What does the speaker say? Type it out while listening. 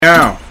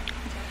now.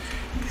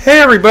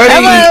 Hey, everybody.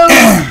 Hello.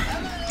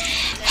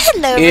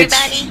 Hello,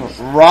 It's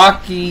everybody.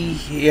 Rocky.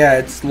 Yeah,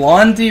 it's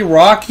Londi,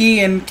 Rocky,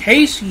 and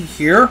Casey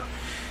here,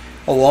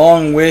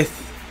 along with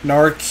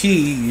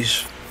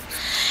Narquise.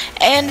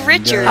 And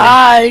Richard.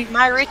 Hi.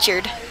 My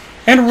Richard.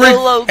 And,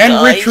 Hello, and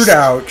guys. Richard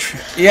Ouch.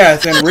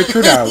 Yes, and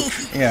Richard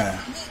Ouch. Yeah.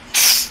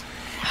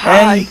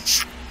 Hi. And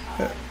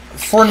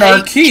for Hey,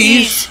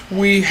 Narquise,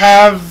 we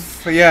have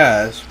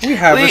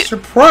a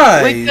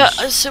surprise. We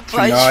got a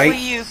surprise tonight. for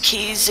you,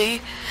 Keezy.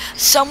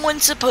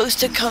 Someone's supposed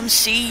to come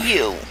see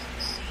you.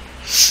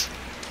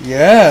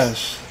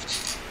 Yes.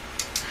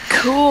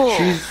 Cool.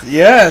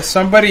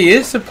 Somebody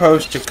is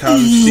supposed to come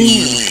see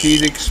you.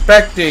 She's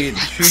expected.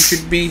 She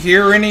should be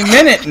here any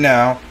minute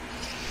now.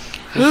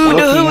 Just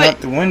looking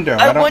out the window.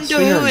 I don't wonder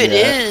see her who it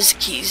yet. is,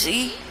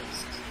 Keezy.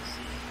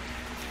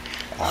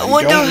 I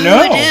wonder don't who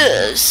know. it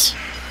is.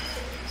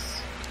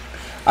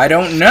 I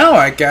don't know.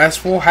 I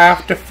guess we'll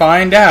have to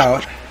find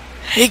out.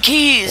 Hey,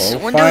 Keys,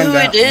 We'll wonder find who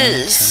out. it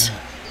is.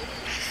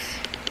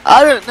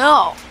 I don't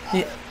know.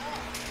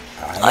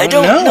 I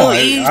don't know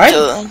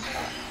either.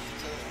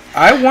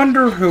 I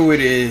wonder who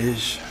it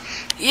is.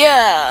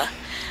 Yeah.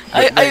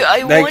 I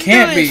That wonder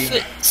can't if be.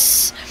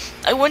 it's...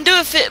 I wonder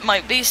if it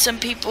might be some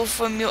people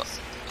from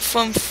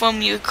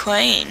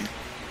Ukraine.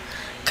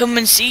 Come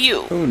and see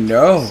you. Who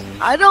knows?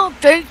 I don't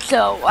think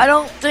so. I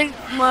don't think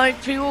my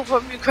people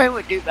from Ukraine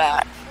would do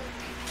that.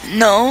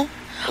 No?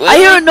 I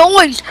hear a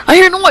noise.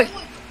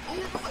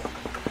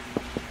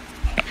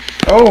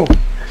 Oh,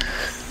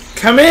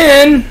 come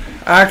in.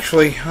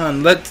 Actually,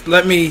 hon,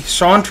 let me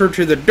saunter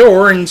to the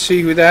door and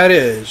see who that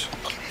is.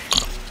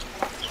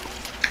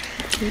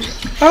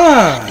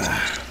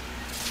 Ah,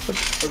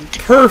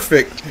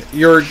 perfect.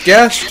 Your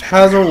guest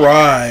has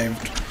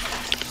arrived.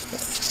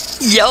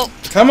 Yup.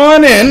 Come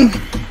on in.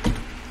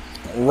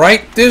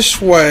 Right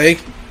this way.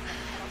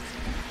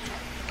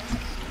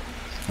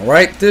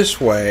 Right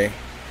this way.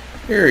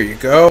 Here you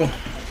go.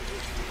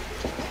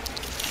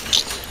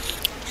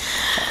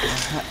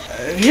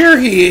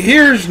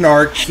 Here's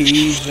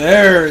Narquise.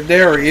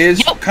 There he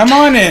is. Come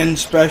on in,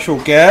 special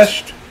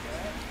guest.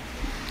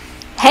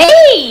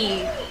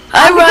 Hey!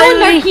 Hi, How's it going,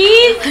 Riley.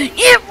 Narquise?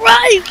 Yeah,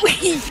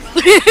 Riley.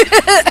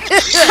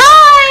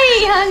 Hi,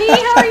 honey.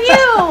 How are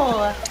you?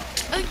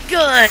 I'm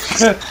good.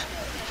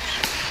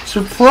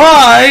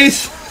 Surprise!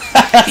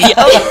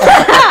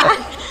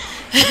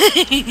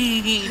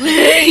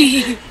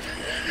 Hey,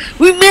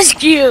 we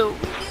missed you.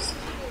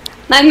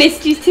 I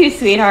missed you too,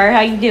 sweetheart.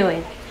 How you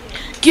doing?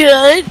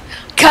 Good.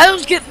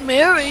 Kyle's getting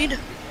married.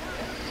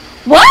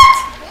 What?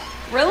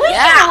 Really?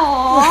 Yeah.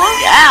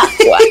 Aw. Yeah.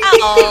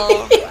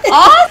 Wow.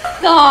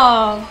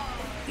 Awesome.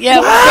 Yeah,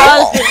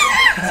 Wow.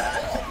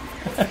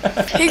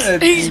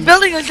 he's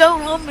building his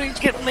own home and he's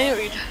getting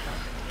married.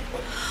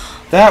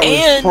 That was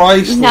And-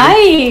 priceless.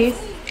 Nice.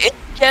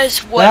 Guess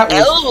what That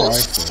was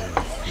else?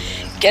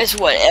 priceless. Guess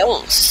what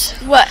else?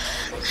 What?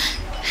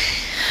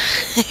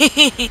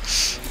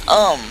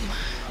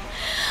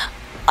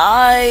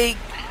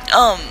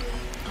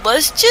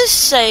 Let's just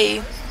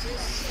say,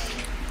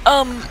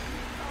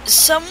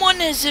 someone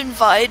has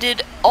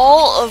invited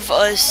all of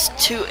us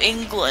to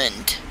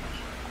England.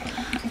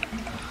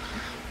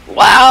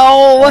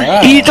 Wow.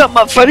 Wow. You talking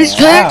about Freddy's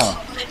pics?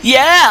 Wow.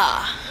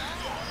 Yeah.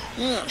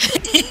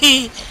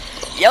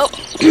 Yep.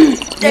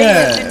 They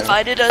have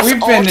invited us all to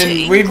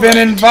England. We've been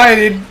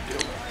invited.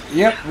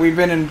 Yep, we've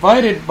been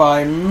invited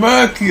by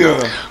Mercure.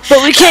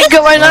 But we can't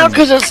go right now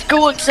because it's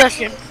school in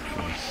session.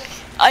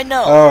 I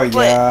know. Oh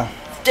but yeah.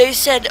 They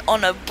said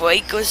on a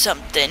break or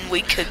something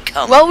we could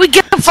come. Well, we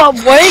get from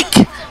break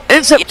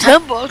in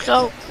September,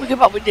 so we could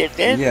probably do it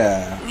then.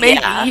 Yeah. Maybe.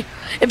 Yeah.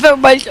 If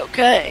everybody's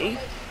okay.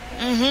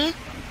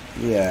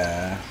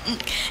 Yeah.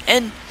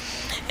 And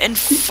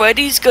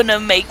Freddy's gonna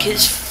make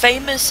his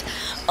famous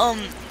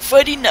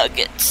Freddy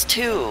Nuggets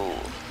too.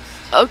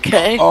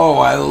 Okay. Oh,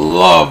 I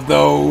love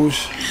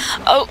those.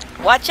 Oh,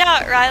 watch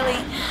out, Riley.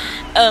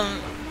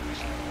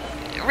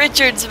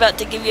 Richard's about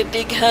to give you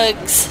big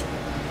hugs.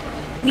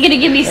 You gonna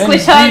give me And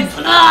squish hugs?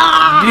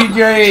 Ah!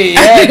 DJ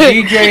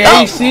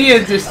AC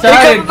has decided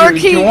Here to comes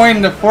Marquise.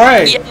 join the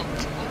fray. Yep.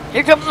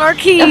 Here comes our Of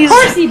keys.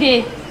 course he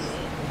did.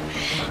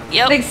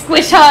 Yep. Big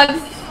squish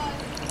hugs.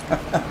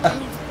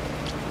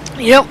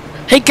 Yep.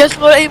 Hey, guess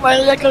what? Hey,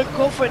 Riley, I got a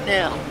girlfriend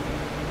now.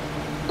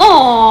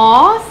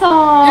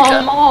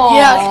 Awesome. Aw.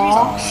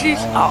 Yeah, she's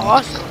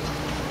awesome.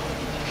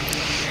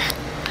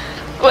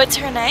 What's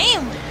her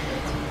name?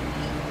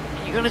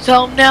 You gonna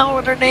tell him now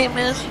what her name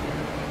is?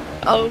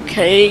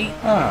 Okay.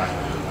 Ah,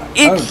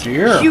 It's oh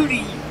dear.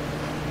 Cutie.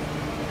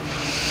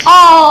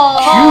 Oh.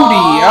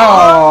 Judy.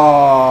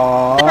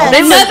 Oh.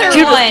 Name is Another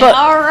Judith, one. but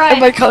All right.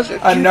 everybody calls her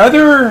Cutie.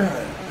 Another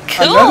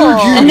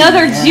Judy.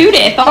 Another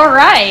Judith. All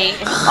right.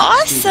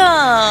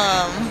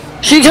 Awesome.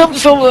 She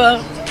comes from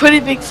a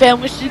pretty big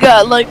family. She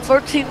got like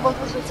 13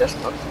 brothers and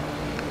sisters.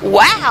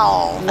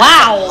 Wow.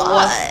 Wow.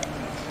 What?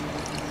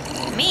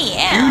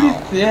 Meow.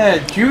 Judith, yeah,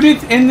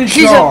 Judith in the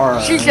She's jar.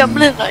 a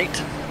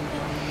midnight.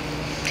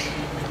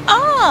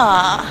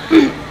 Ah.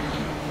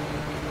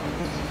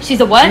 She's She's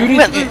a what? We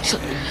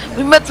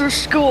met through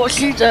school.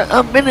 She's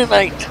a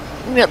Mennonite.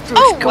 We met through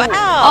Oh, school. wow.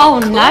 Oh,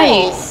 cool.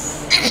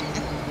 nice.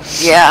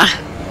 Yeah.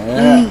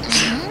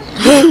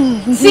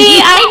 See,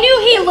 I knew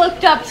he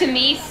looked up to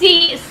me.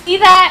 See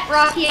that,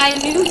 Rocky? I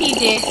knew he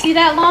did. See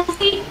that,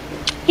 Lonzy?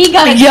 He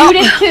got a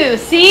Judith too.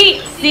 See?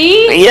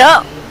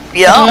 Yep.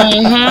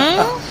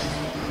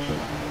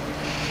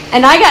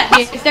 And I got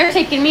this. They're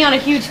taking me on a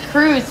huge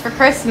cruise for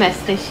Christmas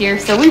this year,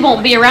 so we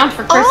won't be around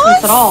for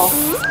Christmas at all.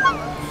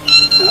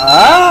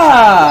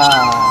 Ah!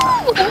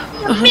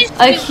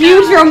 A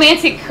huge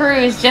romantic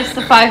cruise, just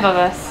the 5 of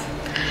us.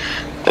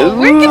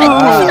 We're gonna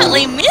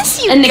definitely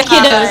miss you And the guys.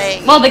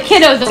 kiddos. Well, the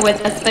kiddos are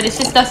with us, but it's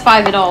just us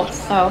 5 adults,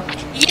 so.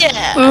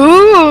 Yeah.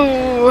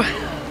 Ooh.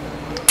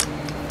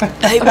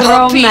 Hey, The puppy.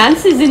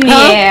 romance is in the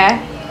air.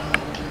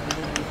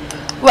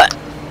 What?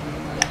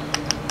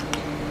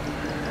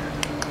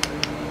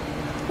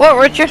 What,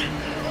 Richard?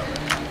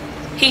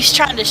 He's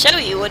trying to show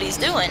you what he's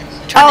doing.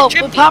 Trying Oh, to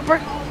trip with you.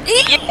 Popper?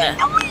 Yeah.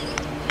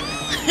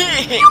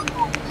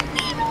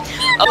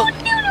 Oh.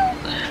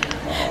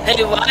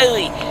 Hey,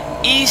 Wiley.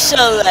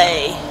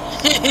 Isolay.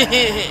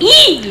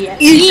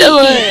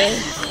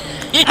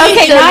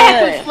 Okay, now I have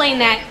to explain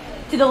that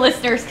to the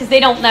listeners because they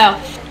don't know.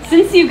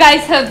 Since you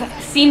guys have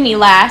seen me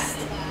last,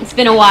 it's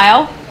been a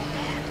while.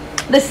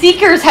 The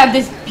Seekers have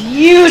this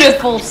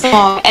beautiful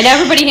song, and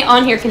everybody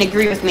on here can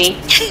agree with me.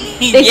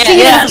 They sing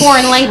it in a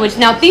foreign language.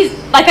 Now, these,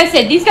 like I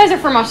said, these guys are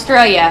from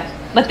Australia,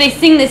 but they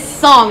sing this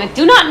song. I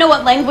do not know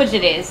what language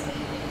it is,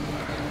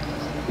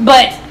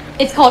 but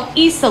it's called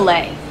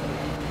Isolay.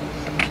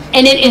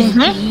 And it is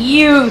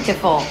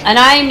beautiful. And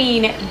I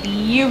mean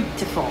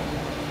beautiful.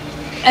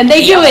 And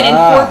they do it in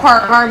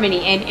 4-part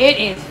harmony, and it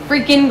is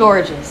freaking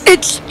gorgeous.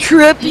 It's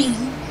trippy.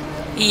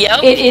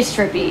 Yep. It is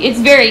trippy. It's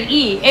very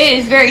It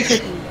is very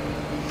trippy.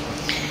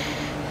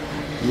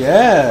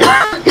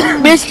 Yeah.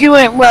 Miss you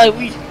ain't well.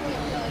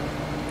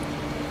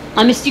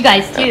 I missed you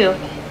guys too.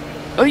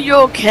 Are you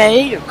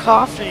okay? You're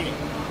coughing.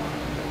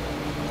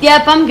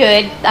 Yep, I'm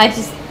good. I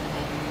just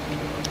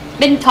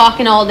been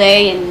talking all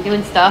day and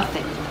doing stuff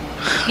and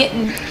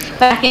getting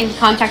back in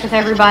contact with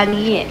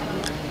everybody. And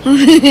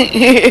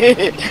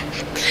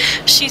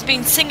She's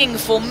been singing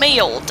for me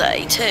all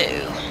day,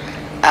 too.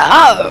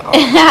 Oh.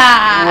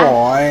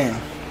 Boy.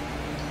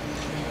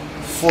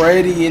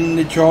 Freddy in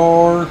the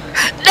jar.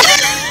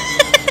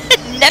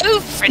 No,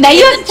 Freddy. now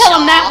you have to tell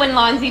them that one,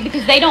 Lonzy,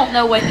 because they don't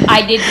know what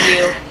I did to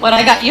you. What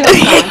I got you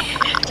hooked on.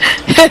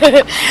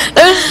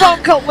 There's a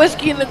song called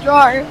Whiskey in the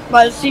Jar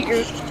by the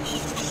Seekers.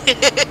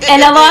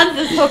 And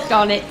Alonzo's hooked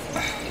on it.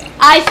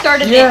 I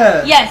started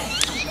it. Yes.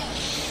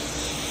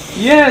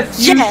 Yes,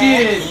 you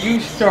did. You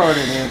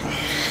started it.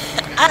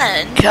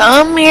 And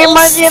Come here,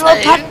 my also- little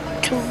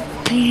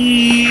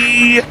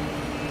puppy.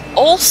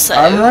 also,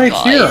 I'm right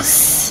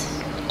guys,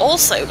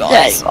 Also, There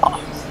guys. you go.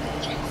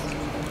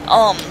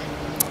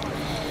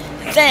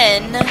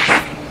 Then the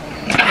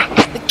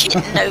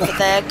kitten over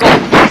there got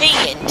me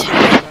into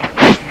it.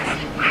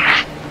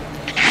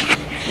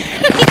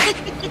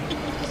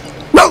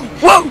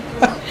 Whoa!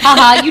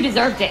 Haha, you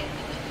deserved it.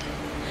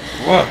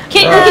 What?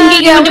 Kitten can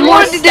get you into we more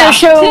wanted to do a stuff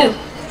show. too.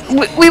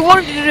 We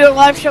wanted to do a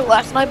live show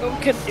last night, but we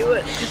couldn't do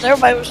it because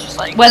everybody was just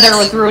like. Weather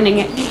was ruining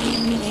it.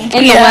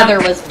 And the weather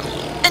was.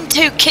 And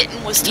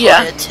Kitten was Yeah.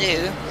 tired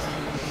too.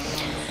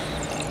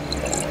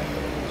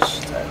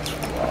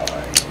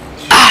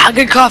 Ah,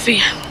 good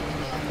coffee.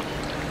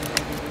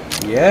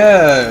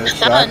 Yes,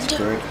 that's And-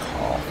 good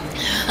call.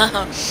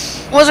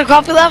 Was there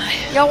coffee left?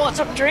 Y'all want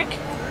something to drink?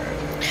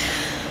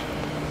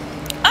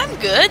 I'm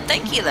good,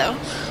 thank you though.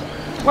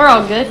 We're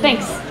all good,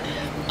 thanks.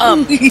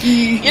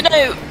 You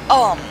know,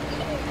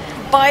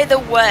 by the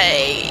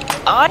way,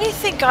 I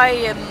think I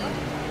am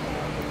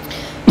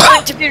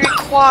going to be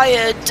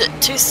required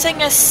to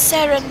sing a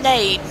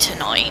serenade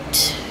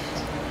tonight.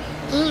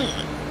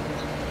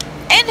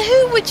 And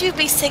who would you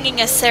be singing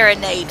a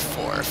serenade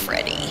for,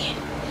 Freddy?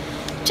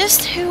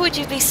 Just who would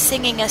you be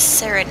singing a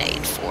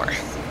serenade for?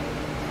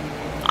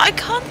 I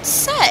can't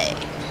say.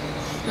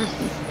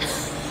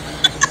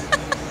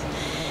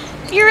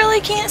 You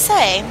really can't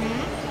say.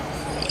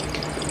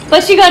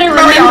 But you gotta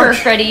remember,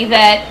 Freddie,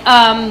 that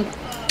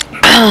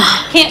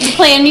can't be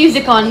playing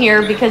music on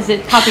here because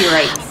it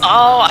copyrights.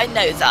 Oh, I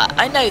know that.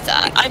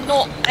 I'm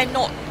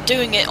not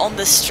doing it on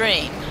the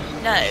stream.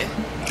 No.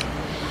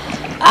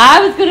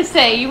 I was gonna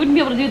say you wouldn't be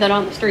able to do that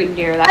on the stream,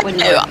 dear. That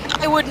wouldn't No, work.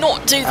 I would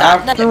not do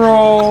that. After No.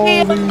 all, I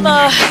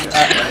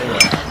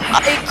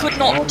could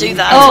not do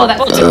that. Oh,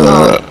 that's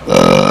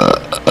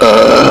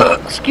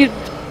Excuse me.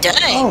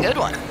 Dang, good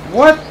one.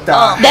 what the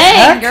Dang,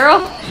 heck? girl.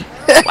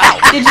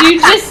 Did you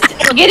just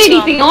get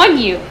anything on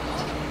you?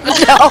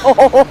 But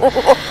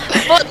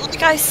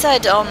like I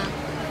said,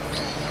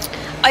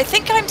 I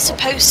think I'm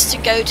supposed to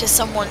go to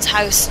someone's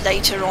house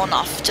later on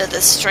after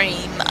the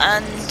stream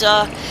and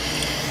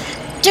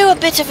do a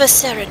bit of a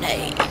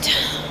serenade.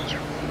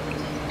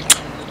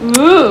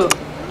 Ooh,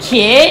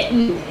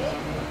 kitten.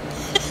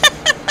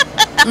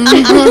 I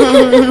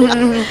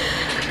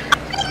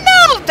don't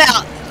know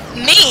about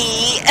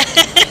me.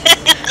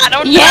 I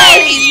don't Yes,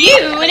 know.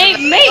 you. It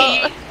ain't me.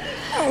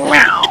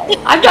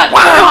 I've got four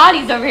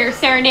hotties over here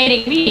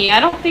serenading me. I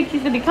don't think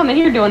he's gonna be coming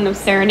here doing no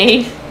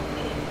serenade.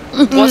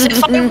 What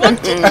if I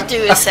wanted to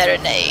do a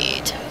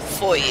serenade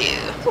for you?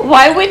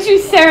 Why would you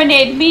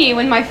serenade me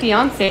when my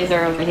fiancés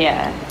are over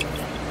here?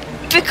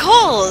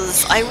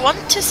 Because I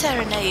want to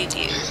serenade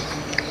you.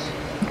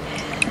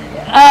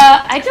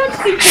 I don't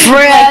think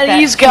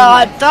Freddy's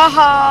got the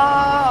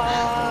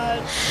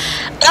heart.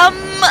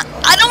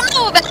 I don't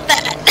know about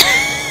that.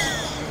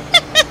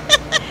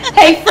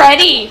 Hey,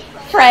 Freddy!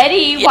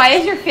 Freddy, why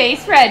is your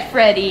face red,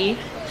 Freddy?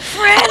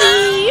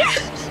 Freddy!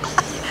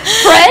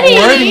 Freddy!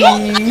 No.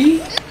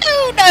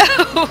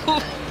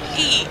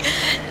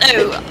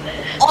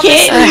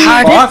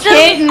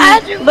 Kitten,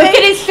 look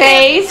at his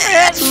face.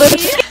 Look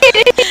at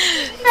it.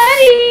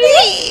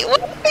 Freddy!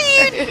 What are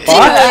you doing?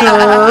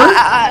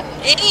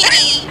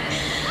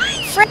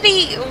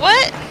 Freddy,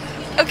 what?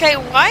 Okay,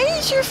 why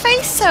is your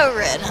face so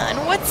red,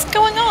 hon? What's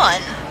going on?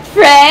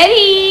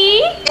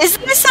 Freddy! Is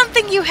there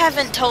something you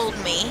haven't told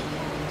me?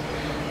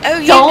 Oh,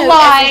 you Don't know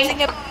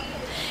lie.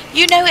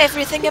 You know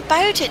everything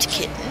about it,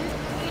 kitten.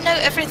 You know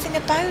everything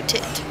about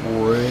it.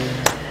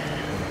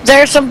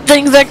 There's some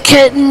things that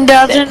Kitten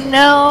doesn't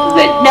know.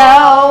 But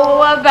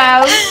know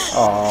about.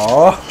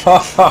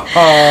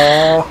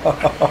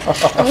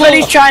 What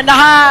he's trying to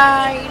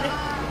hide.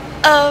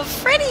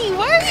 Freddy,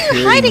 why are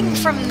you hiding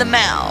from the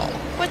Mal?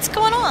 What's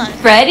going on?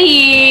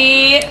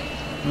 Freddy!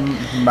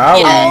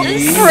 Maui.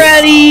 Yes.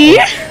 Freddy!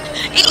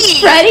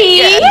 Freddy!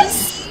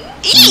 Yes.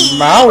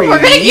 Maui.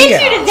 We're gonna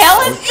get you to tell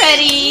us,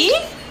 Freddy!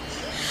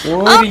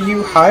 What are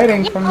you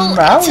hiding from Maui?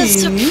 It's a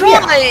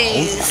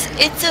surprise.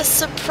 It's a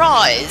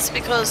surprise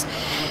because.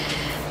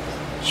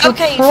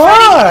 Okay,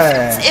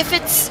 Freddy, if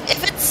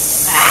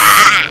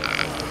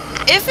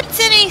it's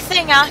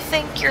anything I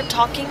think you're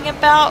talking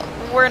about,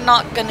 we're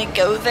not gonna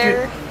go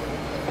there.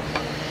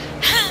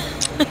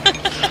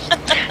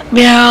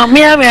 Meow,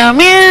 meow, meow,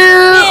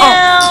 meow.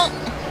 Yeah.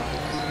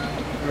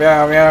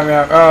 Meow, meow,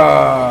 meow.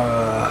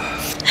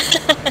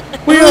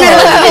 We are All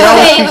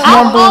Galaxy's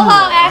number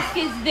I'll ask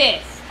is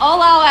this.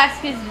 All I'll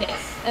ask is this.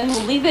 And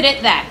we'll leave it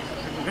at that.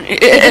 Do you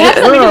have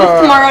something to do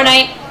with tomorrow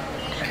night?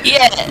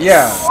 Yes.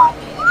 Yeah.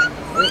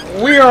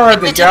 We are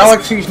the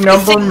Galaxy's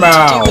number Nothing to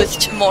Mal. do with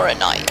tomorrow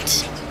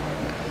night.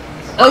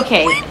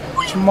 Okay.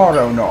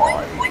 Tomorrow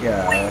night,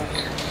 yeah.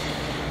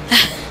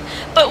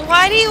 But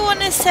why do you want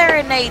to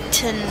serenade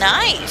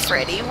tonight,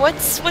 Freddy?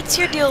 What's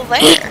your deal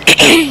there?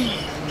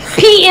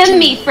 PM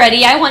me,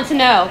 Freddy. I want to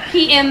know.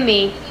 PM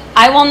me.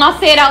 I will not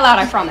say it out loud,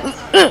 I promise.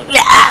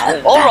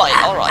 Alright.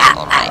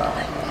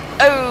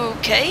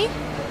 Okay.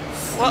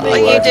 What are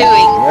you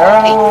doing?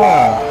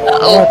 Yeah.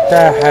 What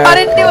the heck? I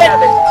didn't do it.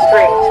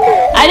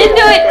 I didn't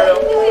do it.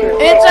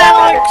 It's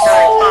Alex.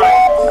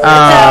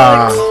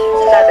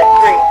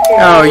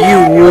 Oh,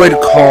 you would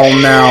call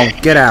now.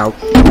 Get out.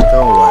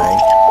 Go away.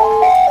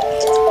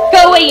 Go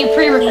away, you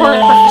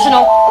pre-recorded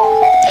professional.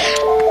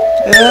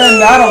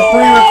 Not a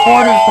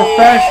pre-recorded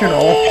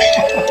professional.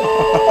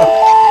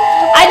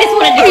 I just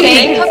wanted to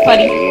say it was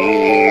funny.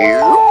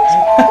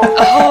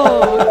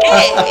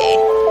 Okay.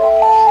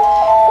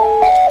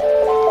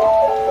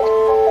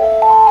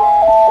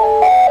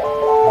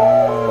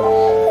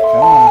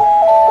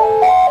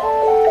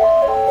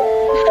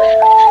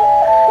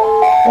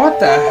 What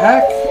the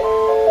heck?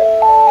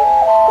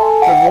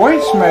 The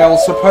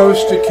voicemail's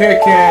supposed to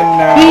kick in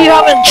now. You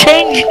haven't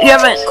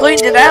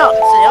cleaned it out,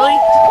 silly.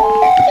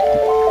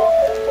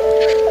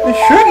 It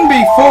shouldn't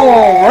be full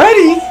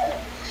already.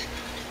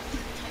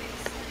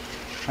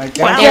 I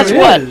guess Well, guess it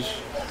what? is.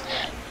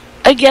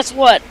 Guess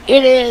what?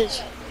 It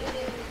is.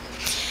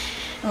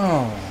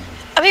 Oh.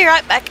 I'll be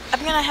right back.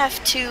 I'm gonna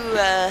have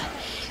to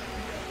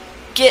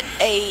get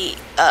a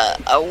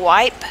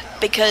wipe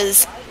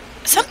because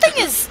something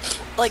is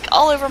like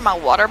all over my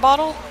water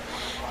bottle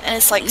and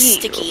it's like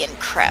sticky and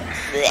crap.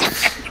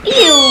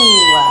 Ew.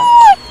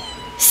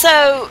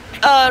 So,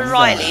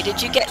 Riley,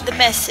 did you get the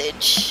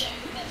message?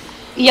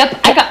 Yep,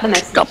 I got the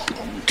message.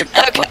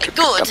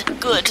 Okay,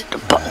 good.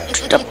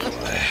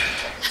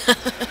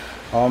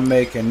 I'll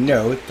make a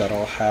note that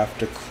I'll have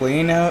to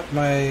clean out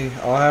the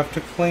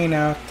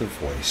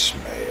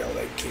voicemail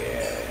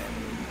again.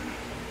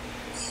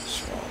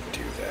 So I'll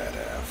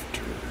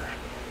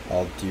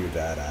do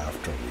that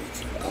after we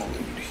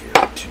conclude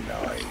here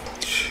tonight.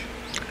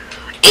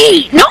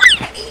 No.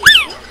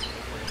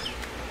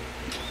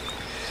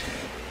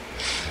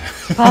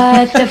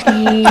 But the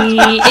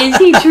bee, is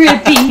he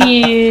tripping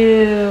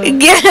you?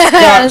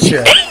 Yes.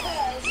 Gotcha.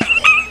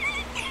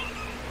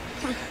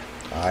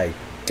 I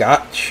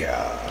gotcha.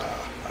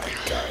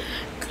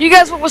 You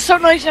guys, what was so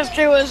nice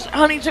yesterday was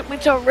Honey took me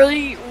to a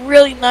really,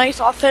 really nice,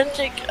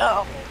 authentic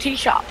tea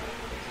shop.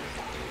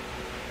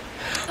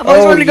 I've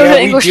always wanted to go to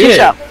an English tea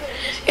shop.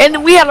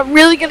 And we had a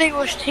really good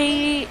English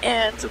tea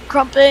and some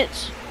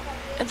crumpets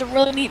and some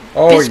really neat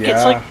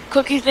biscuits, like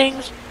cookie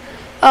things.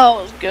 Oh,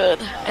 it was good.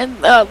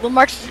 And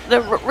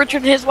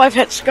Richard and his wife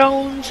had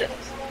scones.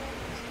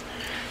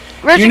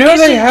 Richard, You know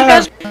they have.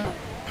 guys...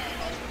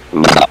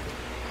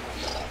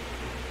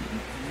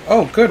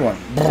 Oh, good one.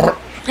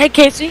 Hey,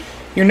 Casey.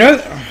 You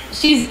know,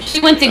 she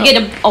went to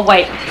get a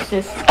wipe.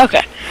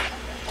 Okay.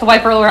 To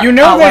wipe her. You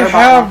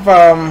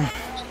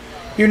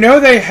know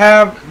they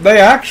have. They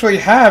actually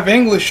have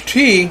English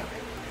tea.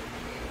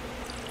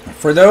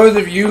 For those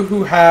of you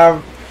who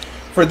who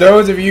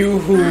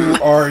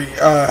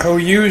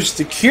use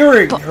the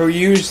Keurig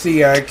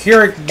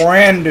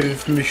brand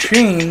of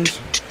machines,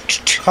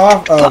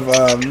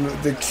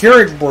 the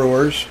Keurig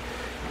brewers,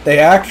 they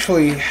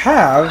actually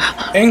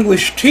have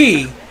English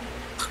tea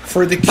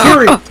for the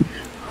Keurig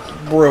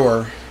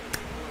brewer.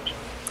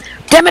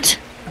 Damn it!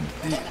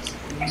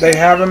 They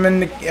have them in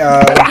the.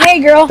 Hey,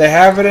 girl. They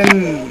have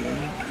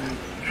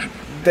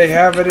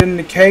it in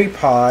the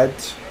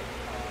K-Pods,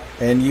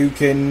 and you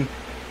can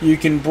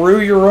brew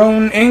your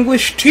own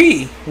English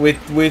tea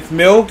with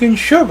milk and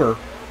sugar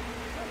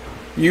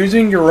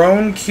using your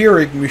own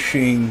Keurig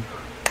machine.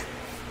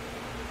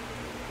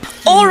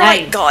 All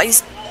right,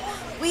 guys,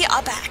 we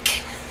are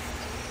back.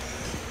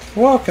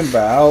 Welcome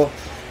back.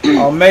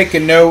 I'll make a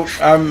note.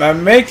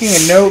 I'm making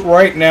a note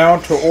right now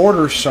to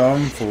order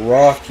some for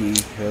Rocky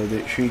so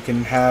that she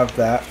can have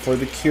that for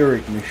the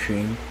Keurig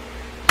machine.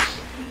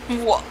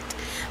 What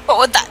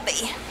would that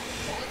be?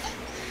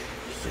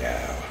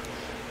 Yeah.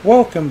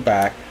 Welcome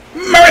back.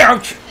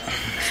 Ouch!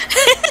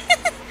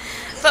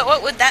 But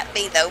what would that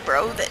be, though,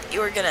 bro, that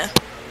you were gonna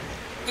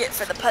get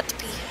for the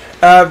puppy?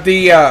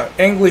 The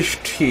English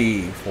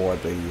tea for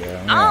the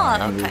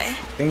okay.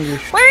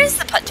 English Where tea is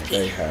the puppy?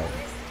 they have.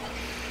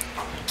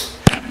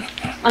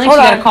 I think she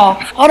got a call.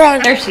 Hold on.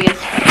 There she is.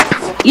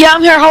 Yeah,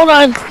 I'm here. Hold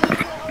on.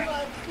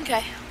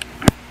 Okay.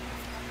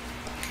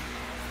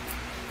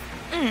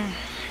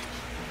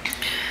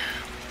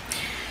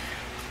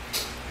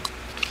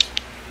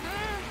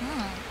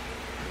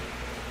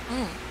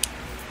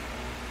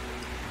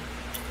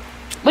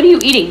 What are you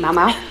eating,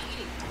 Mama?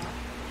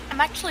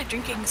 I'm actually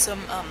drinking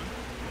some,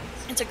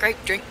 it's a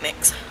grape drink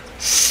mix.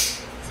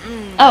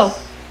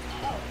 Oh.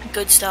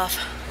 Good stuff.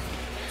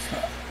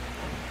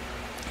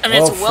 And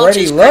Well, it's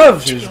Freddie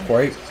loves his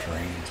grape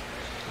drink.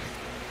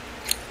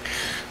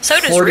 So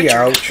does 40 Richard.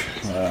 ouch.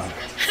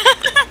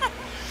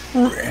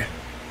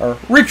 Or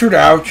Richard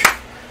ouch.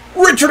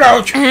 Richard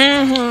ouch.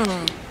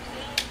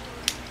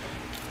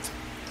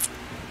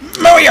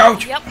 Moe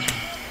ouch. Yep.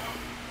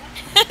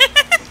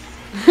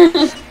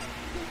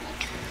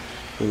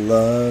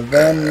 Love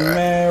and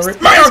marry.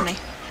 Excuse me.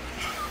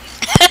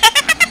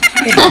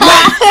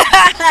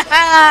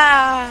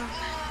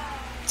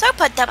 So,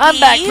 puppy. I'm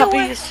back,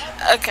 puppies.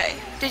 Okay.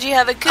 Did you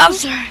have a coo? I'm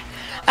sorry.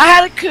 I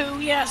had a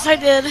coo. Yes, I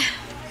did.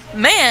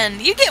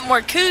 Man, you get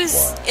more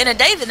coos in a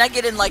day than I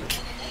get in like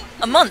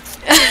a month.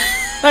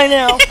 I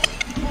know.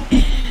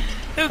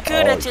 Who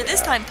cooed at you this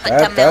time,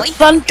 That's puppy?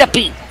 Fun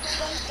puppy.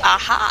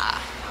 Aha.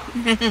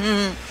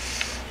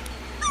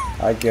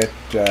 I get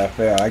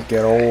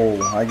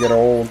old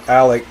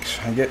Alex.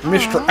 I get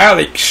Mr.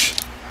 Alex.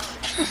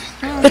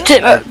 I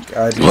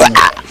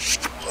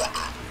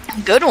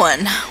Good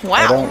one.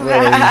 Wow.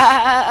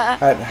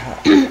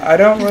 I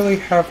don't really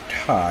have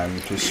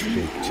time to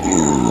speak to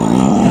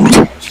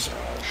you. So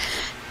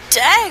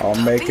Dang, I'll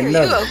make puppy,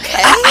 another. Are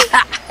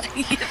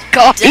you okay?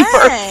 Coffee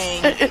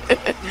Dang.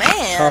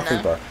 Man. Coffee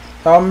bar.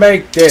 I'll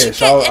make Did you this.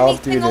 get I'll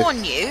do anything this.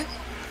 on you?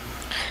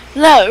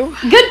 No.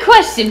 Good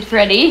question,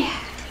 Freddie.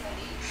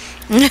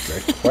 Good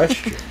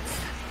question.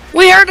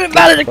 We heard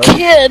about it.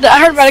 I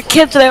heard about a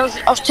kid today.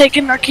 I was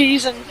taking our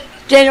keys and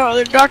Daniel to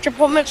their doctor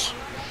appointments.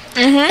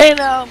 And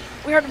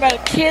we heard about a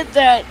kid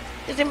that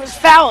his name was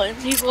Fallon.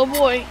 He's a little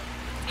boy.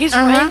 He's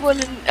from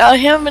England, and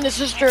him and his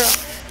sister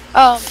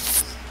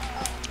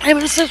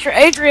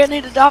Adrian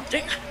need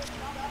adopting.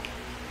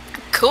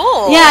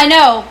 Cool. Yeah, I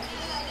know.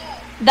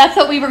 That's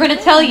what we were going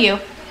to tell you.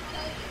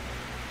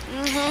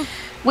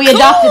 We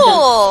adopted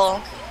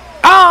them.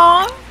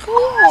 Aw, cool.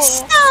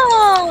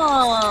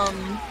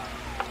 Awesome.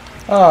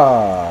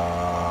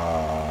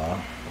 Aww.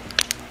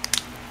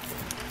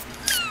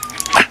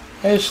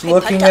 Just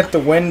looking at the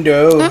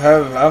window.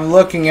 I'm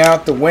looking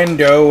out the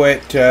window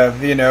at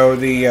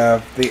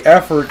the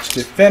efforts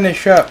to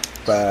finish up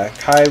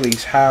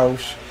Kylie's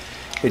house.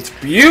 It's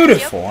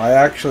beautiful. I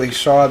actually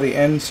saw the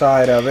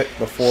inside of it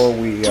before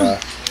we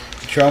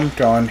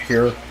jumped on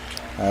here.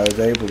 I was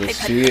able to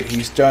see it.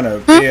 He's done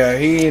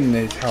he and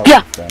his help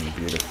have done a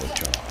beautiful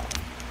job.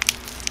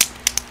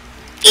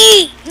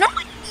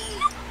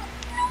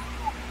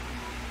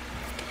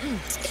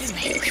 Excuse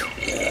me.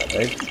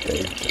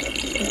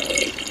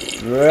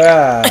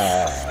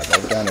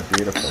 They've done a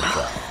beautiful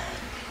job.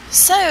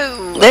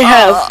 So, They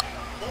have.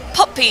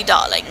 Puppy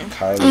darling,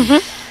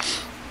 Kylie.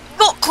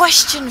 got a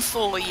question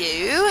for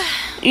you.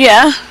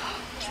 Yeah.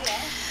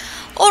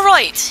 All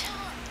right.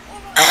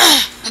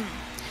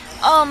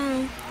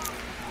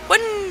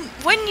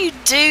 When you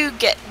do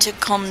get to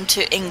come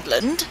to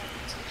England,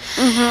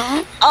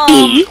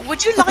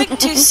 would you like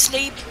to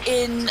sleep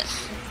in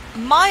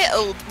my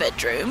old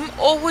bedroom,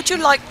 or would you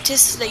like to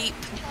sleep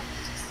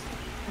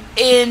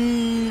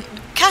in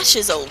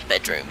Cash's old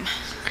bedroom?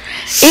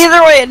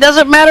 Either way, it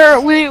doesn't matter.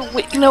 We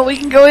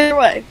can go either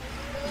way.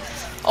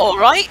 All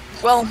right.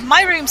 Well,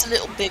 my room's a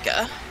little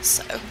bigger,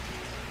 so.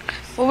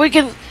 Well, we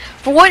can.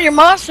 For what your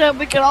mom said,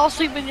 we can all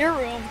sleep in your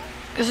room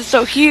because it's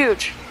so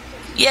huge.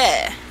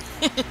 Yeah.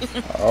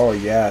 Oh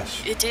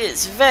yes. It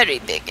is very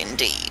big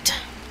indeed.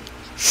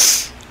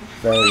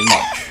 Very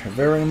much so.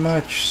 Very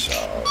much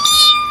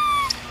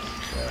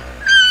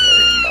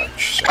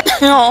so.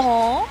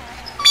 Aww.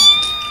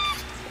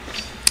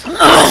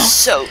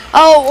 So.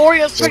 Oh,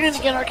 Oreo's pregnant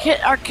again.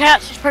 Our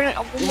cat's pregnant.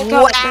 One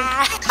more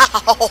time.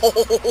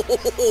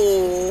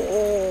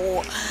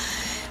 Wow.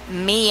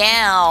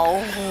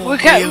 Meow. We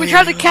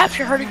tried to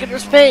capture her to get her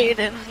spayed,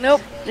 and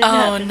nope.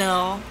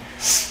 No.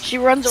 She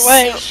runs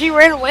away. She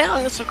ran away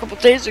on us a couple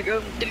days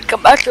ago. Didn't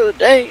come back the other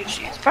day.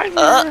 She's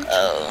pregnant.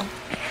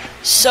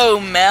 So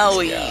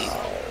Maui,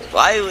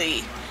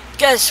 Riley,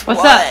 guess What's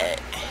what? up?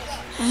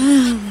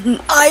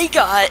 I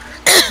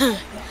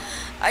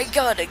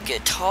got a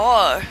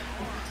guitar.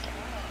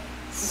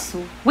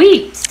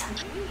 Sweet.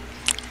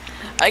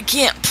 I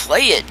can't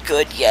play it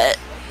good yet,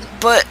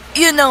 but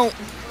you know,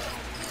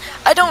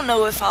 I don't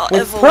know if I'll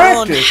ever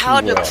learn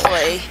how to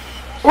play.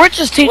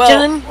 Rich is teaching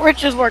him.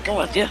 Rich is working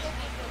with you.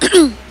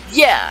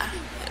 Yeah,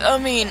 I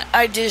mean,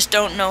 I just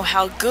don't know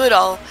how good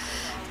I'll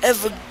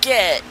ever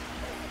get.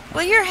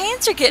 Well, your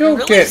hands are getting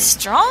really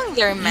strong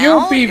there, Mel.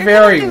 You'll be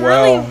very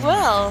well. Really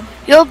well.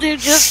 You'll do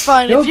just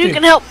fine. If you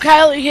can help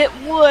Kylie hit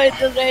wood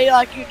today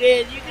like you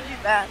did, you can do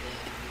that.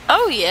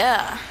 Oh,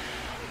 yeah.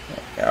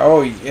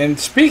 Oh, and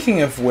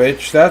speaking of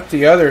which, that's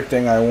the other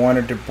thing I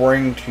wanted to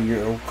bring to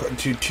you,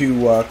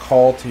 to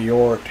call to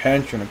your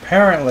attention.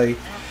 Apparently,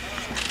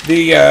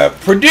 the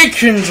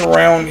predictions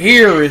around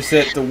here is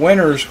that the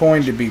winter is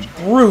going to be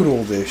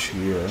brutal this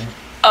year.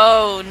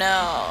 Oh,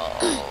 no.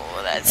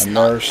 That's and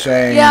not they're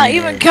saying... Yeah,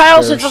 even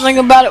Kyle said something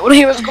about it when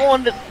he was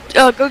going to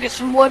go get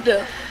some wood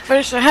to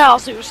finish the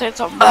house. He was saying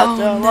something about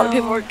a lot of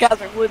people were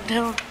gathering wood in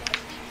town.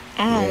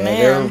 Oh, yeah,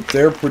 man.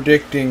 They're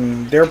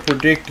predicting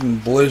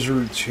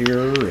blizzards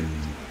here and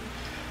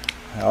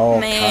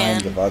all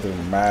kinds of other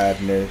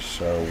madness.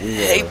 So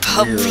Hey,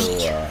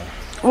 puppy.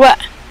 What?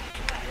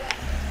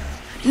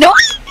 No.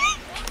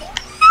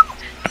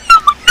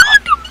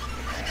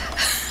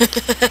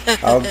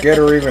 I'll get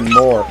her even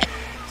more.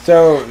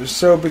 So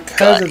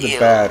because of the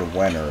bad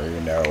winter,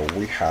 you know,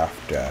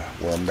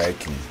 we're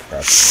making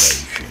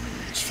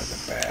preparations for the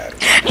bad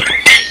winter.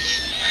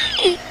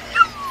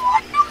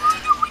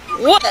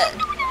 What?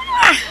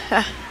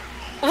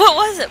 What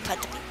was it,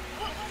 Putty?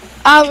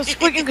 I was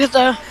squeaking because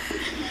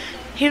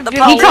he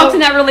talks in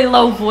that really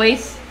low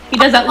voice. He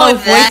does that low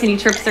voice and he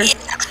trips her.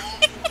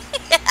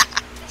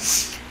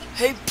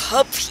 Hey,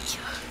 puppy.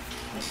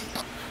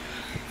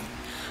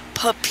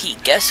 Puppy,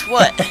 guess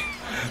what?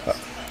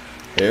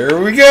 Here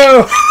we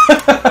go.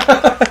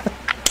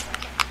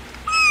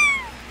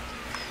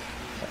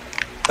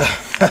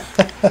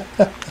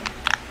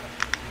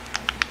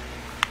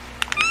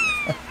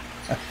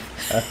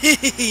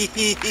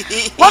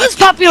 What does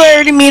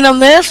popularity mean on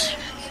this?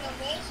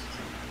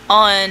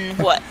 On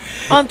what?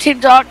 On Team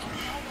Talk.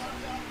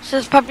 It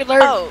says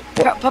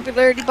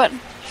popularity button.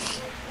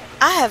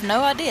 I have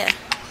no idea.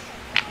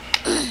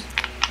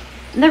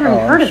 Never even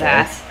heard of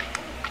that.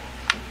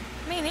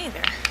 Me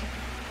neither.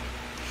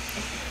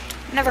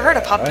 Never heard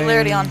of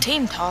popularity on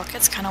Team Talk.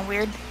 It's kind of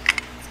weird.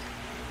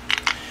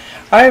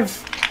 I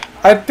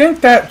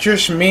think that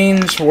just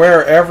means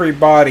where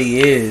everybody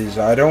is.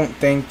 I don't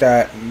think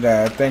that.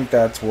 I think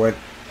that's what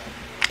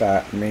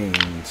that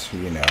means,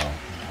 you know.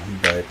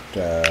 But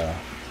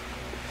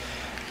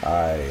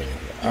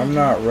I'm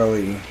not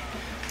really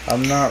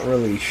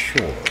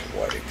sure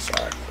what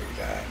exactly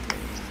that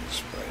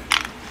means. But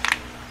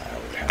I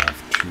would have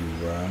to.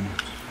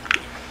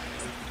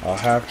 I'll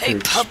have to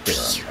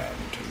experiment.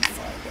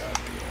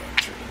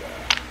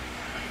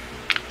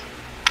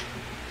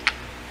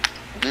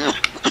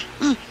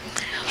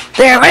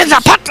 There is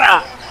a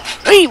putter!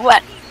 Eat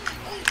what?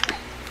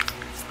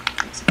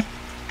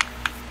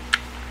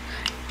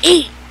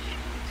 Eat!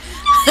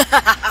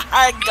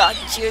 I got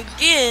you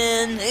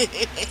again.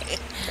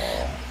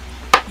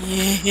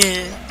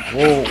 Yeah.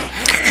 Well,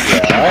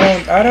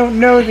 yeah, I don't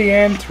know the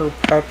answer,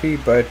 puppy,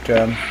 but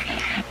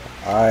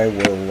I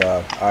will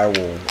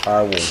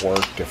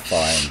work to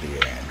find the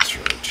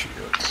answer to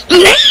your question.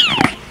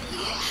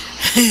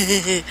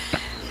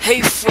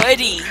 Hey,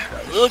 Freddy,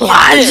 look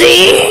at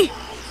this.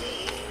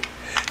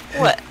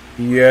 What?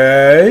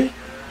 Yay?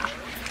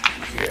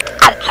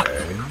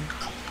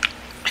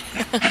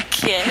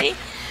 Okay.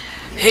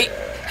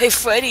 Hey,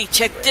 Freddy,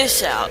 check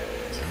this out.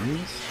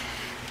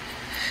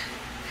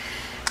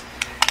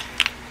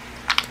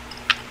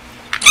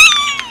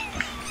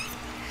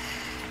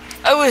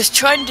 I was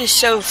trying to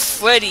show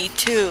Freddy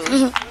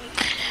too.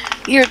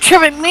 You're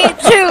tripping me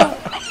too.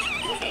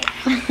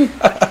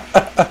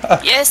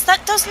 Yes,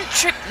 that doesn't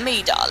trip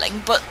me,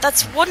 darling, but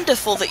that's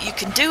wonderful that you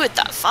can do it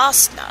that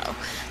fast now.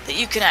 That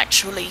you can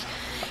actually,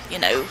 you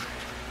know,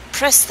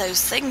 press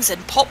those things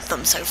and pop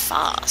them so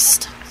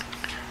fast.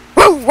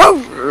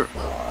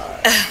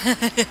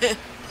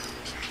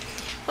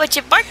 What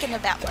you barking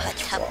about,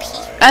 Puppy?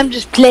 I'm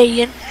just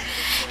playing.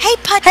 Hey,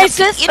 Puppy, hey,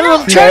 sis, you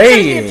know... try to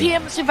send me a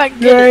PM and see if I can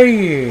get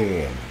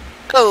it.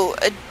 Oh,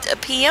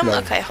 PM?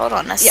 Okay, hold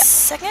on a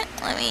second.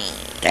 Let me...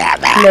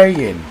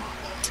 Playing.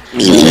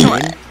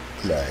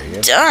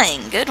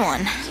 Dang, good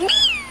one.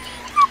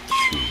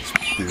 She's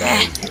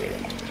playing.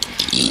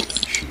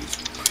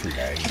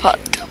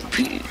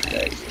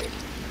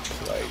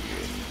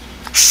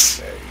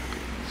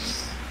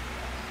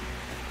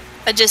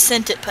 I just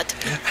sent it, Put.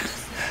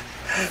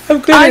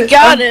 I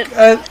got it.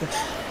 I got it.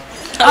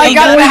 I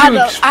had to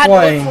look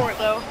for it,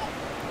 though.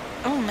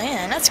 Oh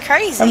man, that's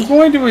crazy. I'm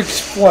going to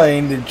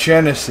explain the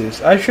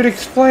genesis. I should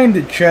explain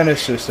the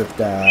genesis of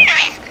that.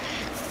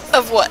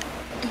 Of what?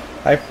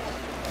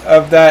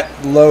 Of that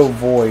low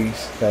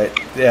voice that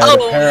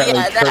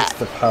apparently tricked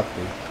the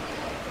puppy.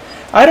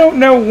 I don't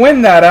know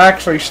when that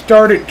actually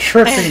started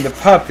tripping the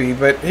puppy,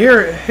 but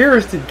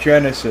here's the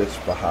genesis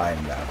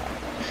behind that.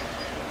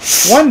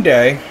 One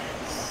day,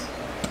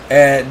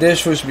 and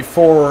this was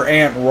before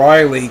Aunt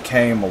Riley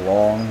came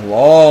along,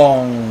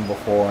 long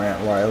before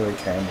Aunt Riley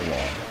came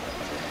along.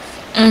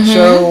 Mm-hmm.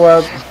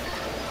 So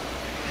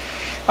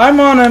I'm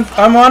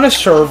on a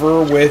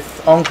server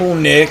with Uncle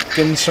Nick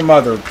and some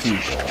other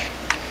people,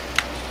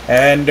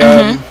 and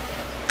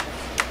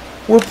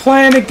we're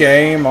playing a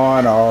game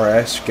on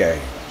RS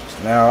Games.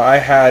 Now I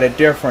had a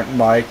different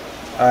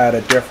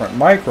microphone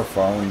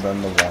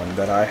than the one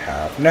that I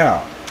have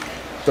now.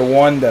 The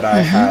one that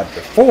I had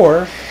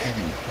before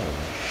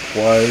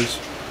was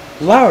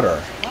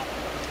louder.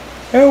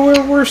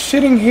 And we're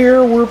sitting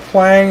here, we're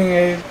playing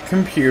a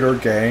computer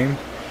game,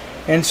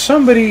 and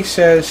somebody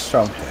says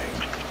something.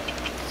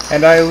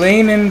 And I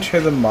lean into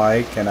the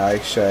mic and I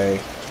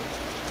say,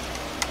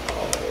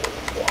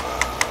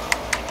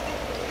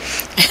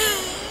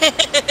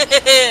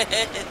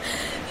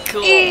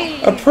 Cool.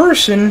 A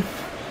person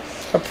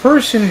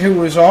who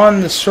was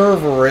on the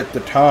server at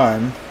the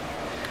time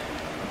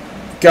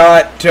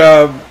got,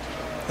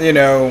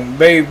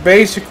 they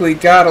basically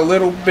got a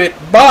little bit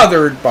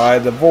bothered by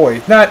the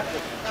voice. Not,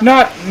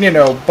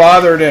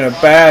 bothered in a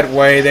bad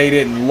way. They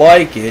didn't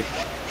like it.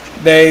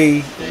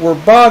 They were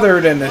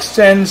bothered in the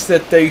sense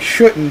that they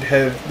shouldn't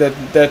have,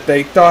 that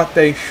they thought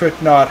they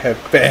should not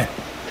have been.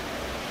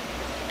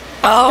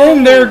 Oh.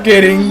 And they're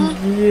getting,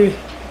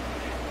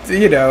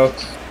 the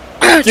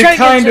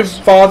kind of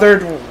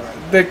bothered,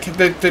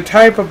 the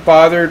type of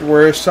bothered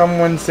where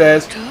someone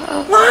says,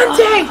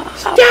 "Monty,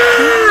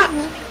 stop!"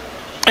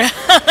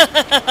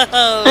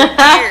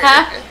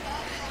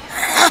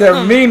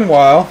 So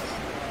meanwhile,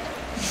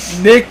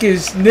 Nick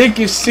is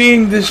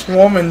seeing this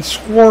woman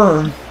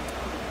squirm,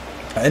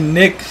 and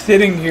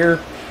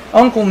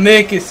Uncle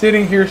Nick is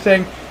sitting here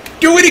saying,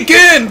 "Do it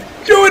again!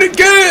 Do it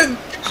again!"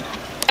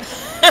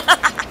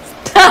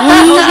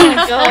 Oh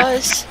my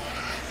gosh.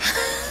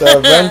 So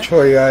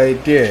eventually I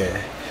did.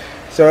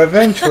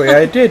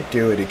 I did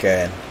do it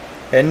again.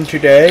 And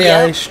today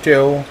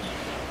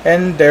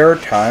and there are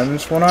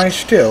times when I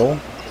still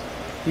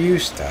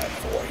use that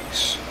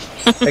voice.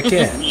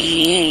 Again.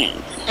 Hey,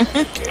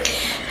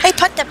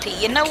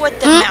 Puttapi, you know what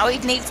the Maui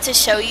needs to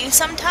show you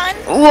sometime?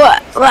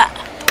 What?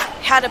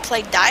 How to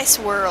play Dice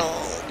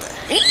World.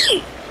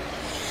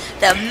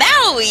 The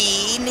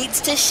Maui needs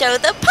to show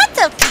the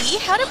Puttapi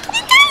how to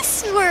play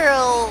Dice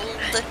World.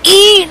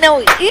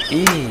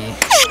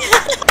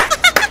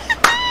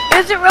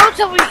 Is it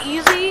relatively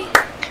easy?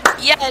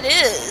 Yeah, it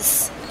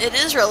is. It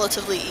is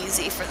relatively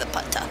easy for the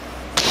Putta.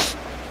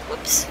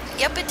 Whoops.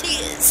 Yep, it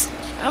is.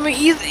 I mean,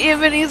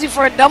 even easy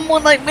for a dumb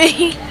one like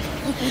me.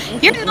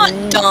 You're not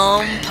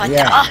dumb, Putta.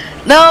 Yeah.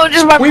 No,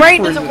 just my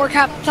brain doesn't work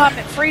half the time.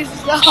 It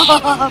freezes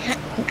up.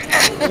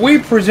 We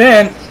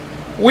present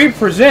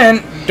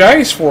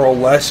Dice World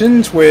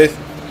lessons with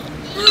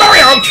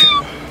Mario Ouch!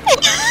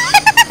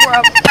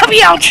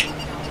 Puppy Ouch!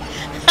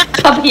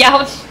 Puppy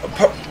Ouch!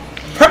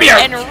 Puppy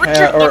Ouch! And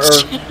Richard or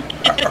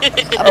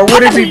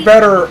would it be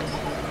better,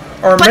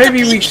 or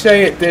maybe we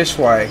say it this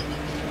way.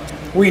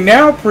 We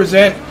now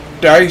present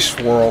Dice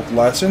World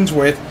lessons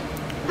with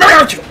Mario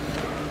Ouch!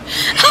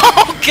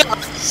 Oh, God.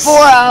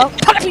 For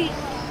Puppy!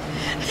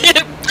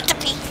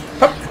 Puttapi.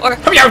 Or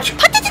Puppy Ouch!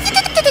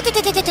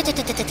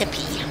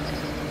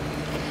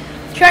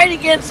 Try it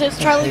again, sis.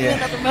 Try leaving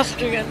another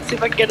message again. See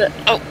if I can get it.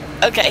 Oh,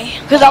 okay.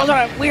 Because I was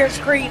on a weird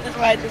screen. That's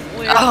why I did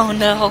weird. Oh,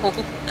 no.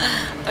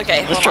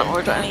 Okay, let's try one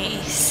more Let time.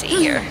 me see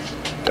here.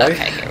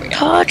 Okay, here we go.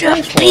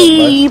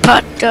 Puttapi.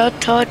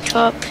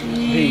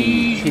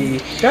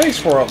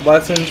 Dice World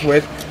lessons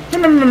with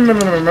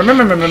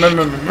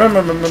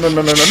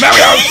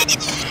Mario!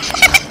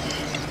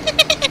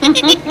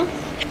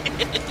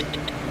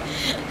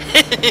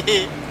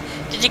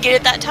 Did you get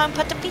it that time,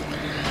 Puttapi?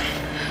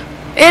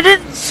 It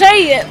didn't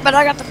say it, but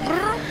I got the.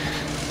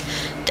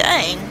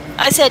 Dang.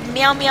 I said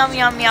meow, meow,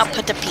 meow, meow,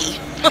 Puttapi.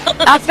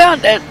 I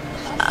found it.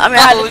 I mean,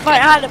 I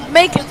had to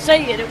make it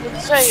say it. It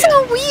wouldn't say it.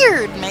 So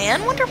weird,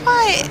 man. Wonder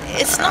why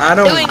it's not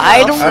doing well.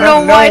 I don't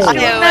know why it's doing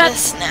that.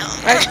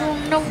 I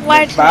don't know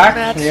why it's doing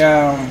that.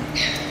 Yeah.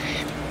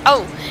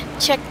 Oh,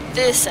 check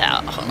this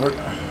out.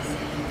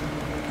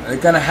 They're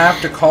gonna have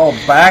to call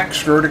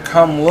Baxter to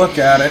come look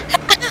at it.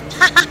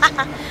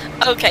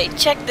 Okay,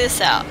 check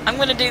this out. I'm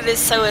gonna do this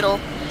so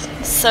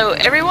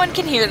everyone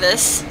can hear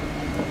this.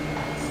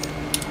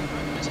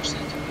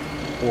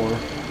 for.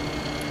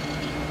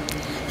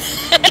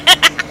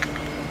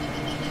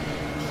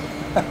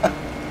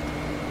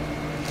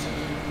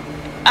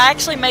 I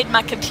actually made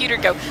my computer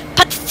go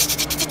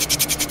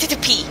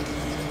pee.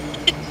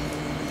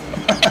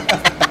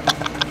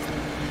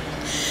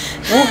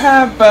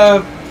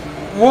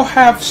 We'll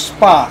have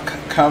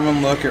Spock come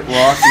and look at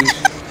Rocky's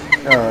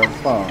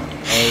phone.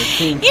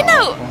 You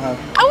know,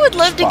 I would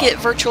love to get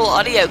virtual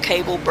audio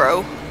cable,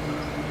 bro.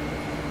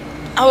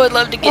 I would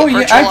love to get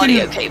virtual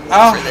audio cable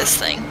for this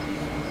thing.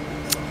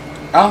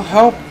 I'll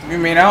help.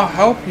 I'll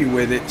help you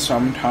with it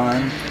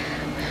sometime.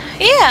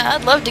 Yeah,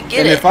 I'd love to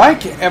get it.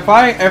 And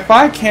if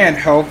I can't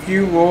help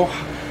you, we'll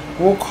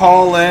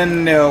call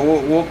in.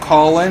 We'll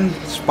call in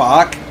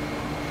Spock,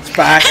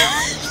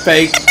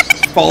 Spake,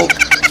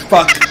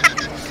 Spock.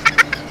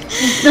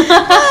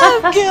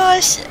 Oh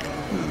gosh,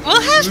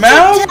 we'll have to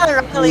tell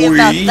Riley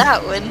about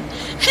that one.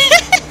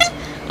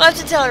 We'll have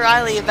to tell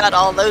Riley about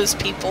all those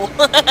people.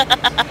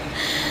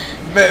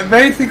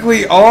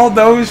 Basically, all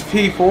those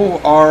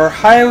people are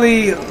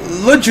highly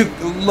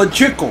logical.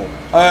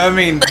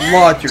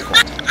 Logical.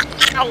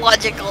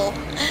 Logical.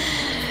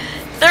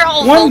 They're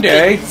all one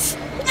day.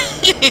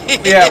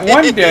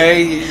 One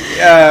day,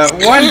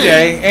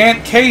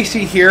 Aunt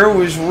Casey here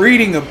was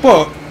reading a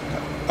book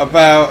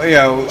about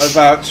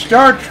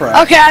Star Trek.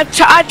 Okay, I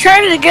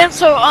tried it again.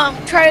 So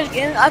try it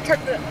again.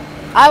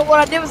 What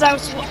I did was I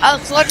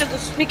selected the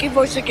speaking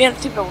voice again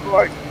to see if it would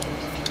work.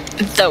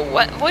 The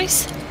what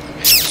voice?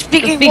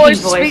 Speaking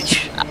voice.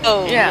 Speech.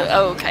 Oh, yeah.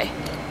 Oh, okay.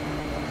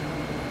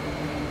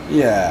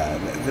 Yeah,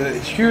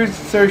 she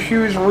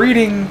was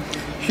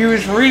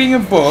reading a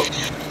book,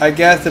 I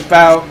guess,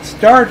 about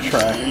Star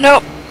Trek.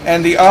 Nope.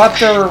 And the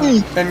author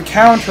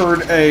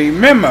encountered a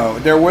memo.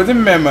 There was a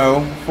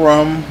memo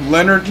from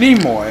Leonard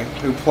Nimoy,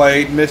 who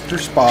played Mr.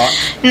 Spock.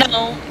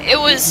 No, it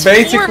was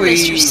basically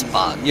for Mr.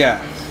 Spock. Yeah,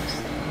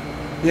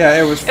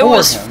 it was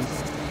for him.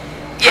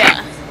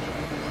 Yeah.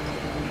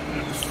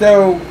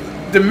 So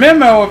the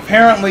memo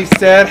apparently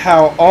said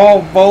how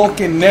all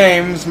Vulcan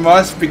names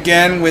must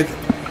begin with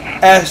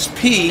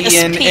SP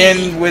and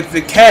end with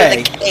the K.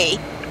 With the K.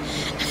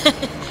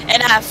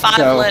 And have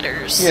 5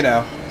 letters.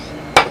 Yeah,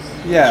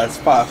 it's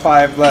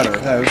 5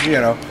 letters.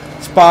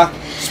 Spock,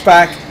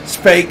 Spack,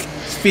 Spake,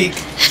 Speak,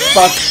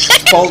 Spuck,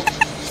 Spoke,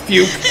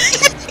 Spuke.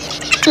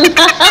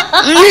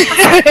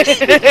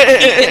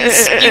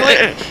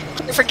 Spewick.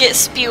 Don't forget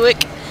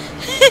Spewick.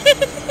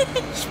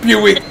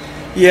 Spewick.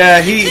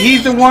 Yeah,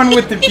 he's the one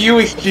with the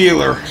Buick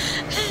dealer.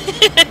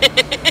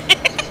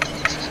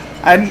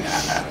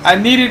 I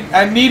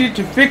needed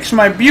to fix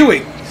my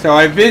Buick, so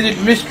I visited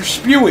Mr.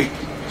 Spewick.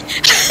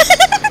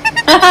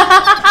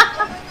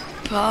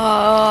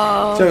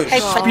 So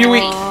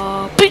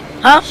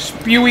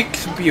Spewick,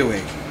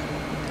 Spewick.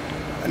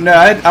 No,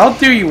 I'll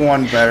do you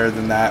one better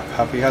than that,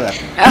 puppy. How that?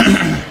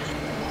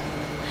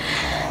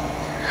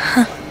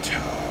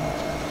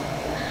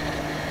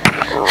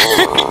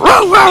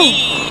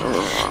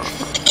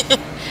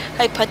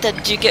 Hey, Putta,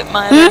 did you get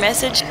my other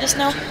message just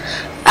now?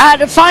 I had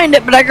to find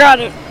it, but I got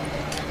it.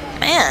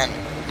 Man,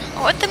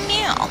 what the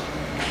meow?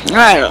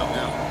 I don't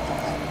know.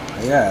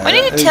 Yeah. We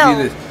need to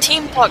tell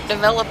Team Talk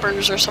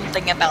developers or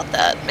something about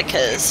that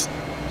because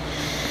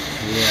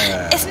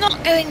it's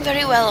not going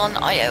very well on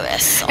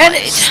iOS side. And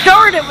it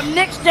started when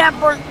Nick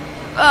Snapper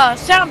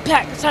Sound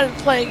Pack decided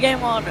to play a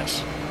game on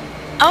us.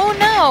 Oh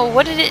no!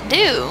 What did it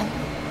do?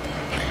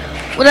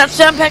 When that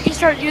Sound Pack he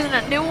started using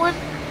that new one,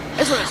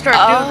 that's when it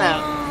started doing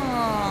that.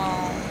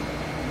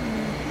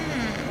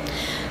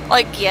 Mm-hmm.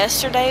 Like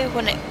yesterday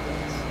when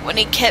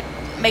he kept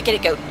making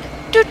it go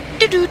doot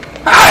doot doot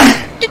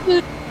doot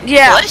doot.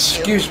 Yeah.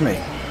 Excuse me.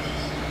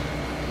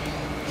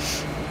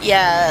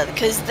 Yeah,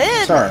 because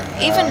then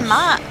even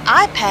my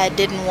iPad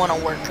didn't want to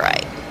work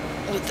right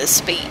with the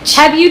speech.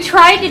 Have you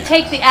tried to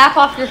take the app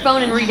off your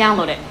phone and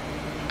re-download it?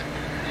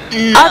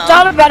 No. I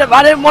thought about it,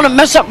 but I didn't want to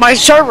mess up my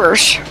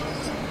servers.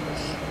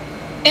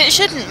 It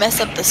shouldn't mess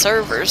up the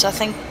servers. I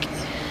think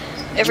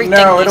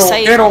everything we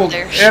save on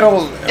there.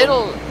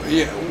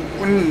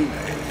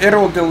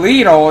 It'll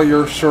delete all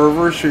your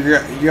servers, so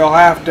you'll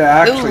have to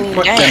actually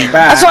put them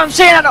back. That's what I'm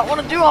saying. I don't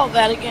want to do all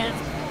that again.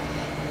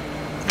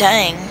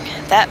 Dang,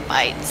 that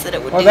bites that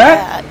it would do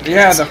that.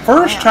 Yeah, the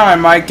first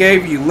time I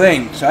gave you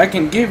links, I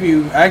can give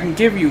you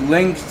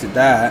links to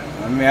that.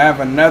 I have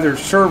another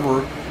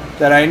server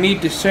that I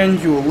need to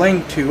send you a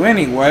link to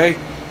anyway.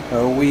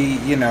 So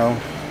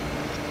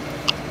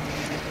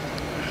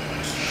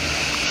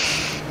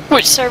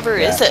Which server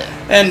is it?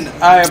 And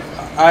I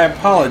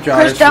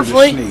apologize for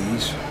the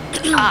sneeze.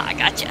 I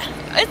gotcha.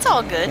 It's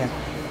all good. Yeah.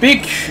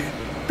 Big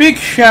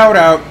shout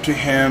out to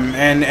him,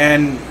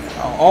 and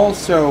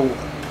also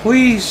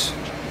please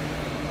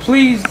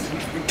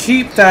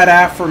keep that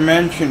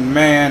aforementioned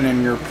man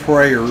in your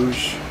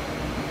prayers.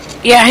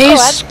 Yeah,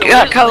 he's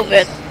got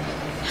COVID.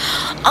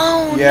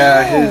 Oh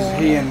yeah,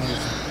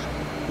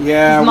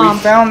 no. We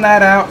found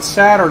that out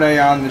Saturday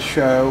on the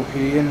show.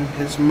 He and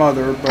his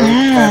mother both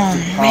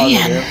tested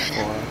positive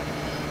for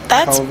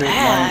That's COVID-19.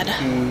 bad.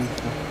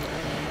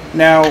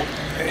 Now,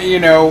 you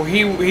know,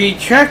 he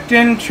checked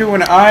into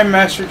an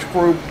iMessage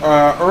group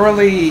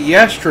early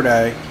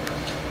yesterday.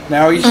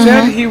 Now, he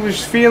said he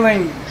was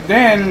feeling,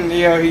 then,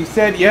 you know, he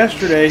said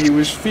yesterday he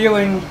was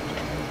feeling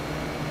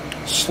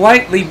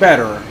slightly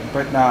better,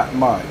 but not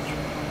much.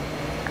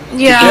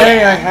 Yeah.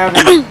 Today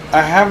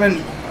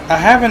I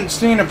haven't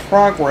seen a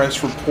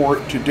progress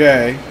report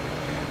today.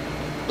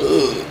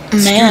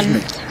 Man.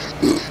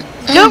 Excuse me.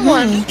 Good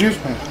one. Excuse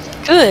me.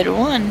 Good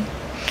one.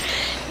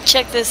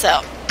 Check this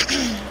out.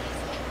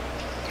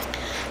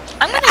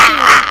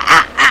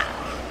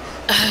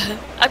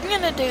 I'm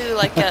gonna do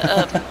like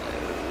a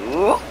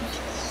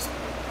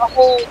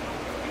whole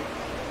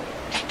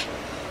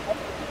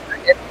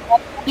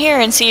here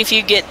and see if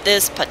you get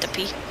this,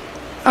 Putapee.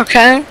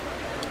 Okay.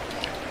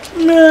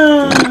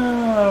 No.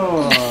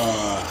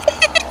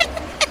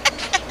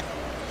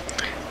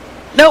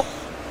 Nope.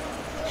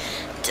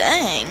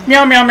 Dang.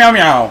 Meow meow meow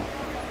meow.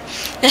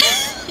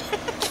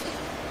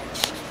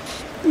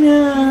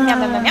 Meow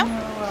meow meow meow.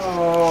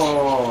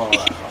 Oh.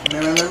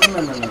 Meow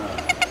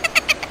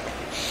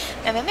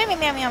meow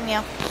meow meow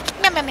meow.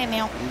 Meow meow meow meow meow meow. Meow meow meow meow.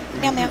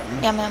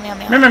 Meow meow meow meow meow meow.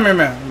 Meow meow meow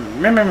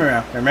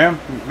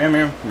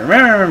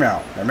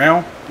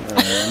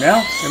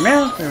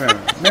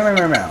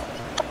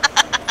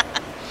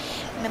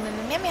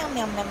meow.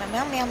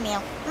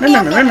 Meow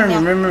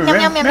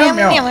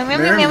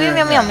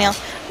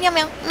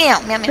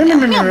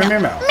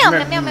meow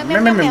meow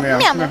meow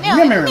meow meow meow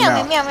meow meow meow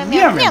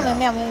meow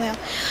meow meow meow.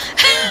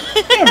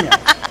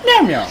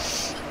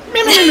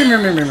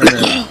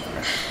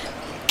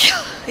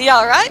 You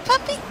alright,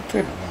 puppy?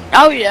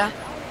 Oh yeah.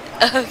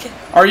 Okay.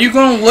 Are you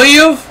gonna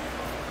live?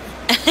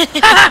 Are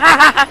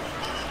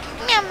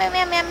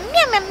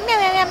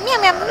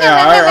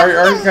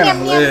you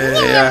gonna live?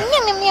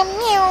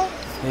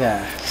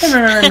 Yeah.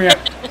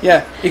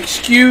 Yeah.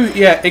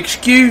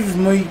 Excuse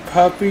me,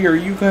 puppy. Are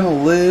you gonna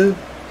live?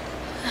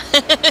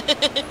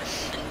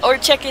 Or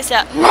check this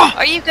out.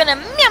 Are you gonna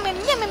meow meow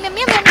meow meow meow meow meow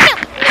meow meow?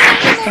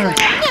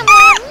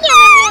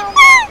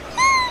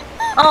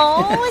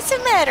 Oh, what's the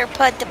matter,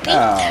 Putapee?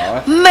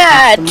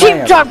 Mad.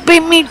 TikTok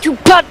beat me to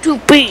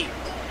Putapee.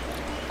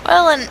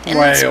 Well, and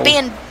it's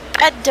being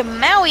bad to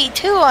Maui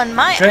too on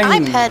my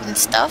iPad and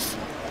stuff.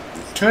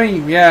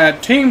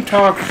 Team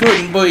Talk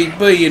shouldn't be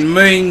being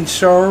mean,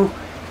 sir.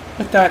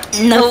 What's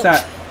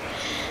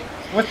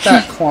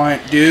that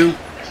client do?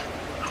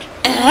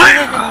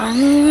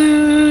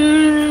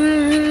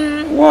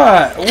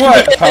 What,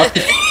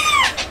 puppy?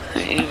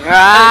 Okay.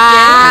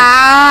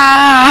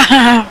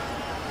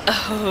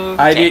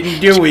 I didn't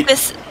do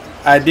it.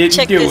 I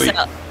didn't do it.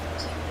 Out.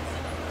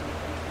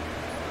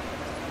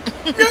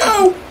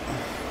 No!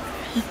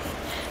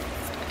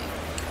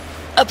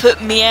 I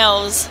put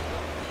meows.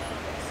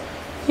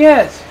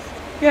 Yes,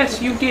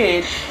 you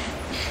did.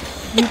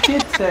 You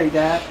did say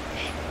that.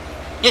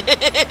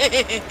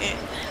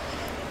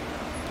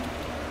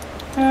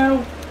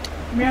 Oh,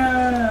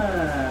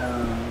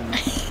 meow.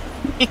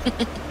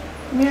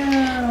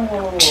 Meow.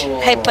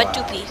 Hey,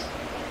 Putapee.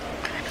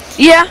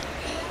 Yeah.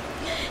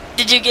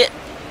 Did you get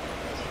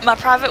my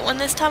private one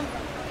this time?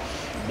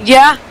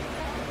 Yeah.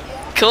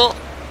 Cool.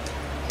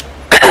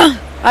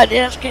 I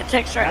just can't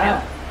text right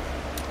now.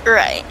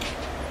 Right.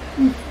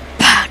 I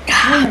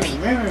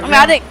mean,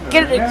 I didn't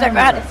get it exactly.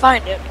 I had to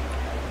find it.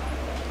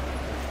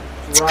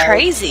 It's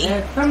crazy.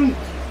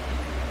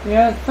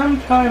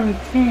 Sometimes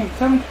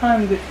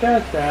it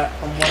does that,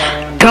 from what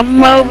I understand.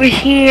 Come over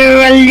here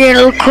a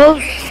little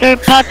closer,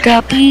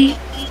 Putapee.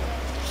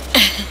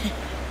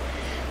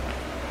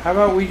 How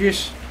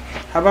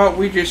about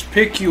we just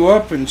pick you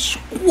up and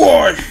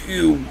squash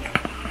you?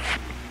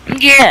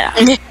 Yeah.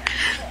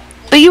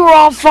 But you were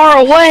all far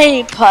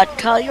away,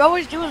 Putka. You're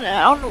always doing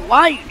that. I don't know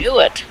why you do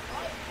it.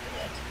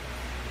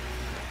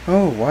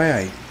 Oh, why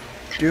I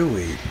do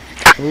it?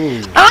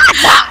 Ooh.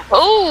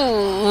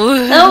 Oh.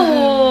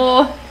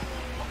 No.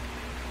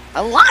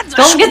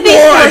 Don't get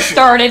these four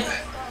started.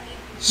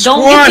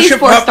 Don't get these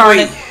four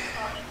started.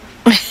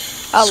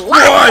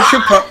 Squash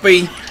a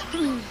puppy.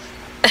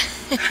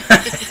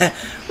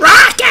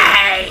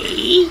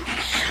 Rocky!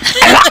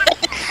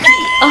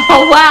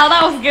 Oh wow,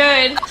 that was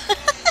good.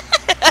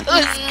 That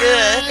was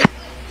good.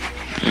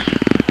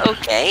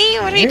 Okay,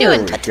 what are you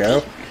doing?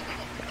 Here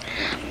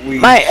we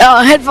go. My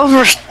headphones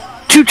were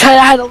too tight.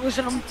 I had to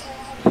loosen them.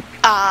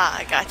 Ah,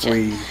 I gotcha.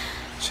 We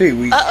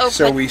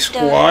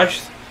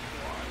squashed.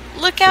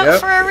 Look out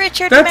for a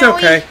Richard. That's Maui.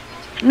 okay.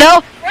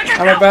 No.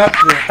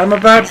 I'm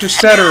about to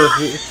set her.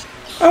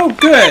 Oh,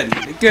 good.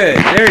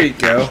 There you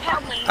go.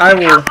 I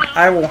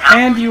will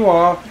hand you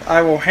off.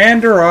 I will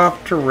hand her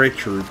off to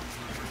Richard.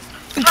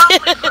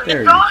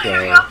 There you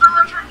go.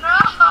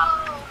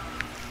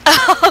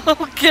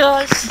 Oh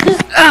gosh.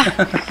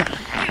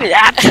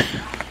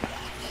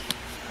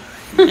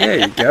 There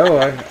you go.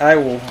 I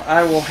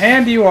will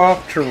hand you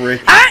off to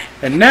Richard.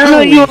 And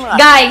now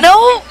guys,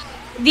 no.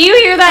 Do you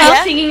hear that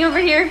elf singing over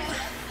here?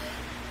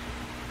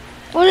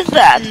 What is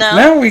that? No.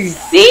 Now we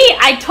See,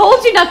 I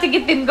told you not to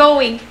get them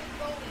going.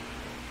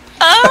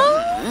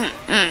 Oh.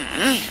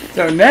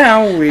 So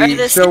now we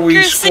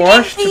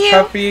squash the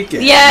puppy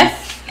again. Yes.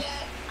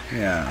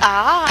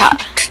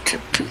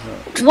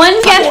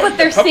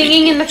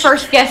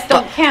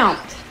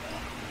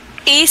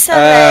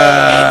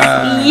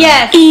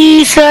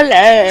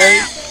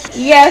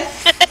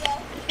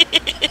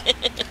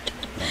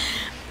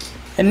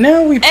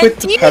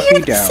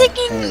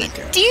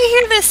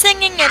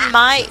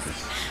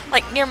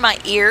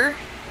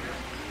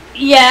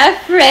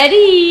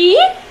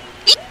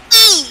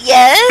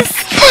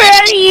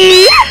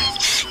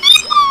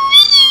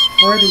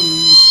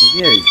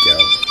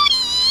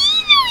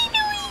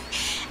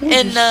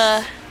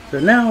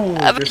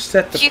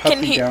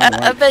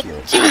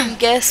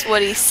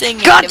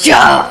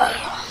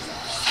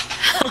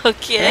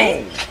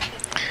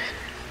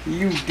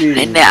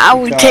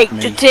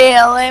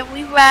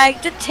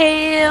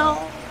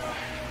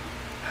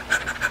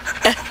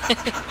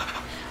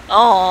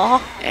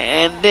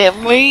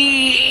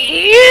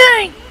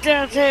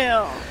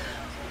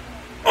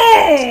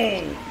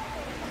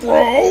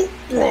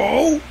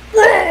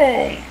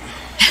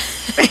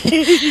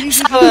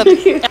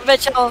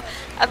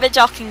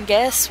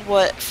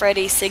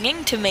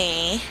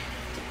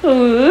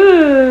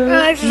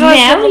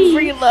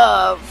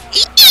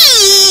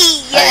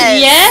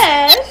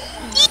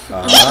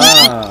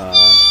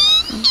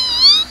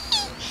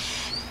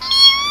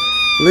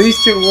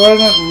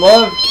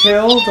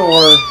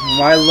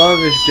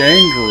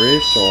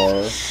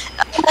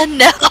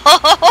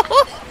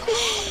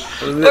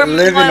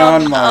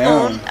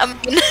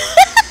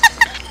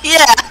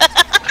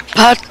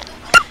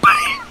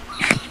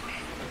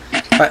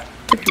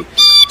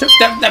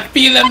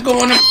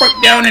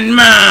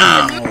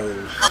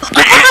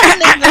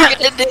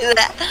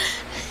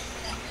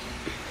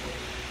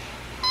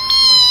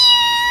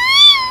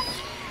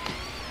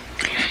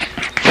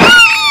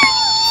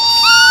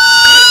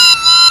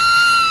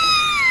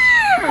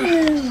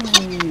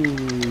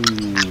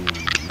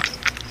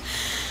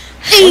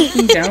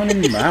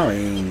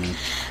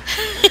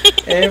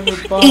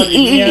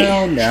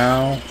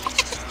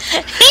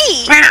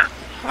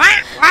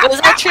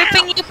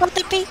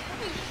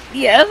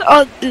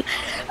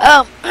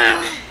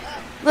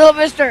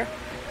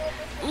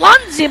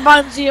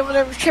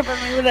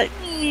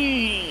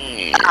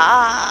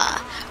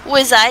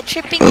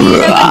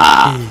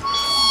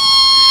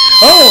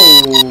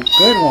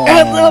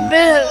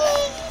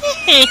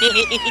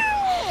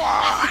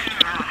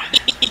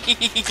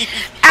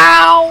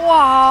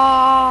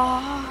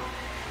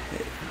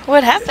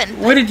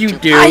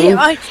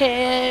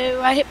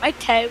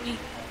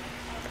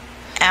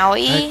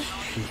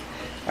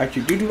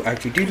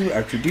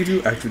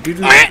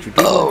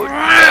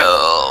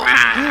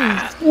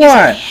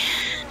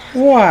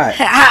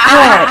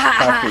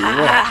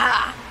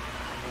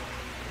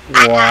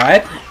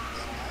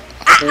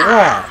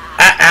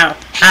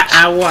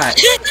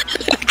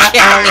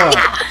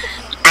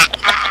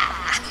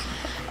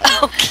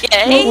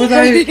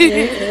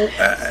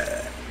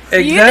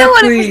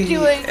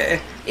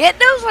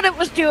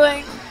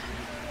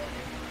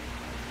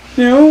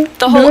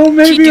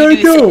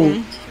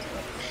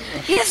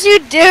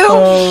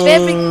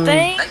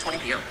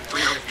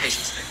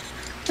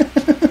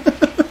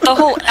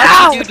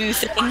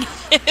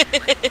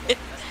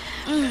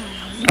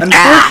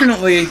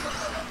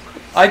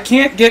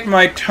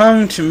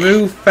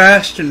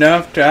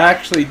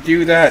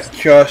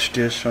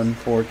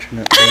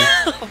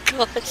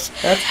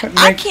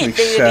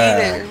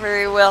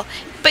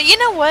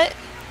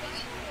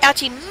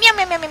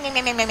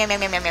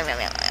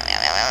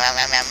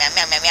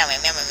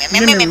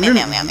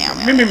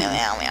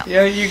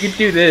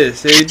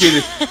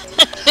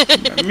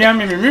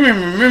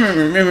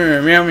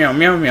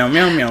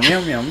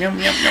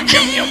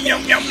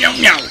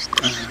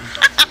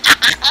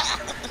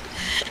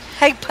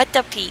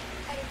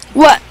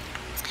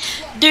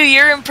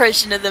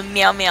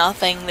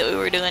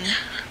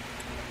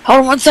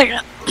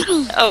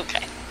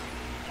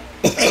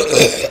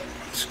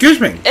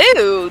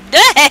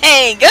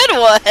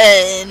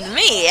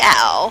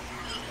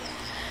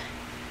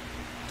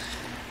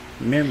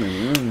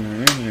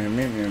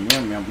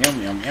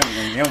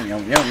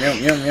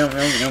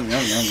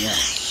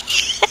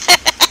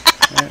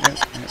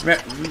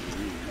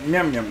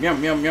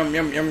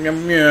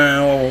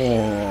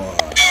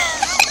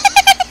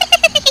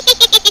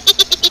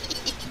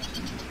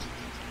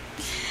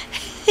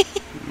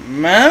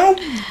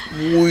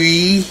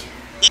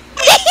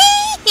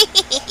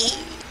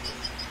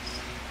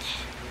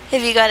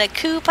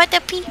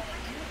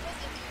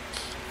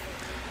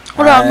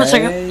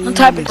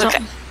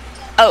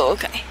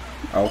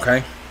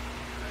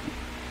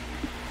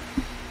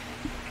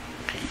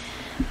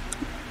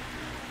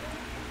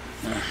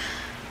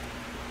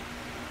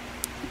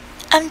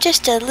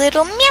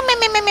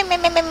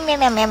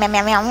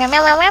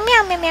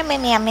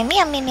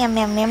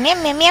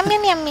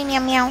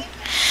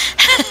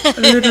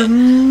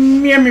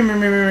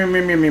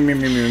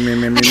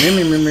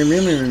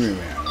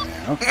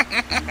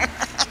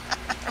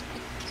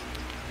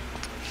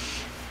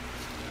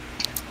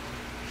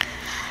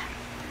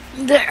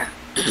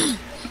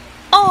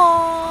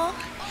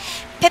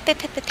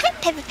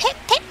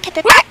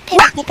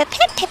 Peppa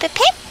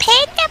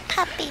Pig, the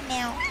puppy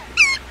now.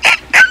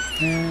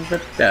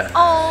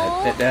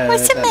 Oh,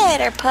 what's the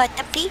matter,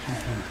 puppy?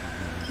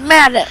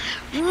 Matter.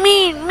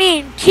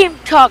 Mean, Tim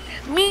talk.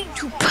 Mean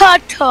to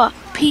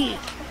puppy.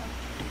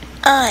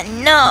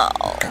 No.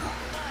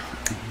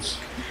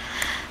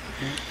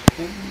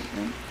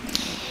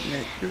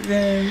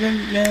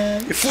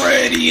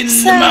 Freddy in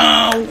the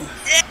mouth.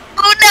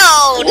 Oh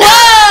no!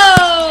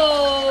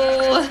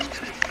 Whoa!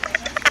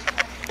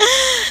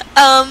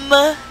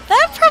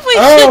 That probably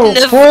shouldn't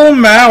have. Full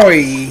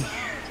Maui.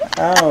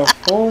 Oh,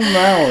 full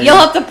Maui. You'll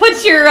have to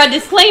put your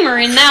disclaimer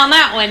in now on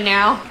that one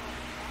now.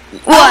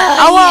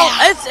 What? Well,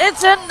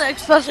 it's in the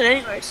explicit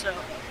anyway, so.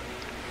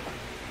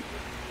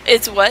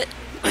 It's what?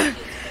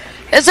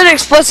 It's an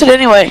explicit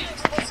anyway.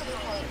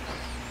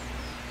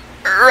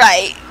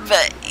 Right,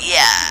 but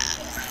yeah.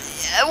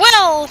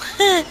 Well,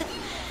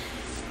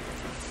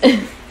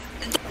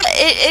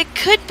 it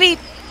could be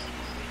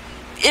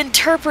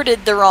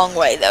interpreted the wrong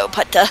way, though,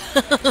 Putta.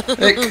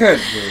 It could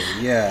be,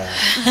 yeah.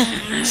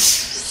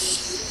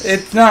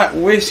 It's not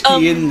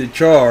whiskey in the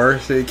jar,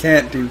 so you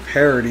can't do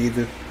parody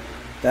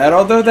that.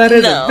 Although that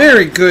is a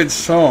very good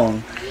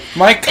song.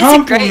 My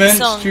compliments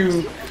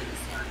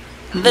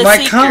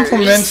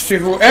to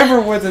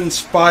whoever was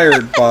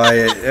inspired by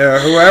it,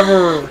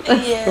 whoever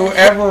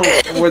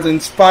was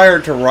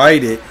inspired to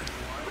write it,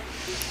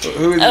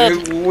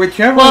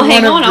 whichever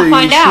one of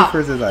the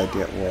Seekers'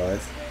 idea it was.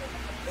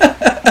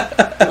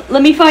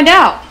 Let me find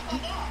out.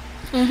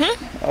 Mm-hmm.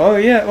 Oh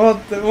yeah,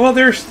 well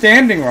they're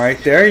standing right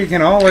there. You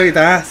can always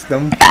ask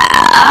them.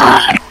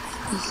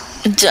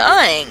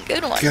 Dang,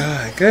 good one.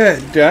 God,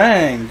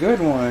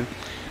 good one.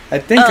 I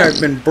think I've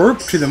been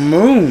burped to the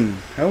moon.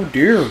 Oh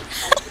dear.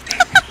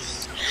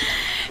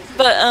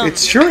 But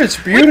it's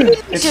beautiful.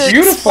 It's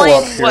beautiful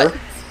up here.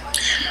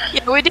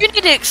 Yeah, we do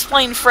need to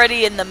explain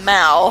Freddy and the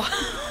Mao.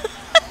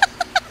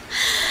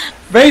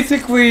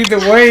 Basically, the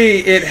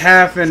way it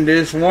happened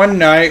is one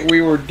night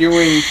we were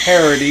doing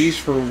parodies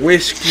for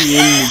Whiskey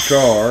in the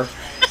Jar,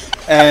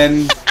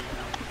 and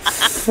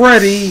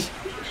Freddy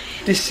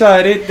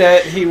decided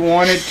that he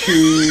wanted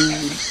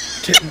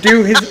to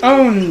do his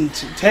own,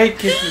 to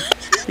take his,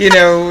 he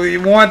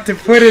wanted to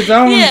put his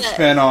own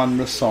spin on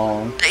the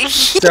song.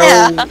 So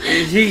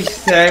he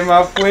came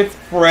up with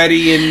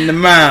Freddy in the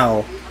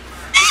Mao.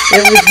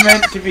 It was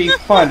meant to be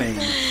funny.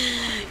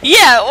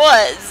 Yeah, it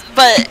was,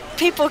 but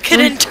people could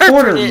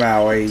interpret it.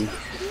 Maui.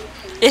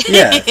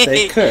 Yes,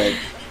 they could.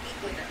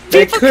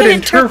 People could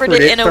interpret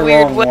it in a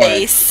weird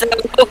way, so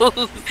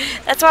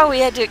that's why we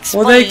had to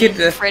explain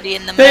Freddy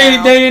in the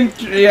Mao.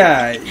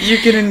 You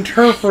can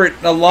interpret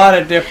a lot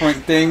of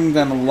different things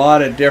in a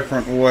lot of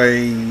different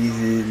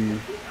ways.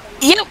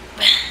 Yep.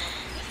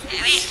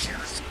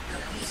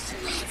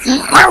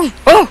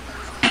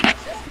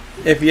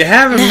 If you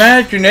have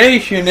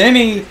imagination,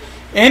 anything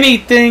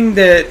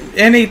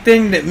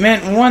that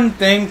meant one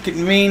thing could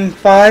mean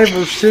 5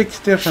 or 6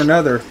 different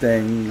other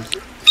things.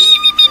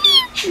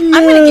 I'm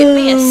gonna get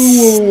me a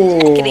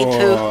snackety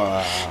poo.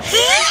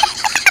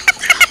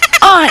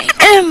 I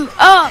am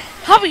a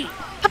puppy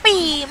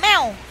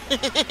Meow.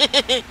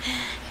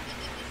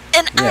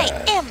 And I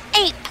am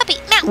a puppy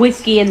Meow.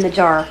 Whiskey in the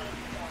jar.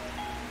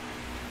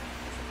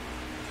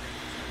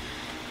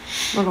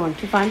 We're going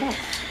to find out.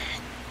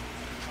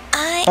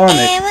 I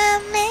am a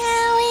Maui.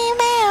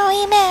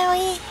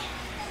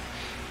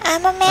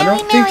 I'm a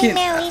Maui.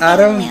 I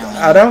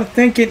don't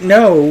think it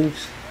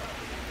knows.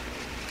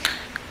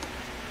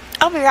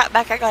 I'll be right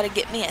back. I gotta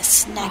get me a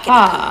snack.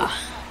 Alright.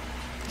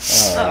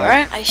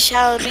 I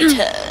shall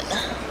return.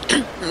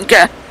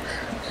 Okay.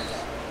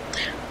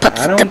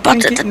 I don't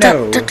think it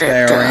knows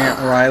there, Aunt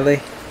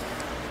Riley.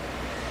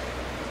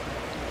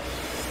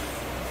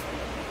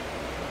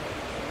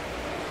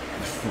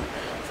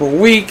 For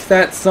weeks,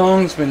 that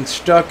song's been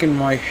stuck in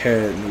my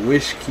head.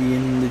 Whiskey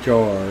in the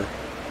Jar.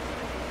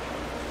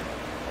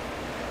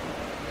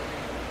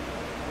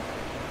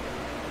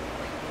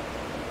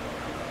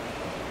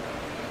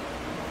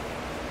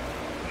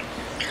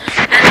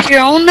 It's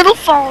your own little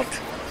fault.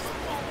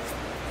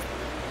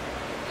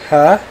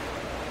 Huh?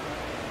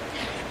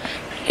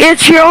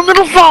 It's your own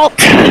little fault.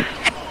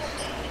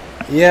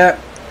 Yeah.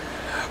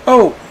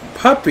 Oh,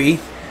 puppy.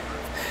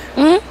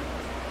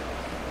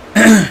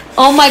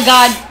 Oh my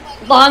God,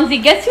 Lonzy,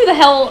 guess who the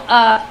hell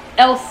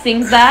else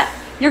sings that?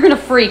 You're gonna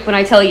freak when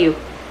I tell you.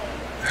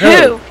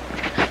 Who?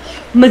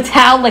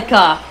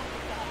 Metallica.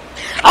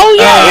 Oh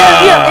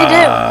yeah, they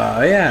do.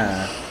 Oh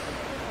yeah.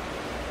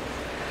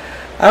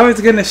 I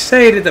was gonna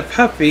say to the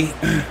puppy,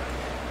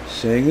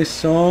 sing a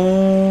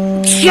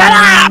song. Shut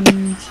up!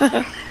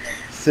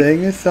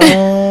 Sing a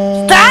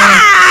song.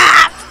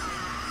 Stop!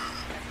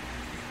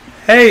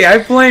 Hey, I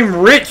blame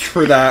Rich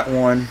for that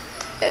one.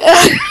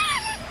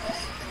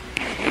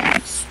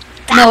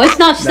 No, it's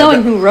not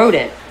Snowing who wrote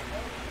it.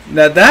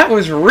 Now that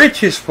was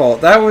Rich's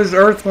fault. That was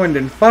Earth, Wind,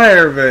 and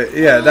Fire, but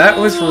yeah, that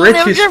was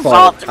Rich's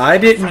fault. I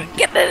didn't.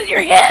 Get it in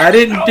your head. I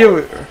didn't do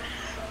it.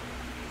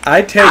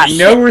 I take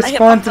no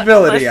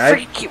responsibility.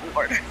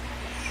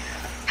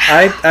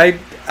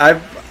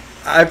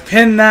 I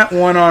pinned that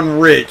one on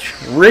Rich.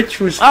 Rich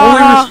was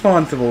fully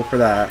responsible for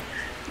that.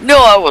 No,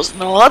 I was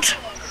not.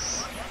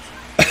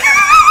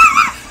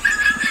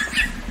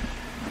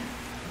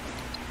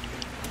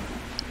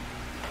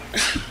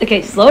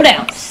 Okay, slow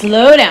down.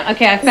 Slow down.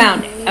 Okay, I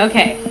found it.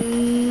 Okay.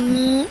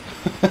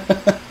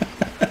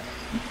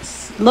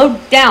 Slow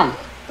down.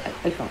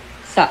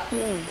 Stop.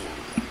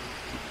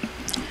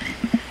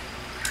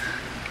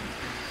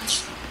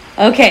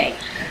 Okay.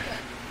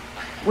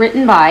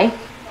 Written by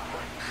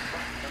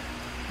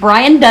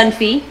Brian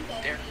Dunphy,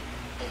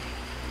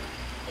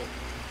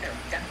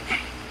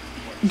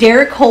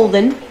 Derek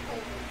Holden,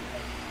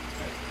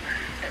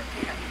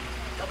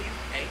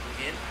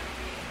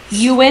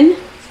 Ewan,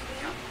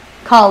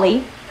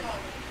 Colley,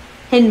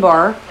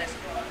 Hinbar,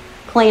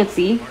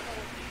 Clancy,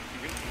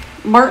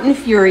 Martin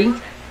Fury,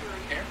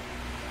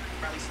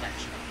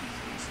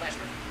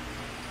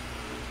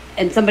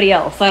 and somebody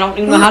else. I don't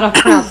even know how to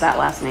pronounce that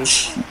last name.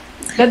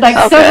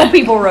 But several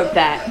people wrote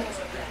that.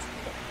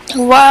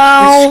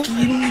 Wow.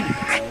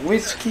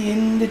 Whiskey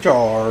in the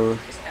jar.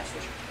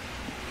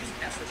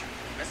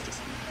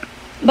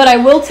 But I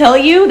will tell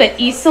you that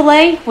East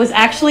Soleil was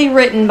actually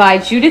written by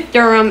Judith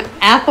Durham,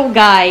 Athol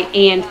Guy,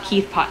 and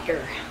Keith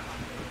Potger.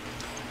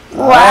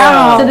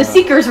 Wow. So the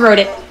Seekers wrote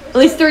it. At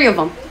least 3 of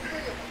them.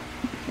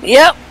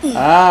 Yep.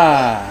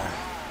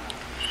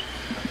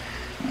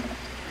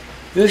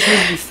 This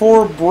was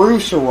before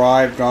Bruce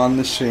arrived on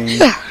the scene.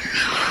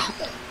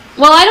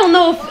 Well, I don't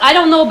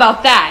know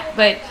about that,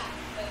 but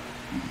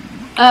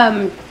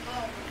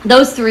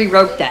those 3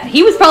 wrote that.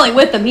 He was probably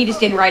with them. He just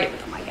didn't write it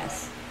with them, I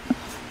guess.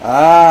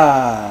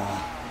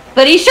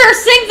 But he sure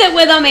sings it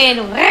with them, and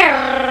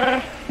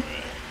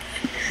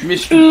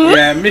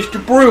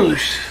Mr.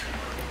 Bruce.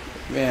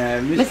 Yeah,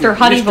 Mr.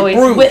 Honey Mr. Voice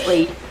Bruce.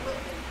 Whitley.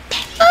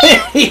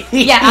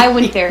 Yeah, I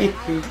went there.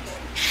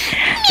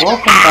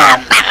 Welcome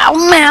back.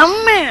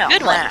 Meow.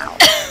 Good one.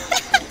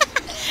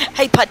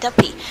 Hey,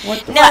 Puddupy.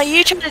 Now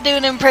you try to do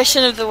an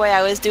impression of the way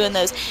I was doing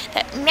those.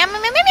 That meow meow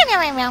meow meow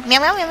meow meow meow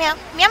meow meow meow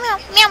meow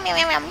meow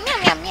meow meow meow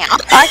meow meow.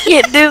 I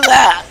can't do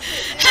that.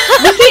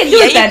 We can't do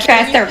it that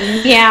fast.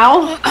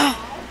 Meow.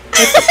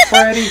 It's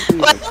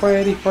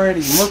Freddie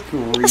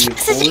Mercury. As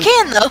fast as you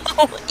can, though.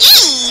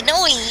 Eee,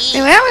 no ee.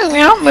 Meow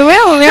meow meow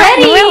meow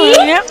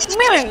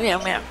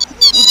meow.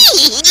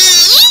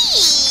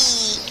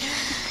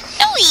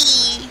 No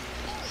ee.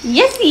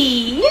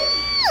 Yesy.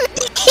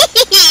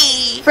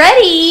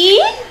 Freddie.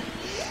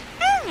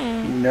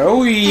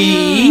 Noe.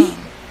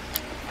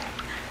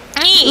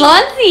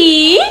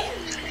 Lonzy.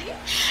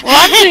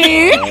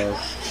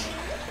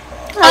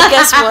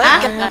 Guess what,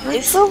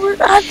 guys?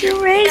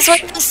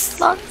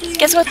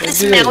 Guess what this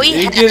Maui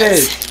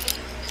has?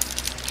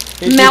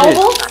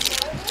 Mouthable?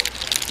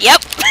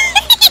 Yep.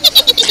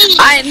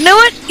 I knew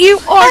it. You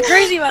are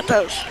crazy about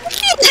those.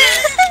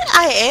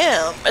 I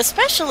am.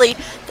 Especially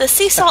the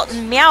sea salt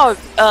and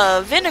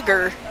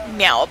vinegar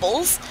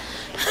meowables.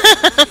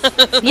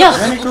 Yeah.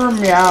 Vinegar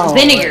meow.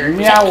 Vinegar.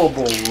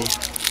 Meowable.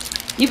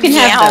 You can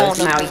have those,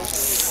 Maui.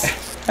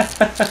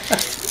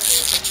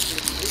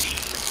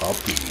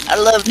 I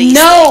love these.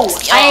 No,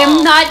 things. I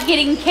am not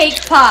getting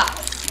cake pops.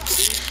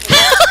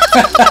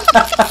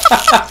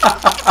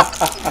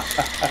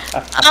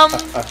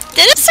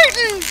 Did a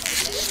certain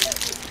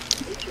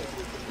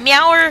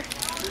meower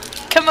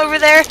come over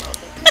there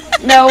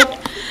No.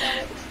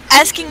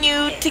 asking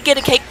you to get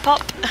a cake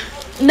pop?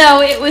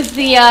 No, it was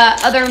the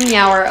other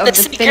meower of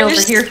that's been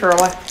over here for a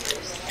while.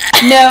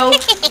 No.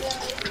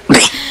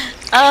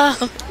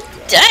 Oh,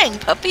 dang,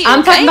 puppy.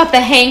 I'm talking about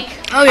the Hank.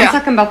 Oh, yeah. I'm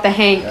talking about the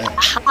Hank.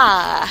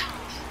 Ah.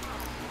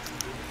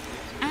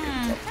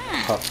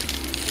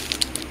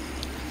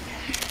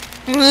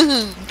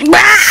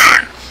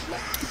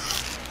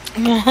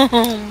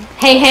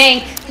 Hey,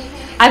 Hank.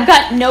 I've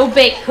got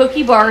no-bake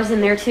cookie bars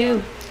in there,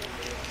 too.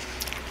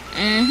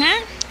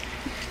 Mm-hmm.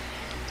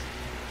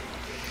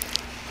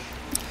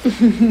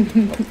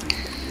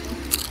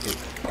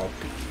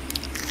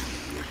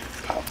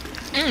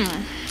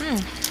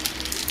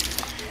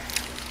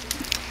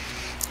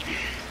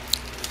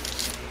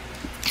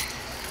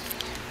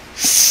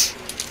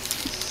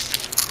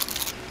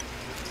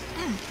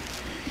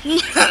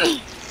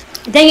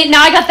 Dang it,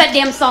 now I got that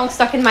damn song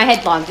stuck in my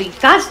head, Lonzy.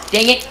 Gosh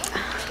dang it.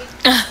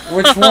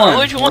 Which one?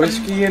 Which one?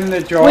 Whiskey in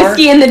the jar?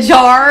 Whiskey in the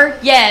jar,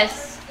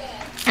 yes.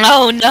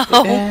 Oh, no.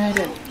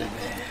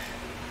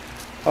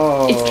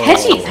 Oh. It's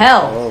catchy as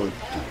hell. Oh.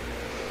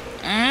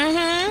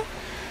 Mm-hmm.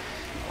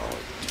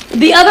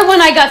 The other one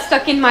I got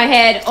stuck in my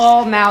head,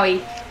 oh,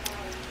 Maui.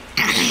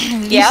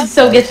 You should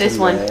so get this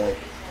one.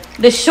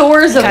 The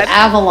Shores of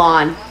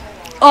Avalon.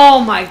 Oh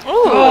my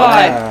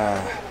god.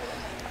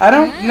 I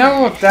don't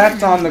know if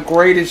that's on the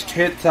greatest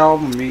hits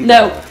album either.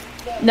 No.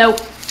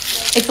 Nope.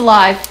 It's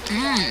live.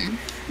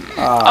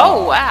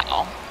 Oh,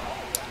 wow.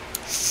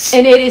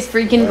 And it is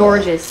freaking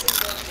gorgeous.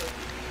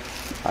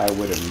 I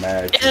would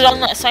imagine. Is it on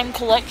that same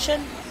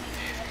collection?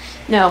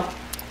 No.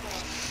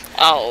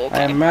 Oh,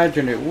 okay. I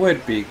imagine it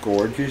would be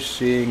gorgeous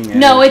seeing it.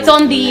 No, it's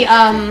on the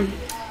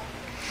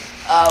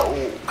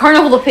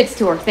Carnival of Pits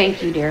tour.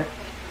 Thank you, dear.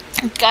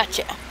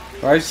 Gotcha.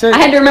 I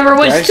had to remember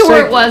which store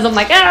it was. I'm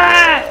like,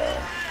 ah!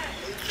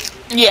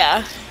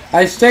 Yeah.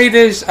 I say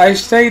this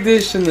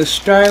in the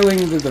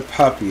styling of the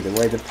puppy, the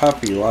way the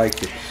puppy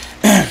liked it.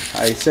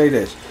 I say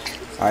this.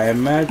 I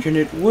imagine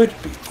it would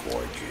be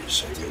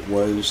gorgeous if it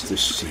was the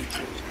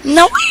secret.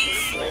 No.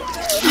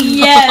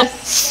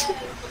 Yes.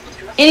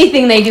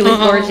 Anything they do is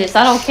gorgeous.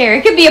 I don't care.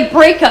 It could be a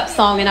breakup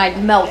song and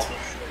I'd melt.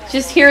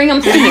 Just hearing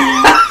them sing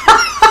it.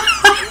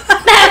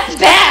 That's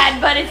bad,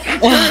 but it's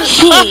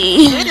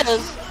It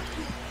is.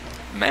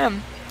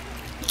 Man.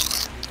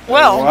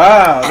 Well.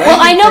 Wow. Well,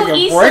 I know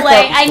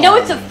Isolde. I know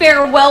it's a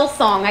farewell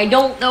song. I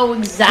don't know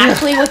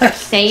exactly what they're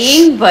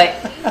saying, but.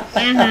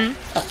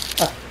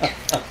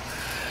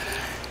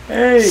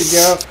 There you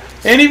go.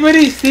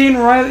 Anybody seen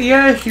Riley?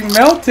 Yeah, she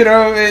melted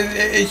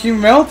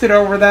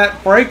over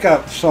that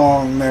breakup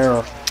song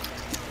there.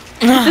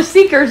 The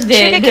Seekers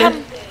did.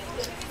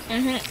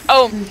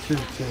 Oh,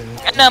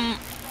 and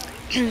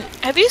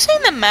have you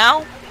seen the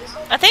Mao?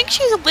 I think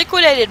she's a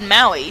liquidated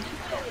Maui.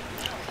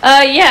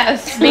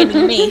 Yes. Maybe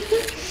me.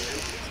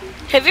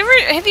 Have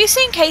you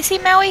seen Casey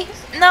Maui?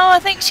 No, I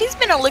think she's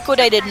been a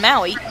liquidated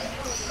Maui.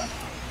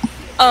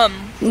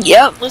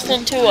 Yep.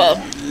 Listen to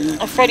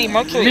a Freddie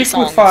Mercury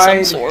song of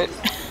some sort.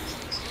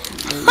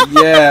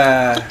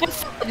 Yeah.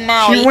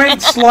 Maui.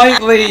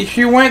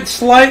 She went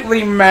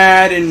slightly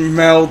mad and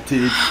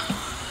melted.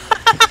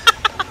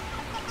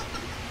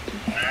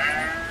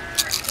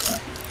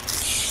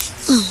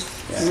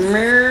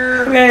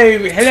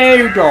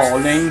 Hello,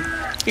 darling.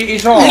 It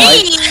is I,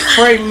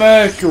 Freddie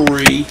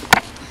Mercury.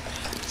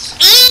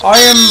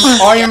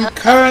 I am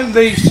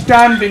currently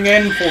standing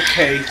in for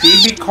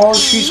Katie because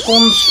she's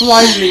gone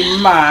slightly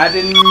mad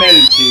and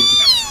melted.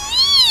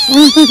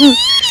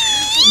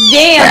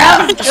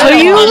 Damn! So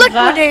you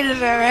liquidated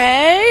her,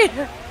 eh?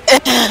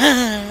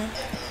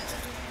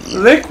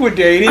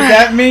 Liquidated?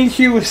 That means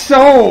she was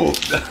sold.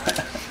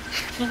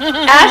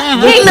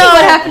 Ask Casey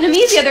what happened to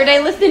me the other day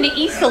listening to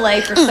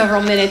Isolde for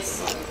several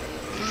minutes.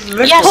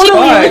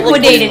 Totally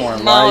liquidated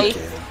Maui.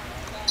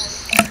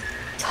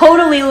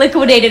 Totally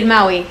liquidated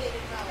Maui.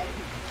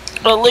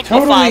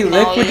 Totally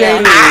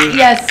liquidated.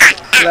 Yes.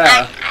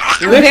 Yeah.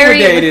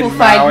 Liquidated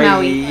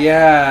Maui.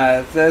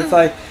 Yeah. It's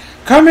like,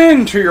 come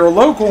in to your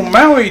local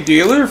Maui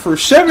dealer for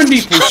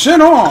 70%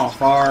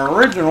 off our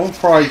original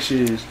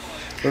prices.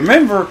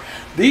 Remember,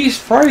 these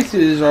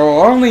prices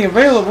are only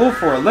available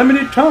for a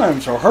limited time,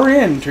 so hurry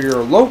in to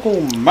your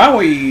local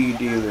Maui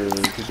dealer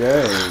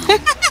today.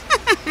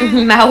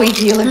 Maui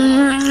dealer.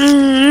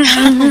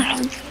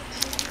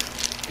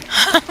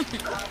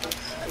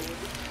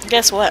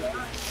 Guess what?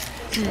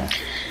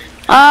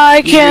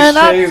 I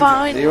cannot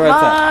find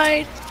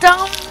my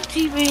dumb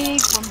TV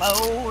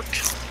remote.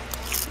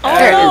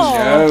 There you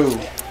go.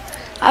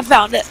 I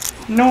found it.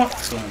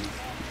 Nonsense.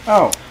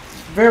 Oh,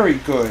 very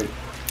good.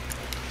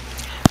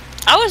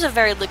 I was a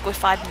very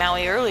liquefied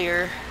Maui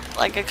earlier,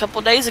 like a couple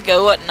days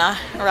ago, wasn't I,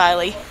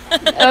 Riley?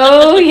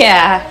 Oh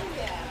yeah.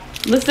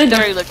 Listen to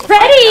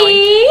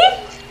Freddie.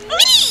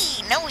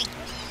 No.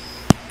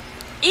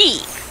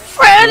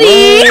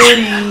 Freddie.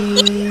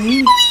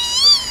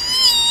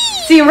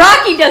 See,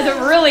 Rocky does it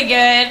really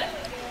good.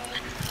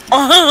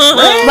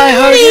 My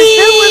heart is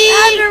filled with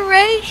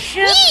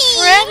adoration,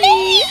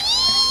 Freddie.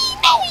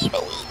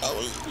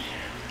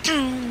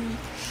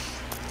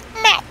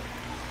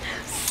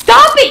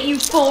 Stop it, you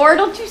four!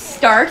 Don't you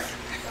start.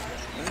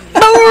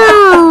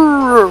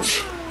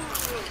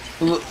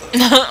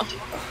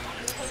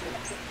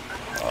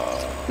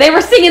 They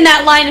were singing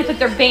that line and put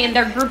their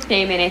group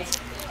name in it.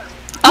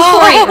 You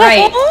four ain't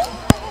right.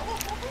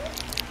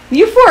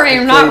 You four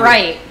are not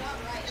right.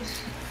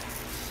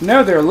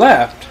 No, they're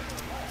left.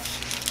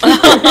 I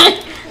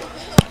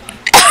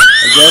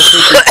guess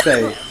we could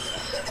say.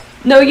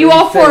 No, you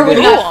all four would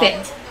not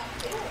fit.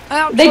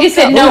 They just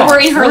said no, we're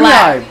in her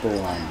lap.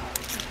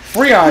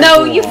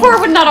 No, you four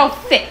would not all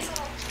fit.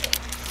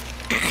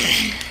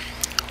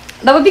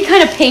 That would be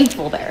kind of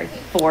painful there,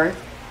 four.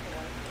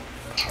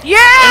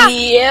 Yeah!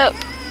 Yep.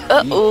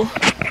 Uh-oh.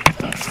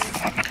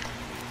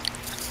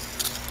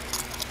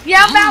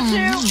 Yeah, I'm about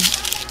to.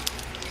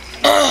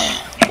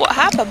 What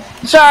happened?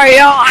 Sorry,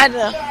 y'all. I had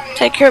to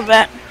take care of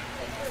that.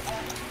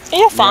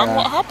 You're fine. Yeah.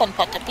 What happened,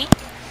 Puppy?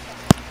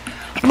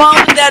 Mom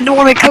and Dad don't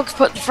want me to cook,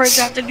 put in the fridge.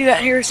 I have to do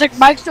that here. It's like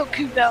Mike's still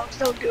cooped out.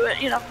 Still do it,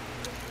 you know.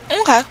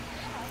 Okay.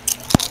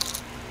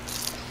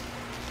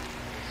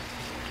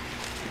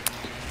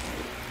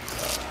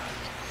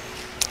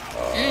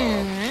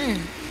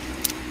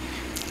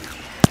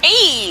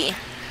 Hey!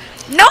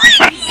 No!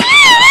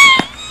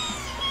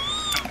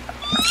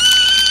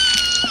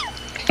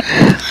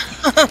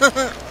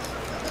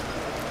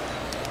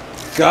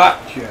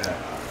 Gotcha.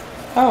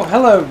 Oh,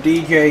 hello,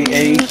 DJ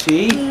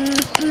AC.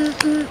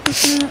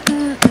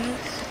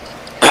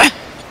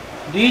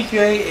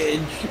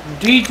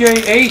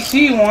 DJ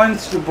AC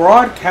wants to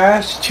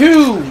broadcast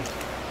too.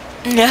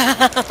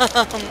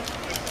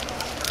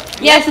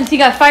 Yeah, since he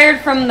got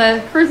fired from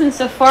the Cruisin'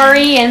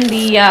 Safari and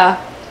the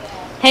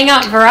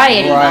Hangout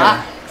Variety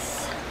box.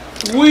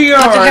 We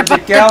are the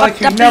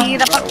Galaxy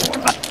number.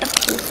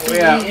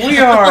 Yeah, we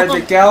are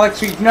the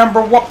galaxy's #1.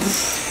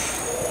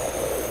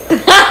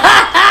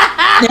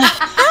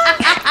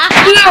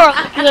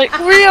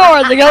 we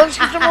are the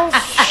galaxy's #1.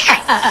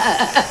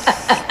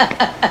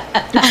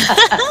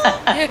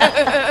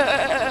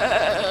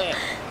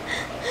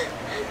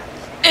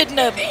 And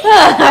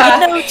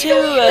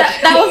too.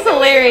 That was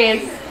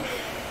hilarious.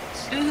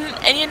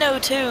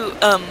 And too.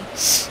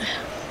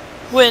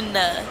 When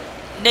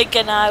Nick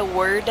and I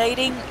were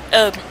dating,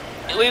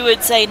 we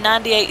would say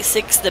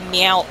 98.6 the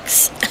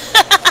meowks.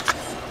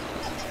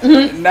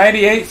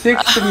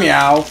 98.6 the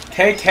meow.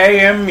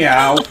 KKM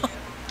meow.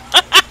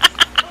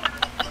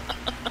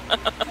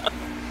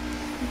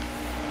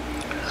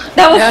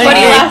 That was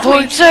funny last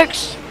week.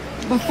 98.6.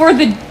 Before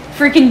the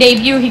freaking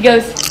debut, he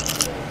goes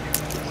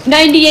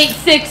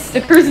 98.6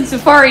 the Cruising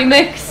Safari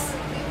mix.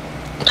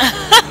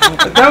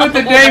 That was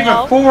the day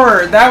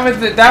before. That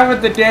was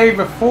the day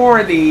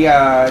before the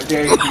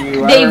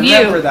debut. I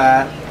remember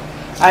that.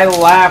 I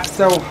laughed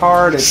so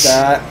hard at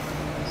that.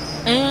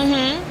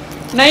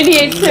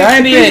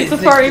 98.6 the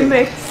Safari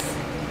mix.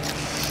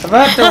 How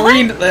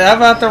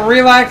about the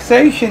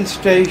relaxation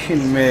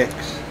station mix?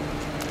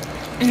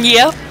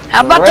 Yep.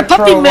 How about the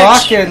puppy mix?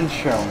 Rockin'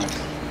 show.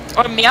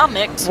 Or meow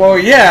mix. Well,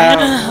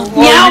 yeah.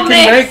 Meow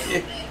mix.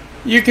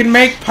 You can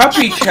make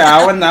puppy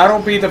chow, and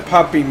that'll be the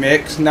puppy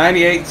mix.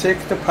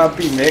 98.6 the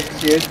puppy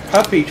mix is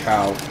puppy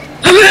chow.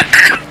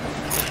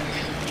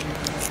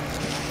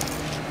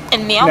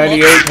 And meow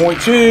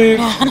 98.6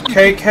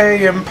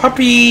 KK and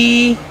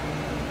puppy.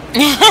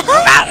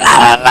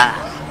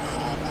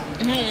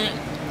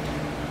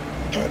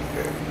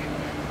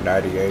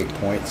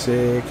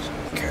 98.6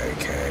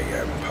 KK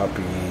and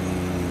puppy.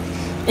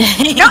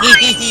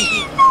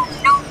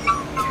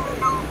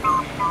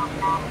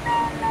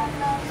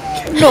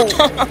 No.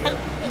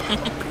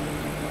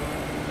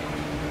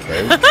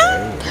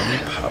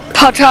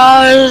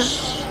 Patas.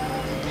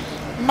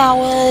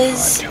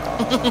 Mawas.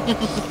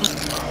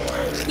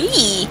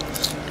 Eee.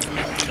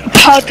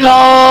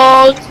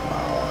 Patas.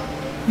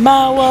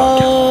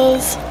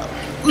 Mawas.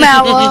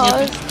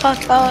 Mawas.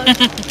 Patas.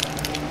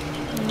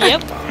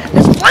 Yep.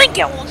 This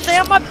blanket won't stay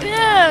on my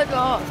bed.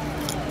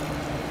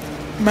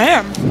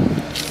 Ma'am.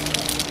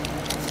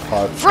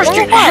 First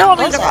you What tell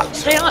me was to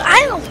stay on.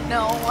 I don't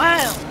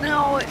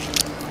know.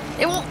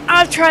 It won't.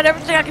 I've tried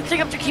everything I can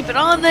think of to keep it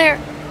on there.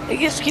 It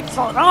just keeps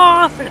falling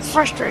off, and it's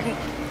frustrating.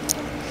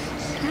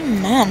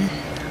 Man.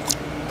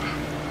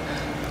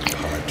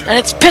 And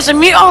it's pissing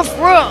me off,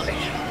 really.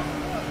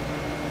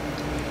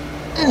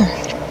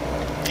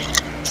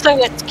 So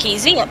what's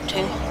Keezy up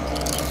to?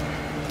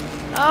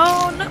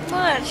 Oh, not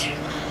much.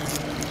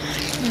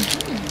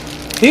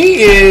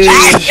 He is.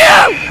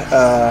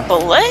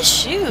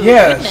 Bless you.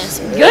 Yes.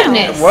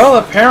 Goodness. Well,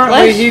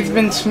 apparently he's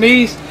been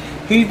sneezed.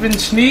 He's been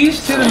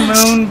sneezed to the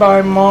moon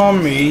by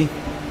mommy.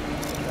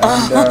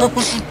 And,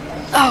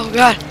 Oh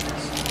God.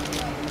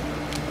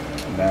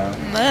 no.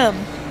 Ma'am.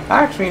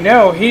 Actually,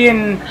 no. He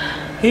and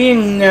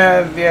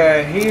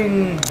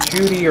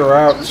Judy are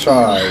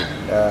outside.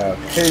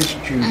 His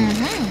Judy.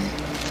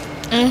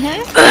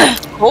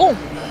 Cool.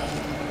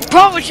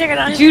 Probably check it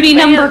out. Judy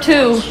number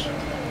 2.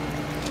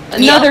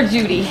 Another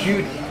Judy.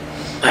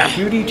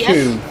 Judy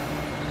 2.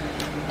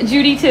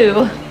 Judy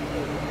 2.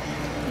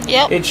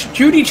 Yep. It's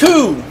Judy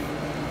 2.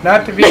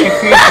 Not to be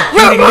confused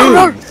with Judy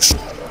Lou.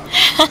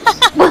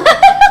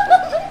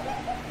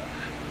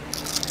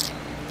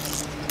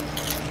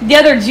 The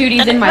other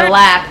Judy's in my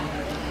lap.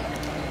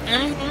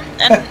 And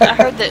I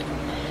heard that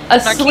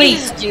Asleep.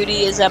 Marquise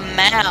Judy is a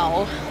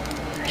Mao.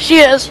 She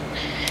is.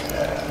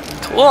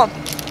 Cool.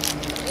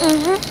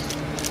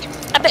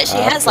 I bet she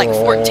has like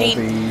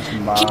 14.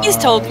 Keys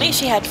told me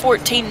she had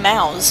 14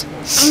 Maos.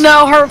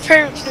 No, her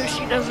parents knew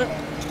she doesn't.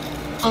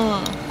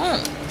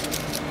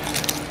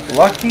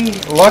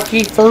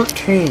 Lucky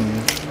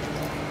 13.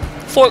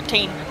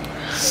 14.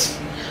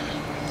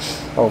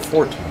 Oh,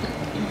 14.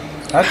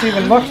 That's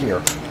even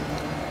luckier.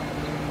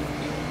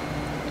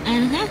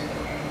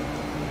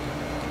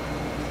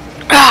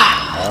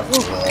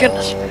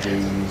 Goodness.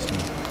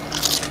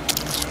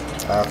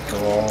 After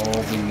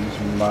all these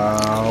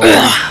miles.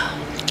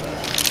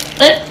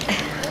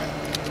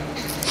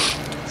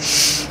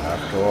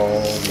 After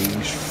all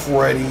these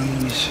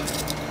Freddies.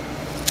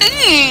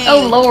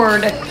 Oh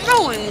Lord.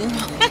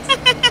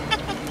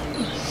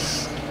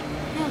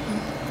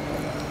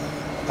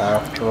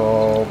 After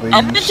all these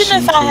Imagine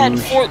if I had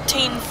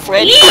 14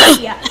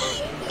 Freddies.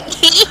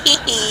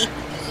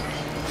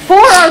 4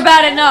 are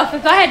bad enough.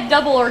 If I had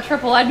double or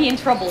triple, I'd be in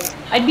trouble.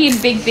 I'd be in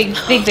big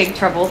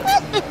trouble.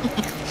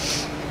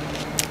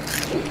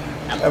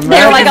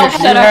 Imagine like, oh, if you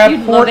shut up, had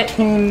you'd love it.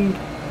 14.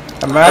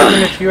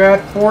 Imagine if you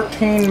had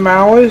 14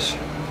 Maoas.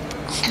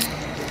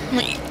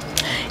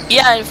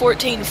 Yeah, and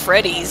 14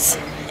 Freddies.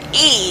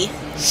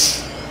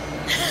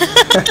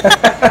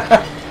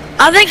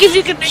 I think if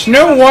you could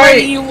Snow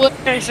White. you would.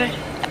 I say.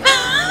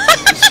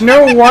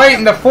 Snow White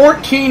and the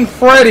 14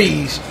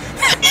 Freddies.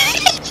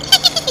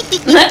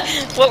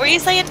 What were you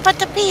saying,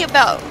 Putty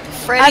about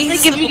Freddies? I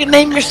think if you could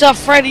name yourself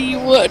Freddy, you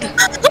would.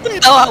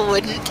 No, I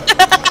wouldn't.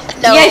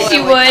 No, yes,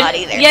 you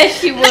would.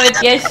 Yes, you would.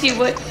 Yes, you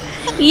would.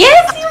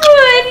 Yes, you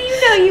would.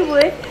 You know you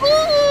would.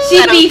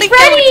 She'd be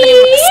Freddy.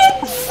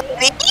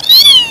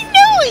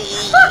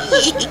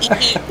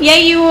 Yeah,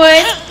 you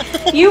would.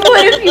 You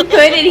would if you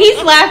could, and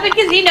he's laughing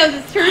because he knows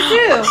it's true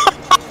too.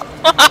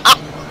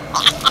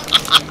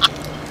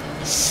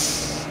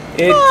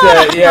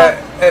 It's yeah,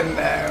 and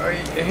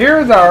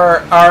here's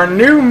our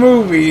new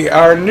movie.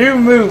 Our new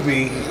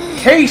movie,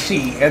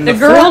 Casey and the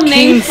girl 14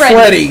 named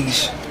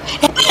Freddies.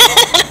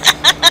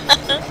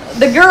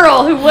 The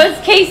girl who was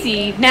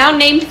Casey, now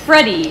named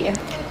Freddy.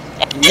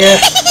 Yeah.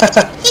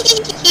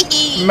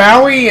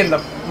 Maui and the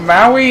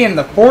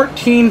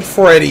 14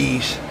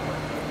 Freddies.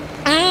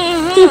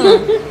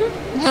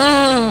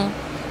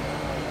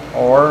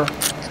 Or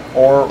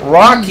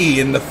Rocky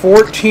and the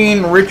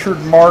 14 Richard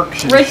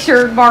Marxes.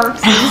 Richard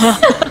Marxes.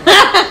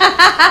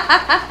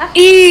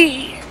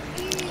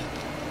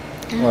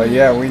 Well,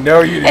 yeah, we know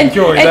you'd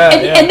enjoy that.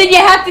 And then you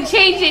have to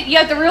change it. You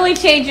have to really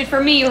change it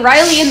for me.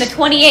 Riley and the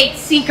 28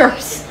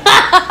 Seekers.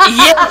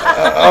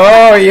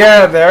 Oh,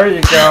 yeah, there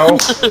you go.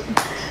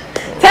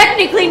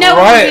 Technically, no.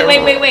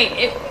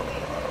 Wait.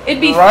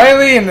 It'd be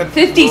Riley and the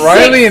 56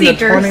 Riley and the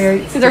Seekers. 28.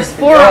 Because there's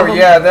 4 of them. Oh,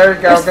 yeah, there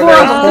you go. There's 4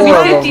 of them.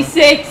 It'd be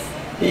 56.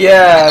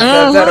 Yeah,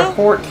 that's out of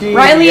 14.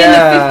 Riley and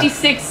the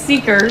 56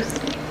 Seekers.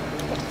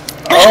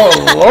 Oh,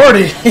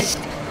 Lordy.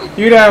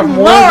 You'd have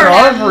more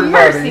than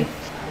everybody.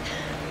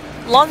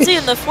 Lonzy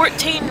and the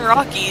 14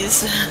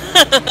 Rockies.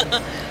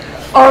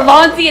 Or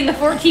Lonzy and the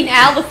 14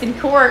 Allison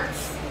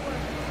Courts.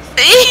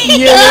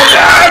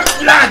 Yeah,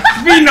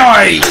 let's be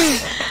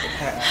nice.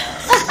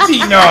 Be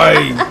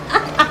nice.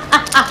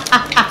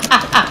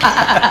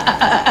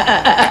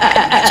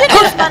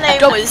 Imagine if my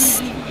name was...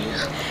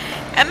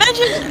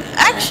 Imagine,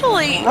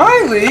 actually...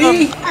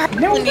 Riley!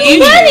 No,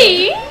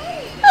 Freddy!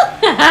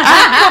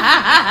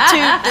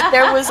 that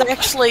there was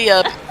actually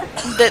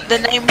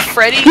the name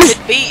Freddy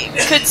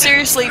could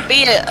seriously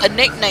be a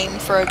nickname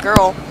for a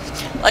girl.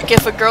 Like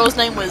if a girl's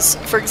name was,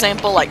 for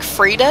example, like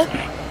Frida,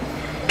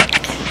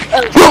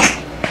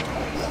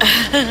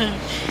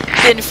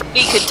 then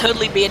Freddy could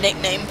totally be a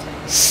nickname.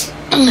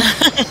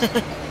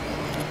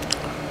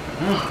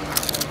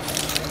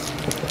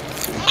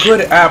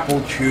 Good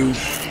apple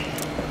juice.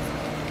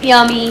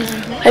 Yummy.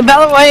 Hey,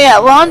 by the way,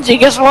 Lonzy,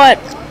 guess what?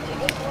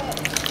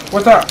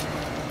 What's up?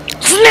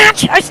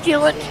 Snatch! I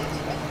steal it.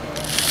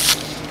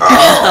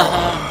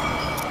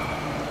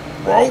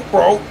 Bro.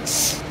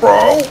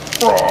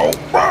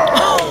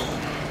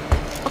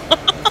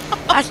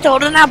 I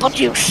stole an apple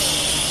juice.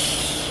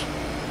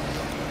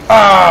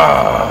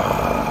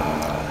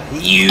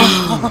 You.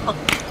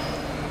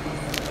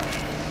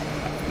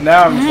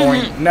 Now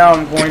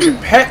I'm going to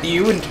pet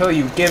you until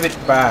you give it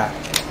back.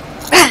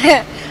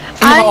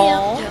 I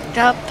am just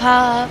a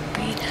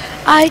puppy.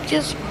 I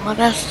just want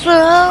a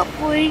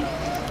Subway.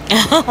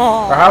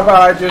 Or how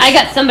about I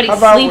got somebody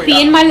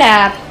sleepy in my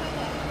lap.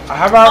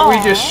 How about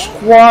we just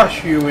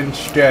squash you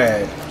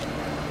instead?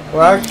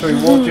 Well, actually,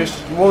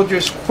 we'll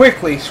just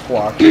quickly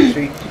squash you.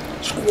 See,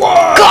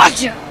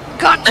 squash.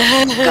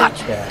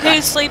 Gotcha.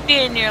 Who's sleepy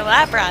in your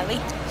lap, Riley?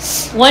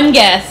 One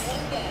guess.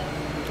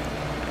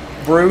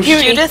 Bruce.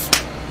 Judith?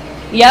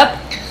 Yep.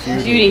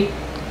 Judy.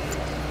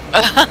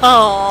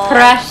 Oh,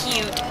 Crush.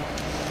 cute.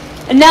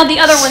 And now the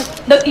other one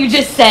that you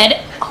just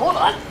said. Hold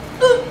on.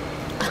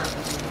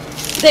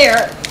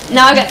 There.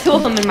 Now I got 2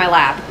 of them in my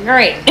lap.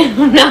 Great.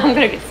 Now I'm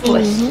gonna get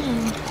squished.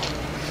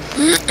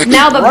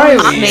 Now the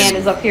Bruce man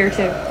is up here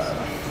too.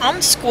 I'm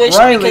squished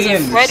Riley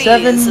because and Freddy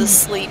is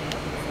asleep.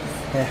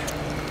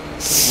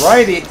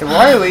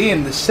 Riley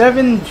and the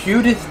 7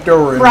 Judith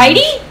Durham.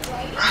 Righty?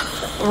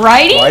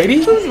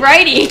 Who's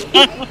Righty?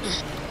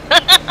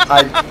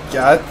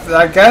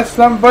 I got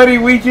somebody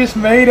we just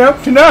made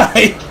up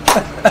tonight.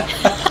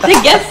 I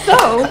guess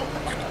so.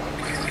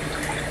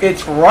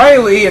 It's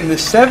Riley and the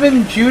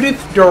 7 Judith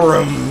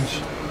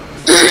Durhams.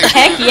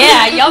 Heck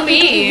yeah,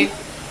 yummy.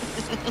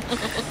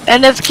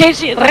 And it's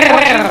Casey and the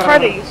 14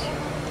 Freddies.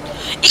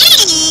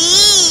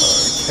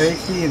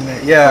 Casey and the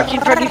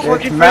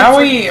it's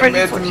Maui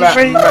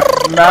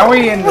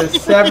and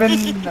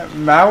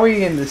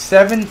the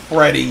 7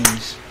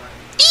 Freddies.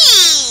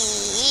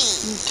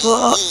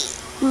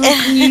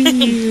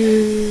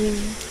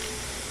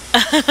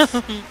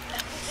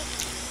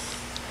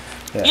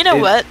 You know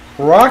what?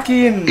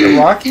 Rocky and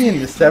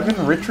the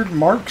 7 Richard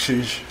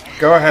Marxes.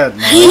 Go ahead,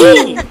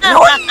 man.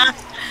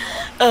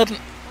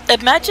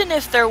 Imagine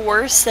if there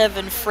were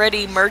 7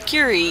 Freddie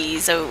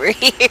Mercurys over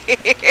here.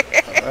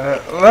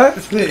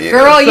 Let's see.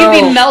 Girl, you'd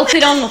be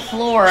melted on the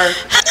floor.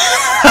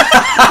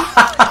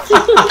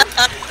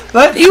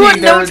 Let's You see.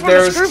 wouldn't know which one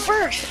to screw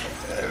first.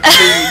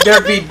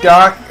 There'd be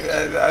Doc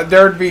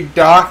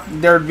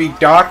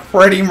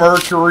Freddie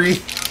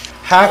Mercury,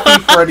 Happy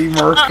Freddie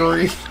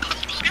Mercury,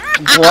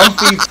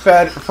 Grumpy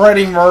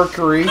Freddie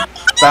Mercury,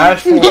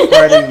 Bashful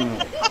Freddie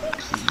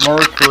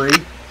Mercury,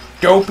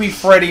 Dopey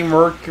Freddie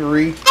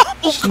Mercury,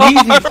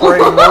 Sneezy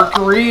Freddie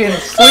Mercury, and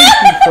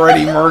Sleepy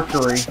Freddie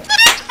Mercury.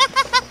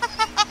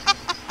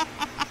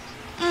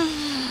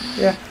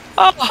 Yeah.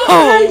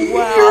 Hey,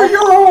 wow.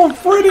 you're all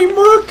Freddie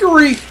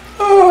Mercury.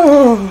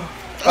 Oh.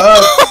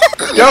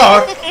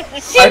 Doc, I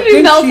think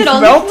she's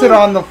melted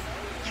on the...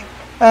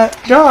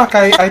 Doc,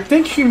 I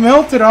think she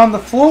melted on the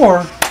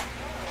floor.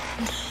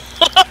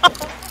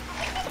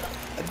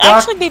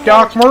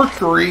 Doc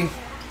Mercury.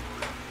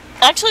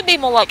 Actually, be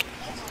more like,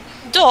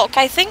 Doc,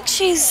 I think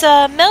she's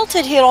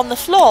melted here on the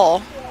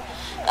floor.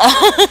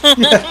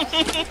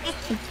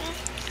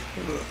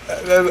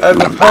 As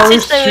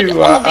opposed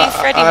to,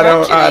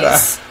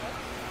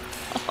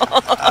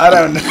 I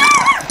don't know.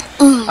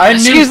 I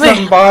knew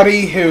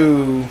somebody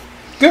who...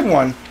 Good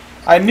one.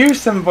 I knew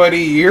somebody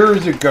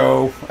years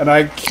ago, and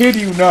I kid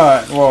you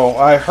not, well,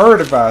 I heard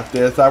about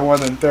this. I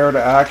wasn't there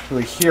to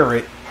actually hear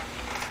it.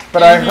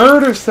 But I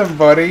heard of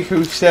somebody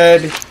who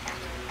said,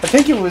 I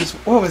think it was,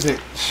 what was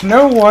it?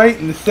 Snow White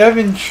and the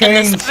Seven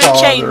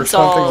Chainsaws or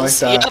something like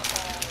that. Yep.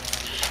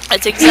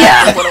 That's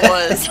exactly what it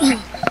was.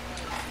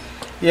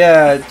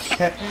 Yeah,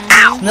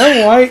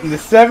 Snow White and the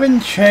Seven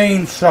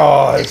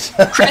Chainsaws.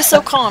 Chris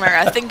O'Connor,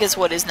 I think is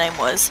what his name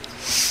was.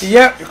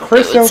 Yep,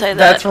 Chris O'Connor,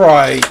 that's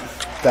right.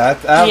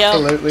 That's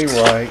absolutely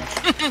right.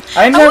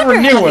 I never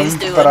knew him,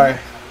 but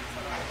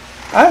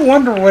I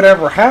wonder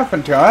whatever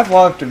happened to him. I'd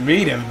love to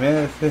meet him.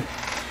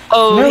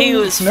 He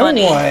was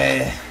funny.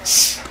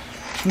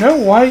 Snow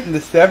White and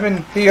the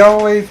Seven,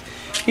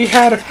 he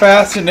had a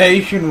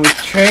fascination with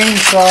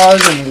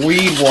chainsaws and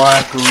weed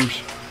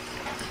whackers.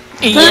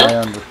 I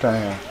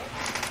understand.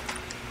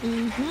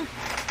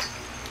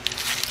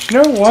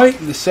 Snow White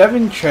and the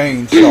Seven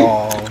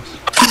Chainsaws.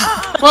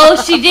 Well,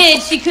 if she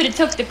did, she could have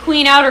took the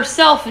queen out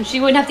herself, and she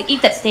wouldn't have to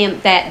eat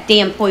that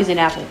damn poison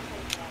apple.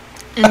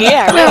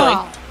 Yeah, really.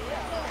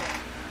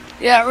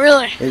 Yeah,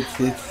 really.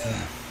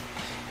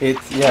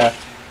 It's yeah.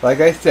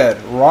 Like I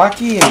said,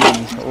 Rocky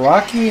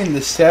and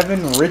the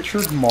Seven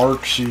Richard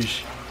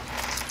Marxes.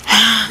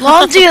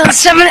 Lonzy and the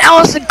Seven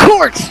Allison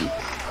Courts.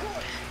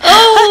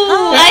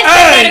 Oh,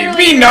 hey,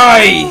 be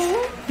nice.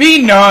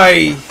 Be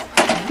nice.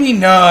 Be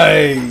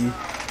nice.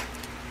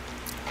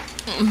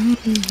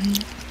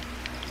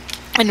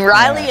 And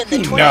Riley and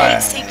the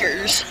 28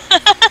 Seekers.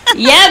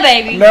 Yeah,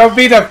 baby. No, it'd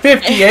be the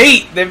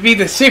 58. That'd be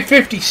the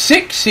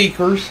 56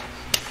 Seekers.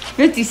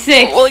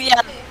 56. Well,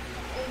 yeah.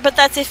 But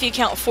that's if you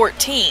count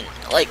 14.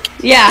 Like,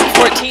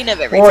 14 of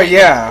everything. Oh,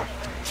 yeah.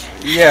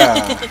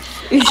 Yeah.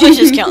 I was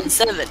just counting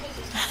 7.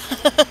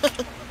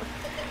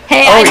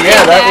 Hey,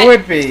 that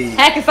would be.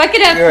 Heck, if I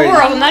could have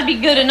 4 of them, that'd be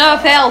good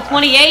enough. Hell,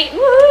 28.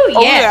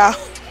 Woohoo, yeah.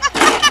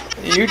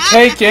 You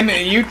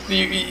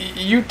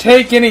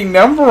take any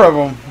number of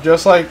them,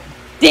 just like.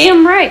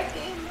 Damn right.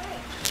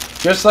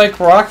 Just like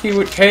Rocky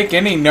would take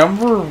any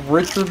number of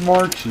Richard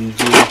Marxes,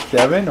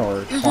 7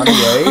 or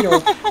 28 or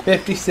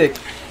 56.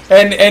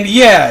 And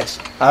yes,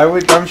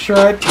 I'm sure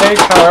I'd take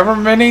however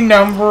many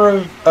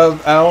number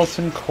of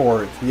Allison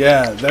Court.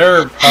 Yeah,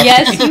 they're Puffy.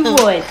 Yes, you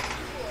would.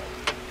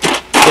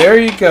 There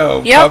you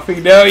go, Puffy.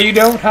 No, you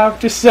don't have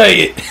to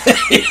say it.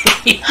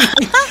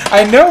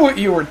 I know what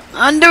you were.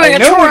 I'm doing a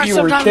chore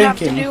sometimes.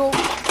 Thinking.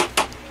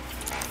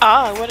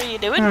 What are you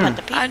doing?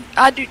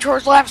 I do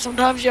chores live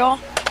sometimes, y'all.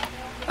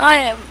 I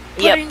am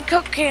putting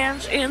Coke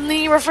cans in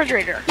the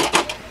refrigerator.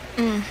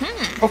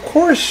 Of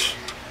course,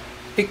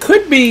 it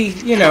could be.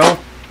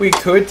 We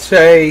could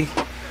say,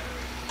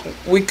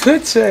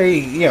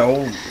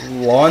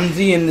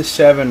 Lonzy and the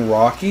 7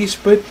 Rockies,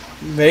 but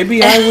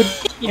maybe I would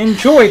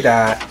enjoy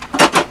that.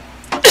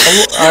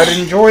 I'd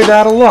enjoy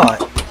that a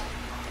lot.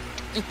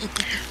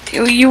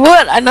 You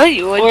would. I know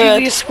you would. You'd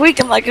be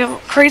squeaking like a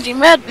crazy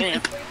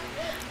madman.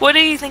 What do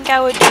you think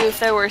I would do if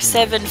there were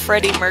 7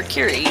 Freddie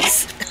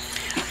Mercurys?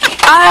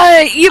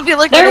 You'd be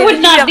liquidated. There would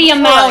not be a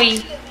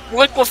Maui.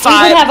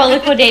 Liquefied. We would have a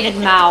liquidated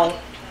Mao.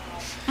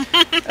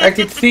 I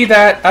could see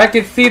that. I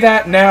could see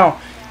that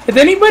now. Has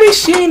anybody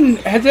seen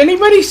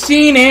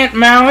Aunt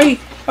Maui?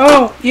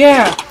 Oh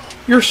yeah,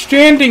 you're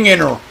standing in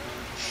her.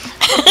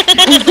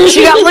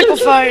 She got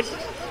liquefied.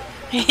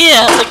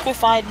 Yeah,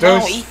 liquefied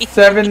Maui.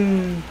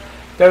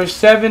 Those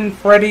 7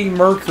 Freddie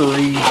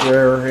Mercurys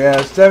there.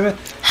 Yeah, 7.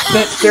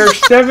 There's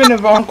 7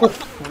 of Uncle.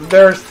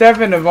 There are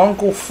 7 of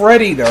Uncle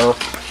Freddie there.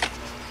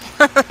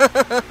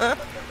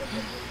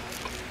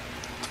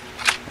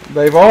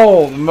 They've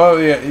all,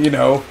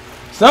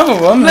 some of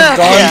them have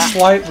gone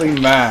slightly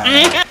mad.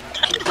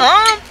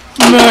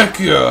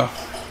 Mecca.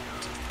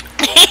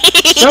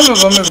 Some of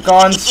them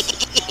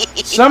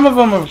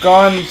have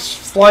gone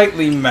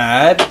slightly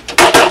mad.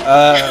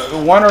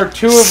 1 or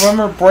 2 of them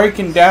are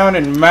breaking down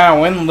in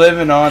Maui,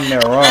 living on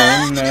their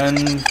own,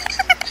 and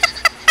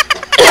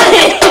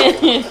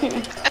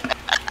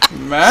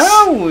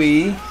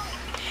Maui.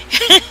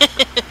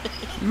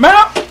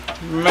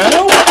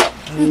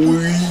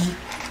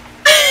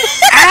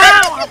 Ow!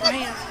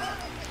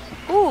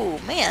 Ooh,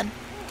 man.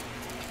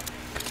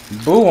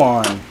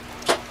 Boo-on.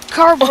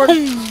 Cardboard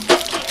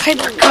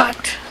paper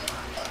cut.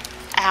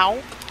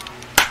 Ow.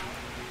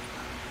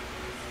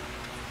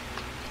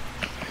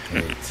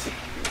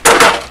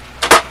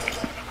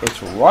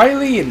 It's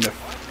Riley and the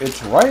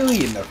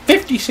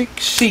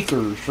 56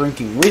 Seekers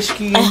drinking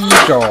whiskey in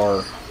the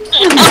jar.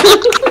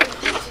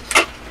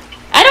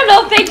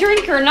 know if they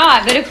drink or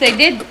not, but if they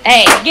did,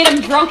 hey, get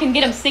them drunk and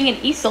get them singing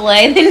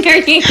Isolé, then there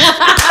you go.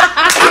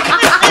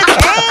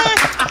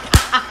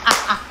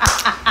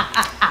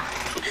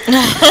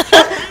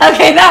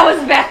 Okay, that was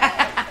bad.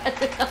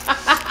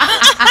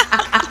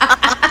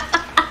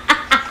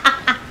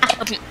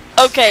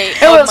 Okay,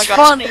 it was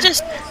funny. I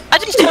just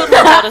totally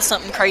thought of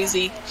something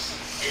crazy.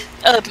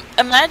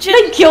 Imagine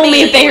they'd kill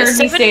me if they heard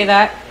me say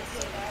that.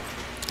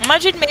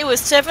 Imagine me with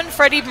 7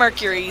 Freddie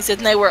Mercurys,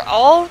 and they were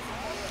all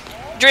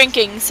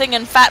drinking,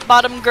 singing "Fat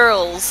Bottom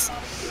Girls."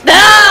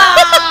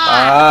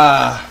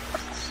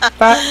 Fat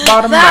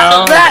bottom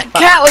mouth. That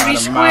cat would be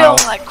squealing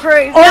like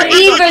crazy. Or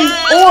even,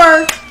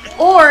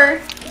 or,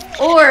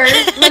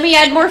 let me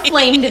add more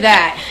flame to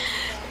that.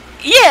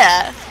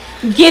 Yeah.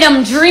 Get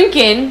them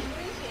drinking.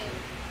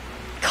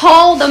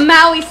 Call the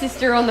Maui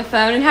sister on the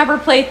phone and have her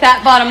play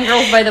Fat Bottom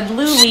Girls by the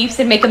Blue Leafs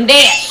and make them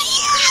dance.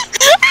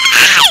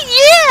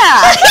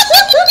 Yeah.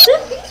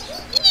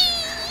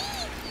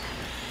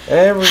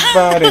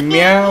 Everybody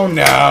meow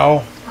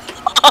now.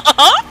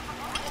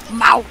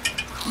 Mow,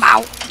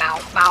 mow, mow,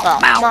 mow,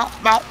 mow,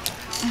 mow.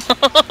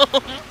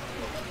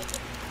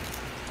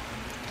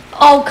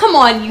 Oh, come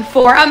on, you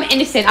four. I'm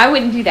innocent. I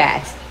wouldn't do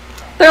that.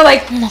 They're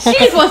like, she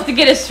just wants to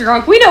get us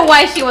drunk. We know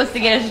why she wants to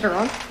get us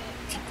drunk.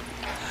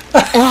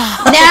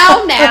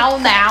 Now.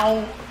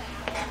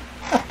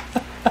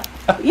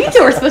 You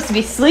two are supposed to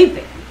be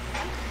sleeping.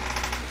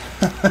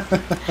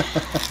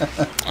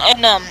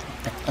 And,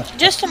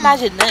 just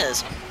imagine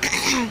this.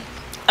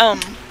 Tell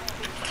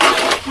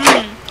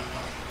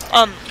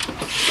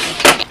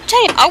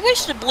you, I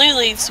wish the Blue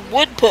Leaves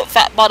would put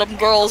Fat Bottom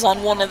Girls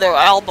on one of their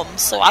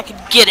albums so I could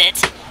get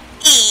it.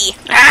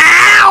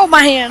 Ow,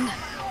 my hand.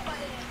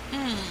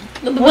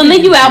 When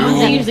they do albums,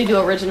 they usually do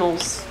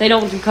originals. They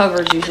don't do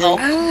covers usually.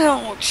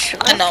 Ouch.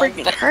 I know,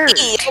 freaking but hurt.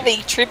 it'd be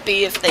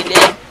trippy if they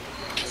did.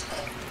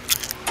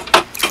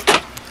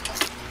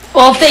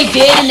 Well, if they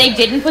did and they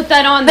didn't put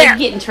that on, they'd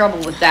get in trouble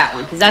with that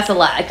one because that's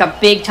like a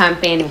big time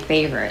fan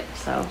favorite.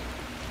 So.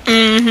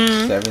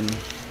 Mm-hmm.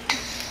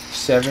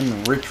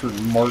 Seven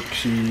Richard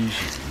Marxes.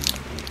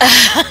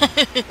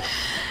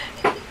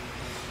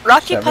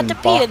 Rocky 7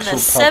 Patapee and the Boxer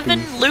 7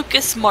 puppies.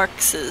 Lucas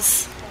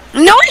Marxes.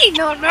 No.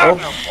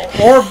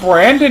 Or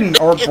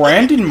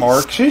Brandon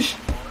Marxes.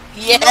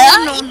 Yeah.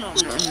 No.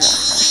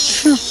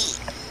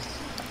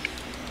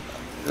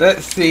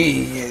 Let's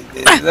see.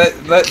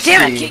 Let's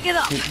Damn it, see. kick it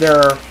up. There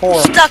are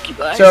 4. Stuck, you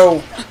guys.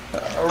 So,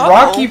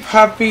 Rocky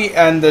Puppy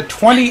and the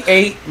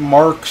 28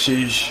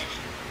 Marxes.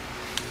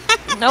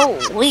 No,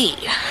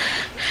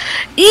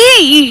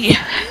 Eee.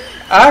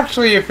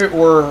 Actually, if it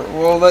were,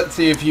 well, let's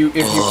see. If you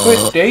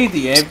put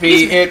Daisy,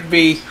 it'd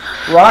be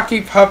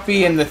Rocky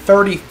Puppy and the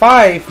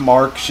 35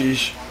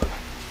 Marxes.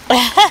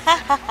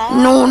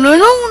 No.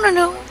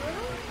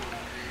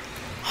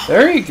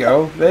 There you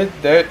go. That'd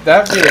be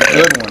a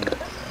good one.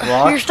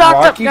 You're stocked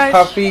up, Rocky guys.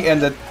 Puppy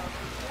and the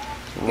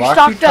Rocky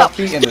stocked up.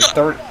 Puppy and the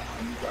 30.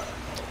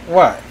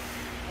 What?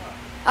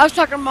 I was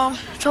talking to Mom.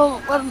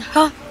 Told him,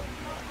 huh?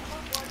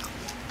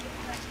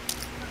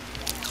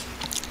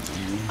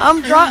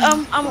 I'm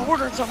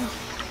ordering something.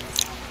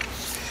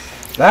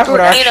 That would You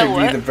know actually be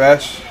what? the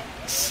best.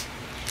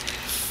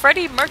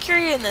 Freddie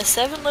Mercury and the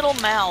 7 Little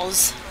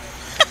Mouths.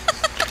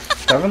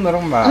 7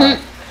 Little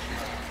Mouths.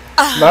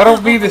 That'll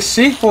be the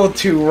sequel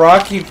to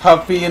Rocky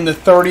Puppy and the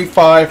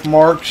 35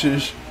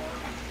 Marxes.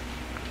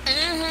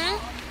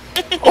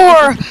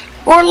 Or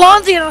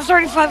Lonzy and the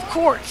 35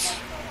 quarts.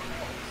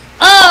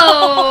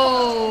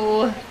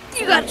 Oh.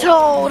 You got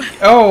told.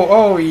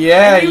 Oh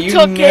yeah, And you you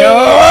took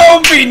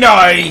know. Be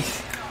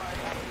nice.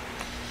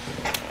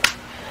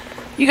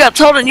 You got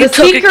told and you The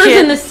took it, Seekers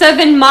kid. and the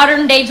 7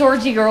 modern day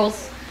Georgie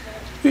girls.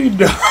 Be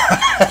nice.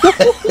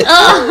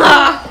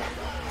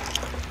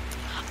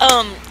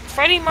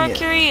 Freddie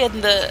Mercury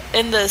and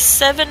the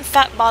 7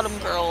 Fat Bottom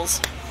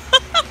Girls.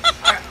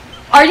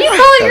 Are you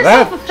calling Now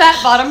yourself a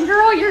fat bottom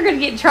girl? You're gonna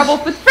get in trouble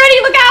with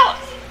Freddie. Look out!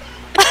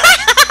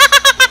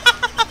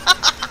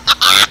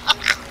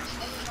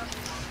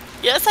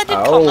 Yes, I did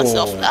call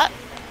myself that.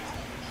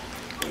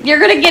 You're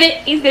gonna get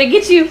it. He's gonna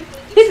get you.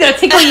 He's gonna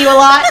tickle you a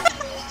lot.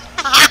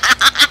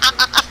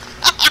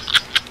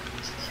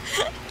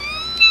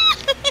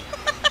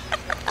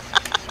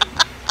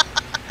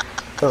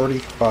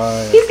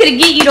 $35. He's gonna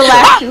get you to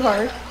laugh too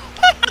hard.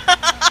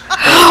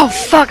 Oh,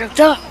 fuck, I'm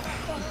done.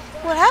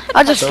 What happened?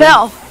 I just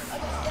fell.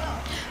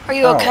 Are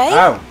you okay?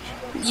 Ouch.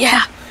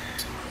 Yeah.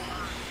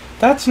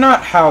 That's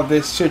not how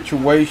this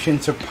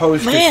situation's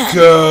supposed Man. to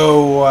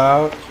go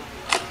out.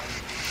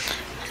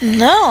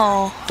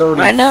 No.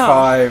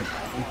 35.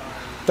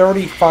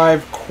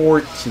 35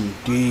 quarts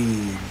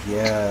indeed.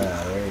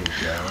 Yeah, there you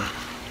go.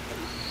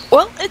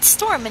 Well, it's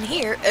storming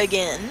here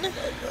again.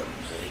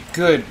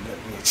 Good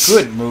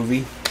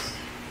movie.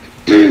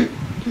 Good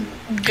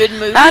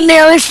movie. I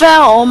nearly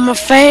fell on my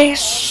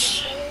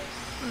face.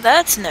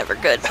 That's never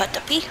good,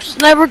 Patapee. It's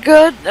never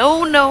good.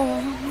 Oh,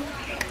 no.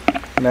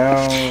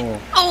 No.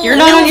 Oh, You're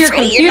not on your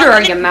Freddie, computer, you're are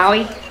not you,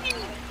 Maui?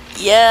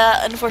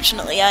 Yeah,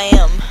 unfortunately I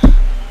am.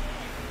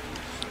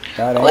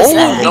 That ain't What's no-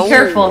 that? Be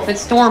careful if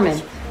it's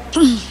storming.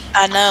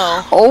 I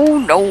know. Oh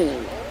no.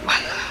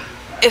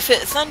 If it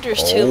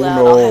thunders too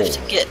loud, I'll have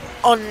to get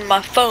on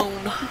my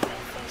phone.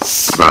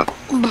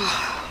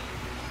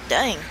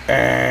 Dang.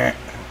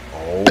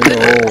 Oh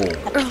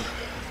no.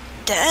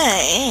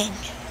 Dang.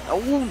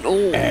 Oh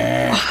no.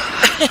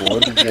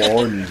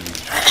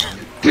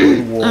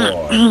 Good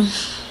one.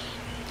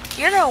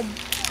 You know,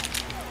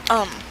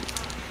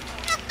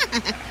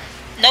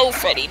 no,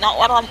 Freddy, not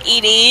what I'm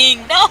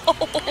eating. No.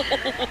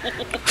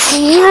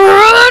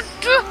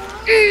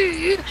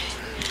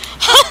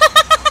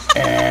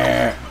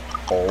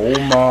 Oh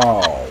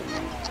my.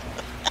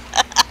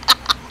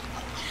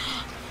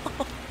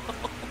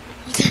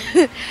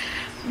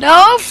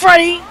 No,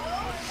 Freddy.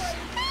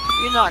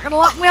 You're not gonna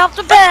lock me off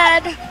the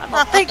bed. I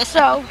don't think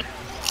so.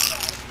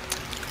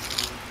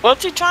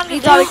 What's he trying to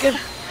do?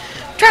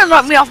 Trying to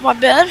knock me off my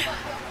bed.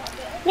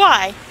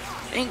 Why?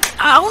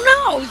 I don't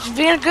know. He's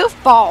being a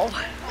goofball.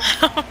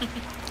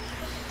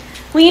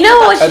 Well, you know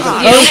what As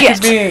opposed Shit.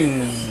 to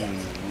being...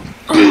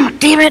 Oh,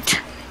 damn it.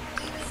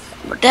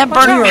 That You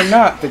burner. are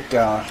not the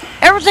guy.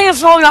 Everything is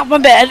falling off my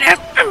bed.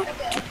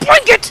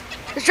 Blanket!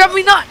 It's driving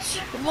me nuts.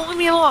 It won't leave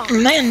me alone.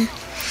 Man.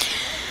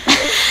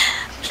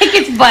 kick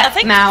its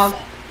butt, Mao.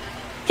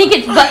 Kick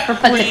its butt for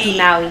Pataki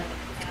Maui.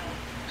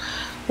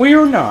 We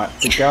are not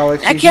the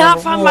galaxy's I cannot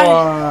number find my-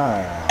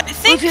 one. I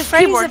think Where's his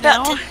Freddy's keyboard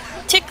about now? to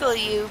tickle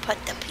you,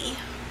 Patapee.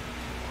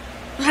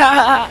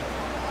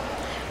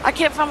 I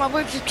can't find my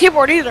Bluetooth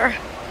keyboard either.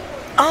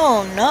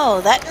 Oh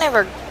no, that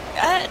never.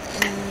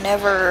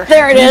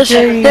 There it is.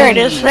 There it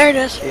is. There it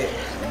is.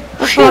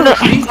 I found it.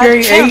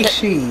 DJ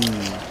AC.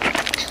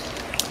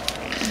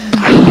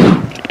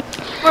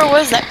 Where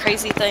was that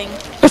crazy thing?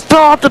 It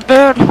fell off the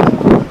bed.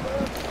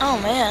 Oh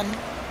man.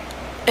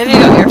 Have you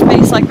got your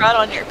face like right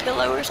on your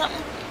pillow or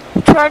something?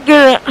 Try to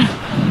get it.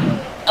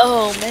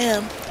 Oh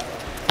man.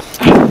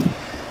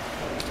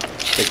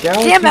 The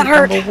galaxy's Damn, that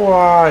hurt. number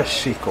one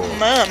sequel.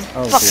 Man.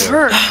 Oh, Fuck dear.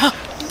 hurt.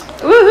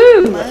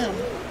 Woohoo! Man.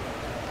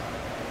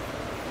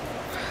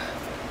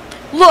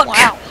 Look.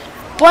 Wow.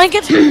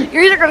 Blanket,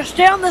 you're either going to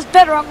stay on this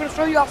bed or I'm going to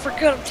throw you off for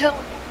good. I'm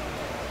telling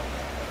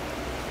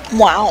you.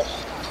 Wow.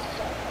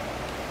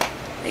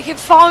 They keep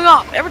falling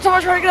off. Every time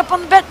I try to get up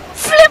on the bed,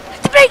 flip,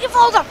 the blanket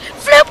falls off.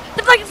 Flip,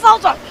 the blanket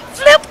falls off.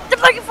 Flip, the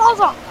blanket falls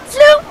off.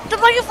 Flip, the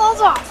blanket falls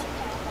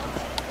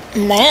off.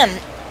 Man.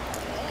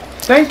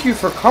 Thank you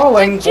for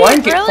calling Gee,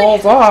 Blanket really?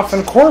 Falls Off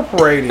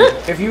Incorporated.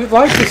 If you would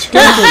like to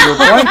schedule your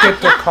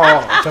blanket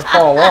to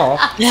fall off,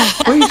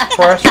 please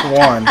press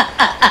 1.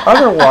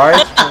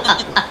 Otherwise,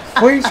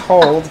 please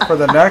hold for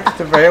the next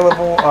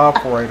available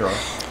operator.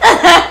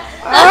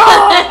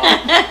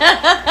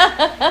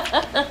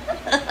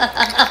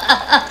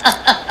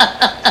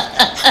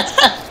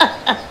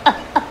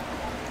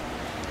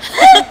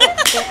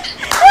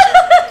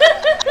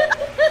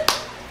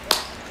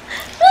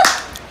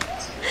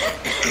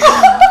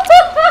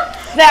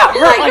 That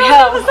hurt like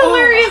hell. That was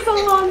hilarious,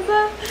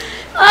 Alonza.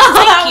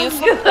 Thank you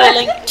for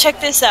calling. Check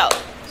this out.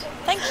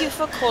 Thank you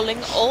for calling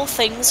All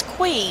Things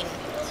Queen.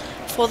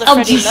 For the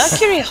Freddie jeez.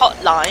 Mercury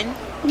hotline,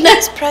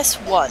 please press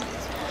 1.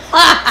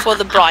 For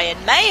the Brian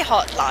May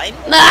hotline,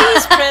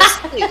 please press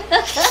 2.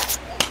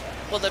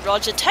 For the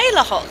Roger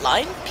Taylor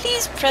hotline,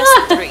 please press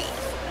 3.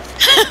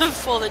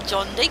 For the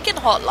John Deacon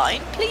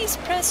hotline, please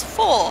press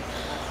 4.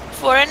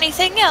 For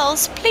anything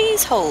else,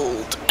 please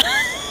hold.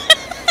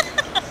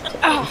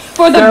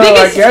 For the So,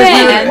 biggest I guess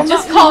fan,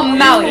 just call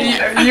Maui.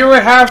 You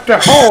would have to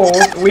hold.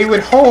 We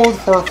would hold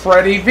for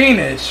Freddie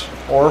Venus,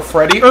 or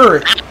Freddie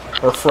Earth,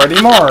 or Freddie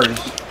Mars,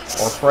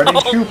 or Freddie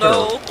Jupiter.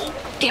 No.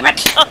 Damn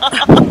it.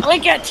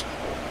 Blanket.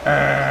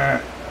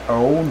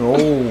 Oh no.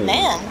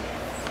 Man.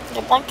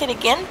 The blanket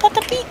again,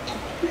 Patapee?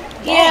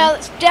 Yeah,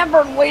 it's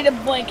Denver and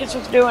weighted blankets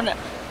was doing it.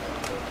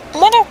 I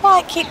wonder why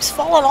it keeps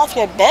falling off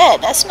your bed.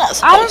 That's not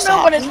supposed I don't know,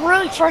 to but happen. it's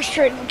really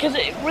frustrating because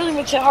it really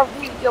makes it hard for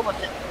me to deal with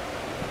it.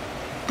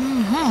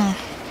 Mm-hmm.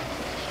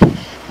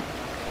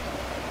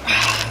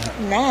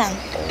 Man.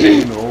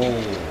 Oh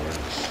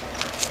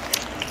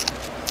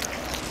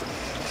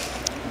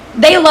no.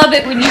 They love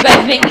it when you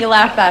guys make me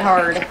laugh that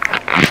hard.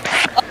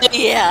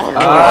 Yeah.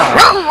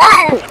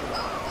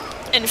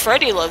 Ah. And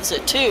Freddy loves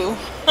it too.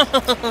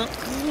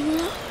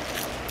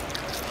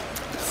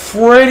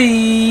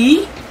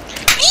 Freddie.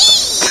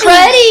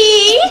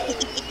 Freddy!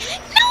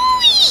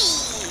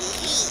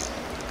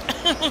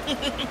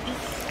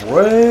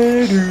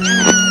 Freddie.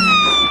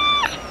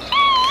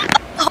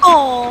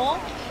 Aww.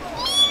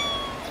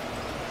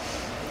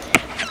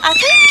 I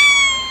think.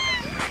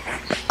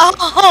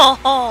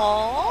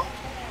 Oh.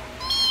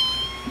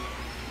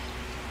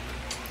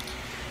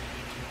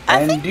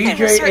 And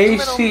DJ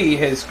AC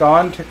has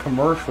gone to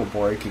commercial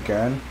break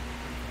again.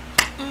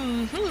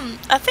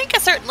 I think a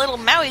certain little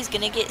Maui's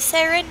gonna get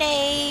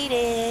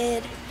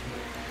serenaded.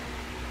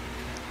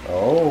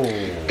 Oh.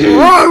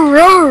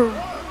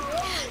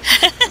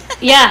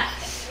 Yeah.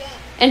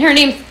 And her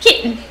name's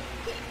Kitten.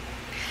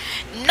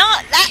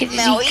 Not that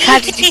Maui.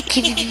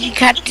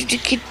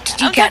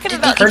 I'm talking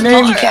about Her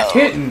name's tomorrow.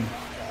 Kitten.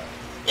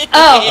 Oh.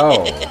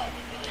 Oh.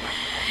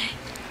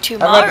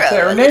 Tomorrow.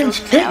 Her name's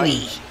little Kitten.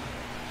 Maui.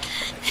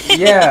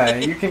 Yeah,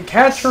 you can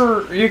catch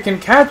her. You can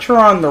catch her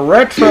on the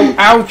Retro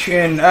Ouch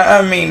and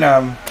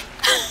Retro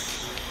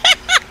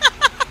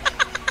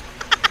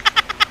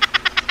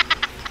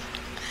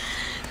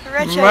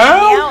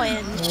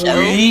Meowing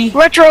Show.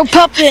 Retro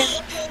Puppin.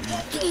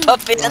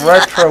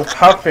 Retro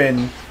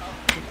Puppin.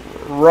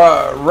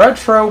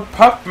 Retro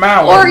Pup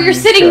Mouth. Or you're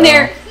sitting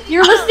there,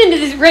 you're listening to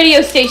this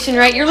radio station,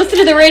 right? You're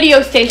listening to the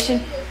radio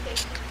station,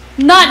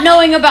 not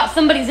knowing about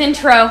somebody's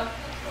intro.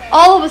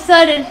 All of a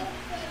sudden,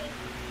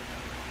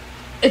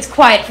 it's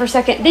quiet for a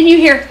second. Then you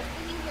hear,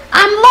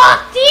 "I'm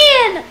locked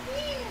in."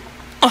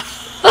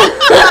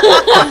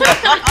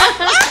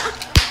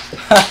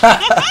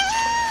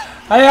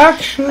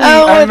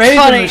 I made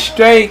the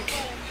mistake.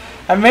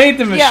 I made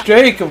the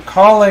mistake of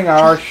calling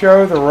our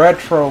show the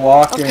Retro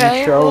Lock-In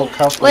Show a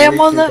couple of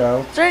weeks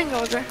ago.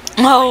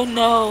 Oh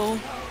no!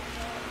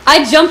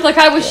 I jumped like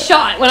I was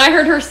shot when I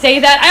heard her say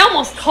that. I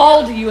almost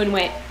called you and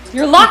went,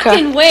 "You're locked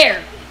in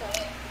where?"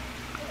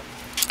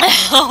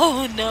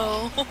 Oh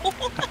no!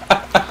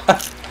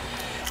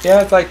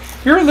 Yeah, it's like,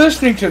 you're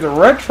listening to the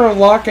Retro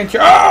Lock-In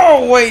Show.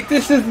 Oh wait,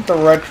 this isn't the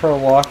Retro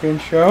Lock-In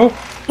Show.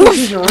 This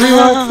is a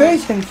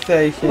relaxation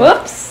station.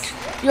 Whoops.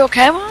 You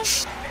okay, Mom?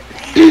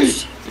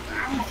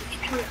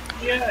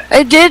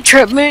 It did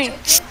trip me.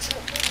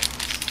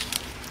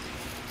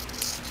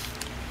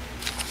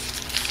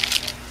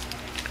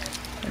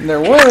 And there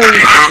was,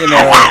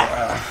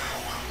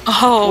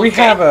 we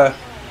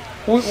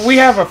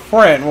have a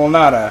friend. Well,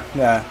 not a.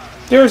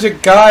 There's a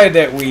guy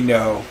that we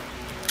know,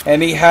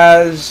 and he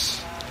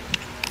has,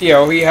 he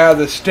has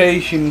a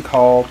station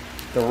called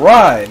The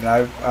Ride, and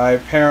I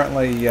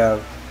apparently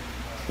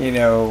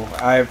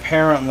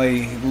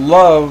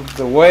love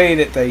the way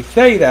that they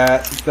say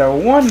that. So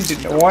one of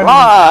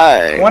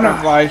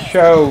my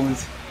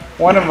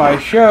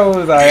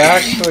shows, I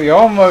actually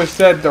almost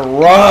said The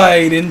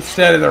Ride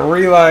instead of the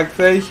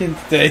relaxation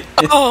station.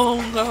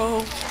 Oh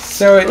no!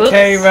 So it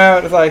came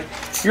out like,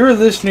 you're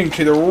listening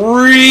to the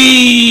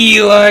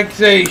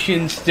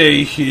relaxation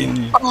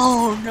station.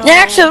 Oh no!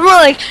 Actually, more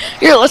like,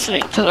 you're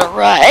listening to the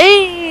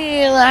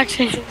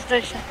relaxation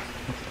station.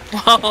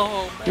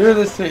 Oh, you're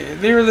listening to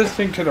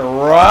the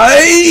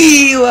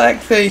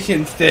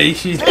relaxation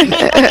station.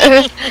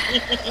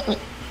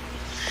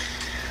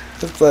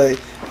 It's like,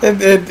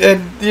 and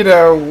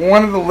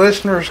one of the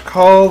listeners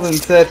called and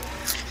said,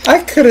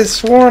 I could have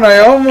sworn I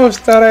almost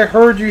thought I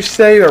heard you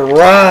say the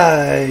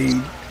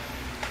ride.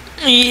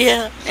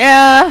 Yeah.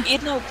 Yeah.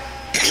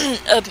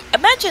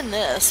 Imagine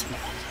this.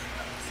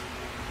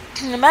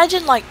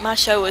 Imagine like my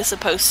show is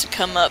supposed to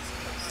come up,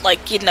 like,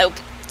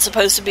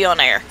 supposed to be on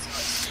air.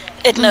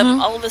 And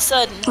all of a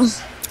sudden,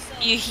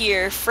 you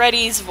hear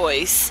Freddy's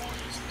voice.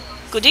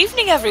 Good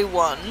evening,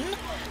 everyone.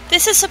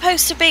 This is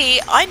supposed to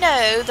be, I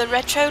know, the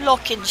Retro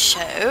Lock-In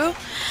Show.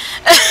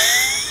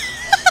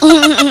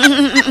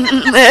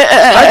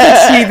 I could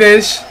see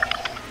this.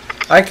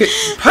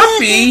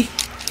 Puppy.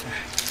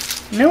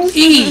 No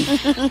E.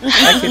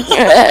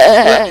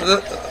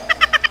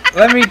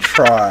 Let me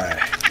try.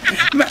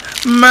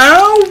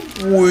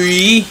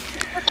 Maui.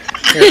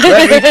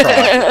 Let me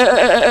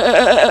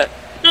try.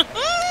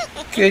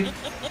 Good.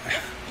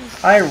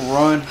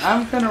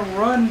 I'm gonna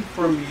run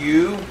from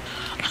you.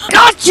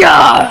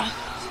 Gotcha!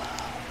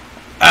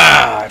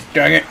 Ah,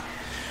 dang it.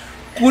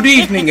 Good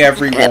evening,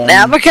 everyone. And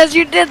now because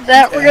you did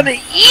that, we're gonna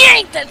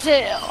yank the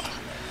tail.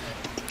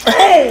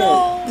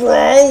 Oh,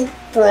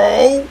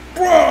 bro.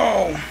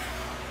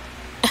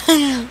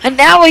 And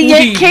now we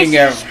yank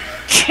Casey's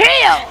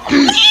tail.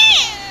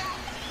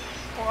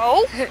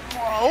 Bro.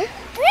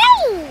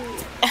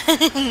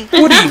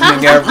 Good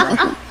evening,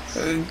 everyone.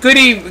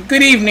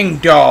 Good evening,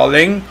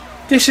 darling.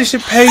 This is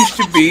supposed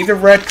to be the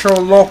Retro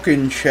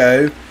Lock-In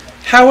Show.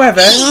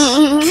 However,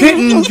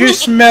 Kitten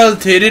just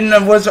melted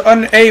and was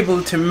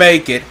unable to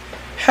make it.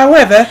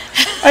 However,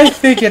 I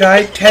figured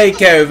I'd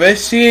take over,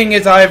 seeing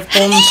as I've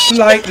gone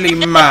slightly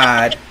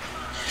mad.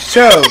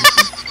 So,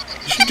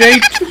 stay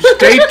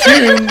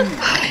tuned.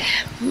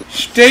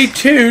 Stay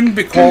tuned,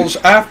 because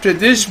after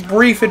this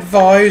brief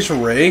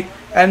advisory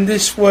and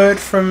this word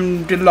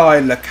from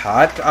Delilah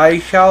Cat, I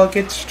shall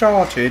get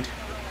started.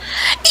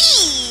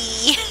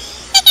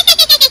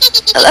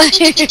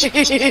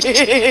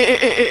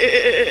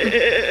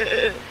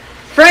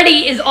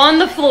 Freddy is on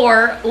the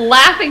floor,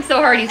 laughing so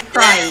hard he's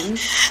crying.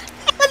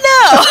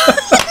 No!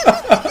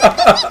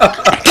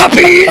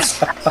 Puppies!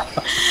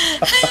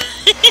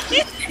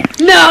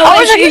 No, I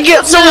wish I could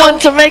get someone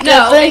to make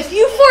that thing. If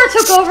you four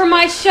took over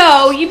my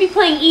show, you'd be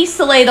playing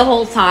Issa-Lay the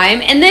whole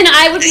time, and then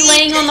I would be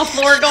laying on the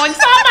floor going,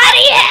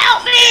 "Somebody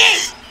help me!"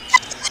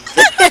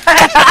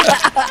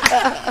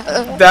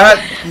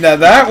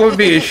 That would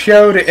be a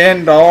show to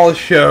end all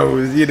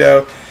shows,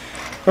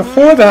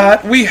 Before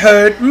that, we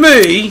heard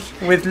me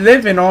with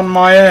Living on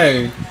My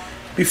Own.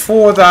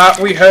 Before that,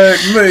 we heard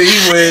me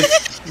with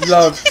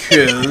Love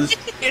Kills.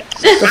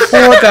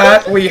 Before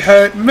that, we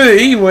heard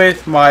me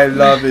with My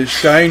Love Is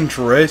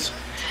Dangerous.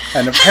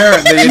 And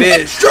apparently it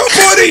is,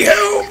 somebody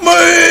help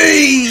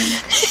me!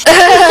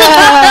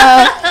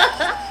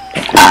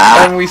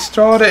 and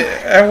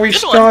we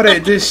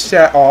started this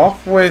set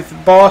off with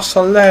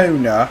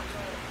Barcelona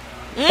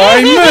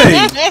by me.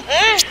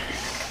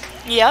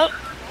 Yep.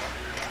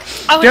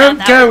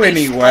 Don't go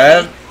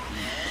anywhere.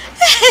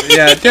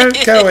 Yeah, don't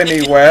go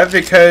anywhere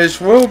because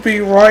we'll be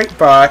right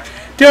back.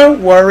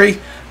 Don't worry.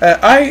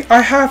 I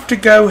have to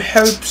go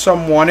help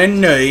someone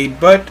in need,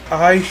 but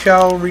I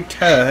shall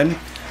return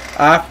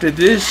after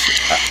this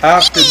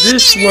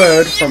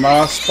word from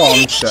our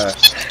sponsor.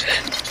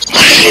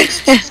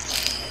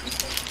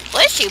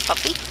 Bless you,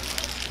 puppy.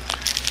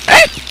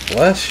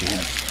 Bless you.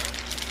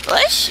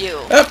 Bless you.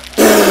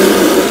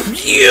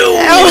 You.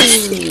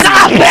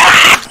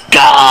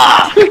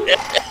 Stop it!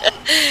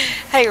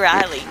 Hey,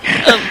 Riley.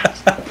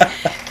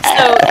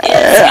 So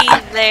is he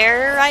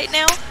there right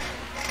now?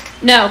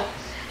 No.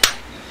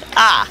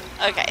 Ah,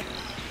 okay.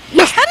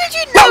 How did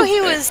you know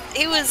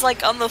he was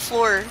like on the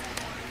floor?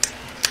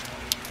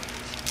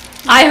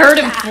 I heard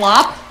him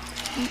flop.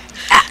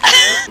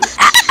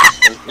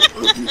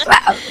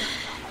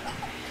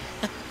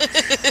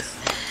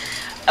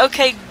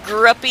 Okay,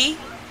 Grumpy.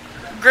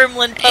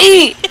 Gremlin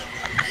puppy.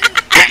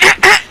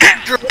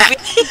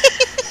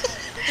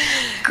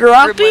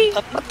 Grumpy?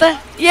 What the?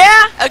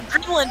 Yeah? A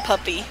gremlin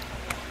puppy.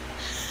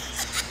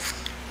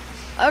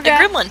 Okay. A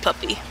gremlin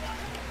puppy.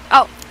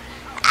 Oh.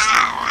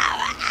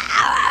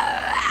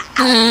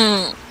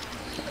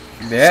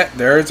 Yeah,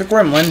 there's a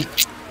gremlin.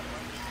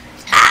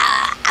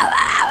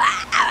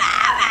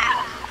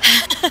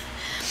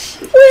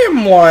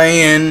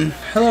 Gremlin.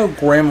 Hello,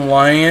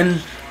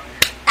 Gremlin.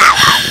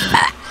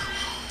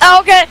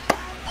 Okay.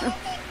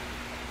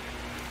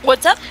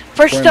 What's up?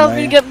 First tell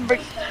me to get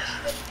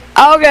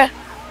okay.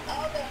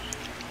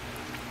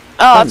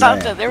 Oh, I thought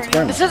that they were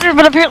the scissors,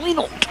 but apparently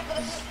not.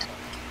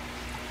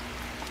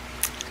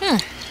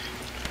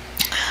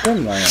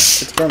 Gremlin.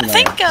 It's Gremlin. I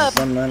think,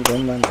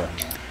 Gremlin.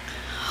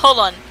 Hold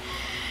on.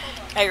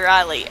 Hey,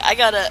 Riley, I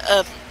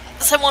gotta,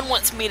 someone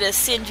wants me to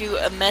send you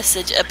a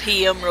message, a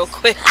PM real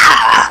quick.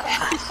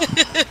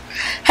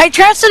 Hey,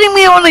 try sending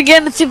me one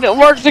again to see if it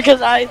works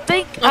because I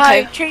think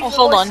I changed the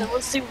hold voice, on. so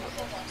let's see.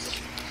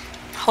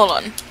 Hold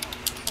on.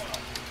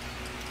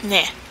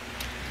 Nah.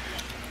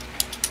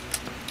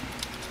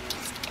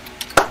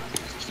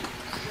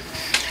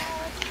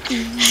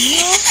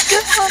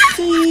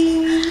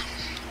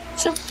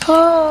 It's a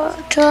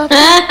podcast.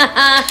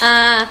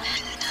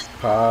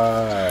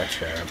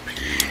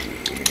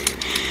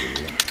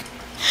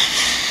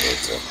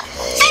 It's a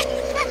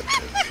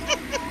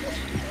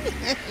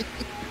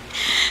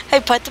Hey,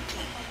 Did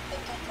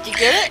you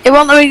get it? It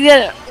won't let me get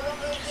it.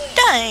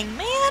 Dang,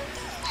 man.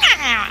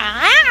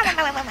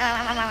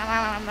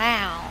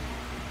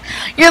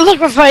 You're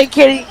looking for a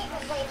kitty.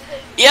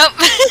 Yep.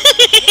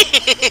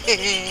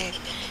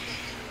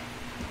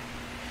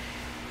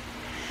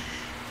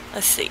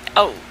 Let's see.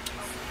 Oh.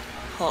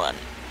 Hold on.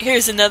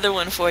 Here's another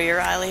one for you,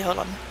 Riley. Hold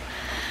on.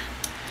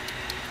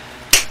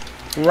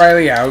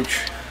 Riley,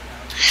 ouch.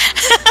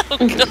 Oh,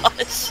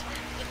 gosh.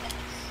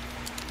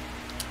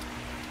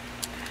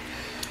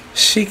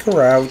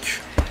 Seeker,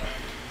 ouch.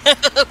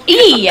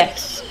 E.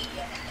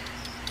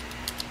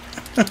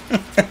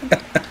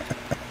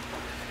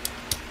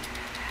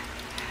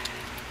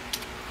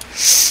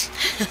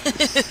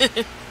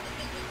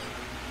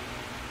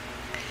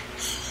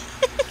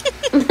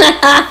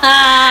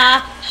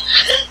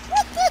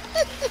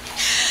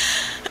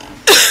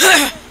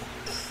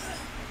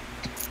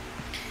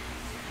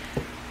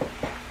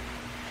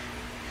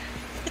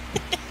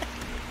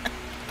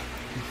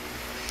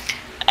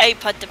 Hey,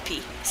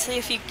 P. See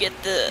if you get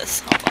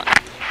this. Hold on.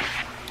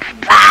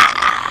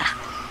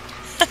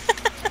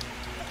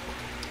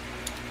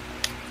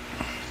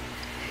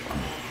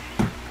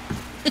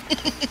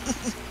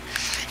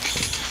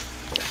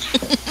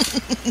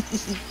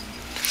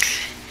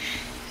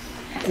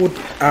 Good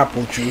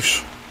apple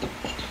juice.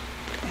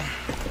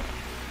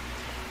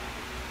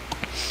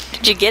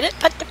 Did you get it,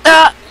 P?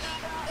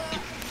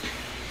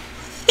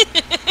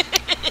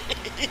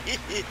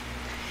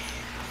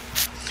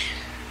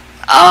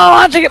 Oh,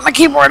 I have to get my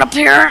keyboard up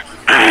here.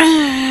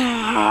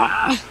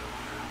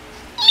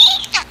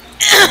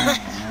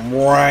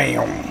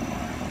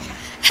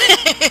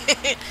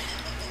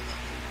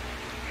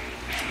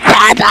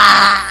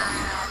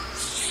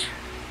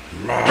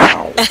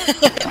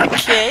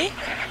 Okay.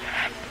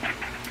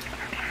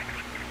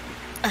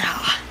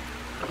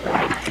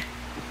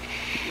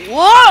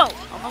 Whoa!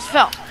 Almost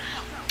fell.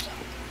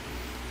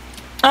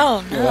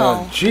 Oh no.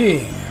 Oh,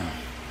 gee.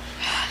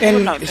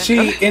 And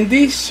see, in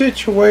these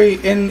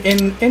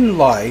in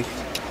life,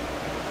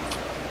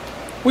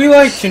 we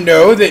like to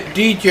know that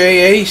DJ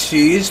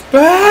AC is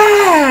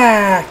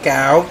back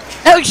out.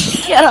 Oh,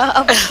 shut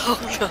up. Oh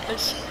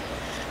gosh.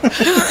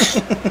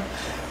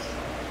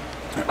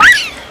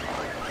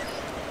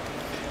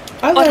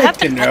 I like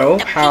to know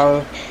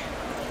how.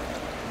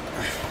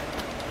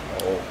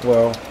 Oh,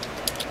 well,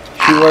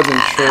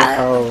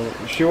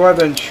 she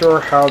wasn't sure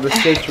how the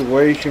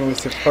situation was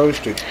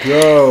supposed to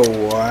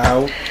go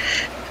out.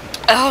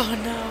 Oh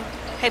no.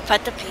 Hey,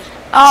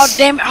 Oh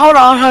damn it! Hold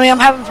on, honey. I'm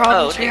having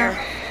problems dear.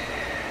 here.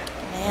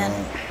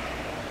 Man.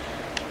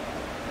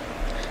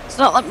 It's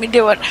not letting me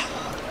do it.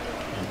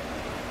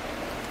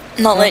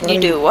 Not letting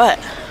you do what?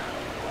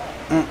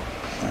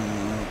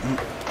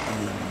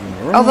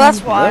 Oh, that's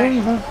why.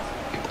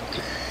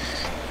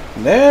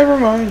 Never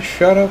mind.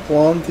 Shut up,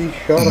 Lonzy.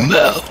 Shut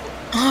up.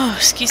 Oh,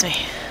 excuse me.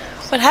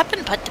 What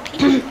happened, Put the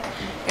Pea?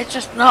 It's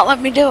just not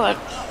letting me do it.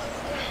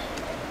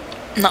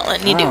 Not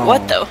letting you do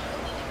what, though?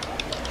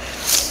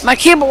 My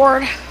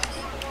keyboard.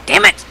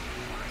 Damn it.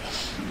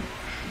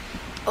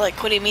 Like,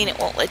 what do you mean it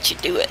won't let you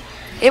do it?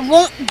 It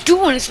won't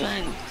do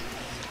anything.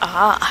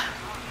 Ah.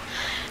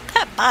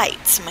 That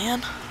bites,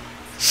 man.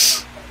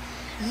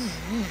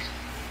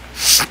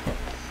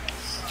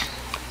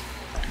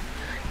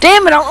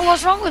 Damn it, I don't know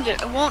what's wrong with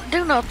it. It won't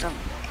do nothing.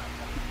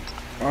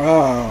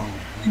 Oh.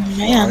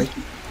 Man. Right.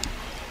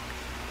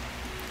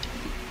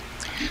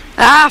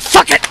 Ah,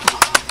 fuck it.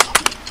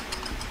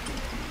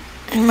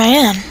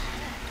 Man.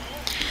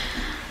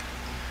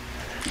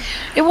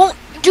 It won't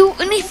do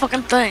any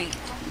fucking thing.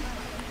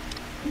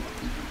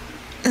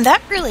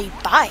 That really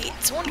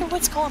bites. Wonder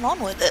what's going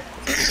on with it.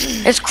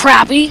 It's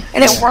crappy.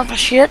 It ain't worth a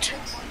shit.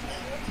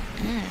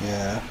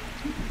 Yeah.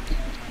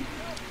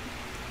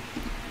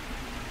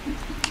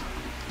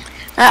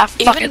 Ah,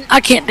 fuck it.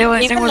 I can't do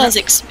anything Even with as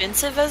it.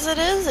 expensive as it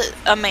is,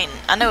 I mean,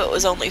 I know it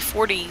was only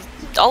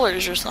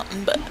 $40 or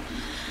something, but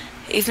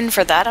even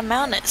for that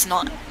amount, it's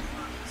not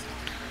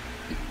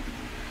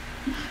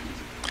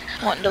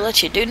wanting to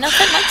let you do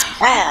nothing. That's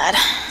bad.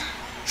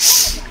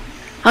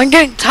 I'm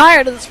getting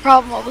tired of this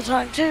problem all the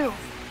time, too.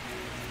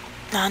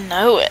 I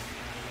know it.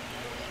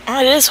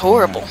 It is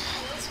horrible.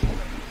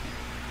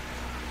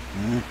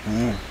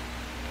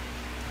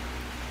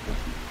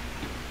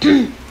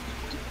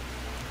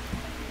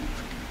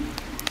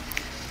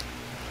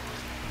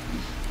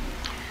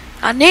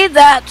 I need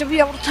that to be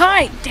able to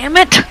type, damn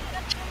it.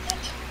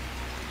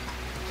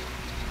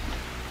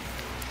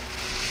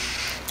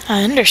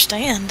 I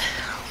understand.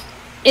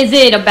 Is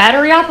it a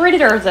battery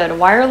operated, or is it a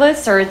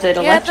wireless, or is it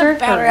electric? Yeah,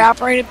 it's a battery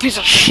operated piece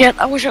of shit.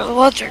 I wish it was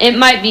electric. It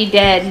might be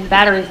dead.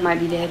 Batteries might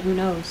be dead. Who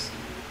knows?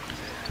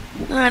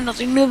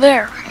 Nothing new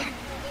there.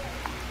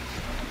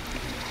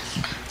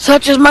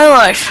 Such is my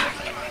life.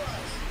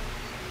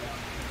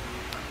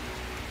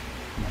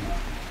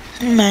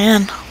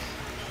 Man.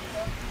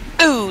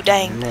 Ooh,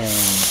 dang. Man.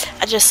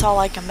 I just saw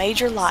like a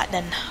major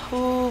lightning.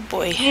 Oh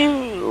boy.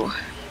 Ew.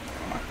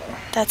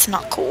 That's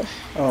not cool.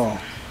 Oh.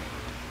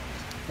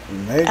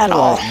 Maybe At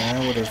all.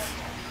 I would have.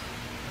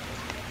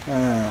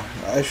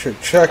 I should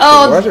check the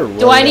Oh, weather.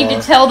 do I need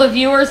to tell the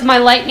viewers my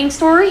lightning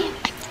story?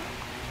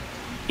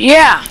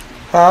 Yeah.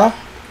 Huh?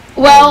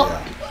 Well, Oh,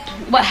 yeah.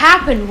 what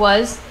happened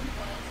was,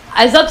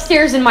 I was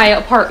upstairs in my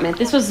apartment.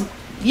 This was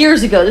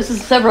years ago. This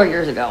was several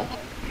years ago.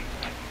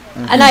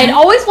 And I had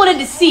always wanted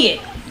to see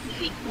it.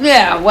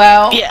 Yeah,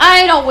 well, Yeah.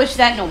 I don't wish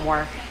that no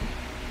more.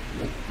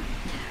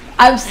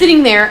 I was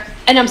sitting there,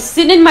 and I'm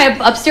sitting in my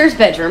upstairs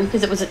bedroom,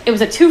 because it was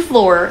a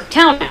 2-floor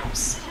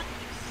townhouse.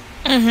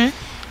 Mm-hmm.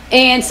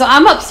 And so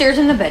I'm upstairs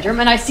in the bedroom,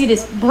 and I see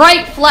this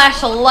bright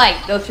flash of light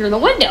go through the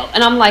window.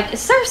 And I'm like,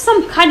 is there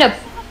some kind of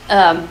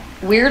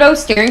weirdo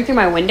staring through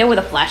my window with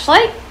a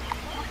flashlight?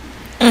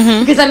 Mm-hmm.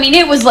 Because, I mean,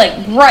 it was,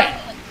 like, bright.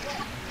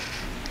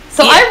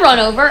 So Yeah. I run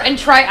over and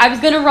I was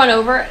going to run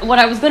over what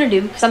I was going to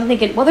do, because I'm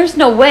thinking, well, there's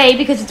no way,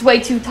 because it's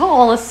way too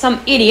tall, unless some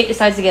idiot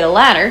decides to get a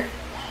ladder.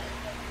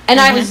 And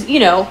I was,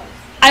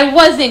 I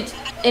wasn't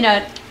in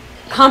a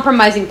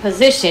compromising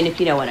position, if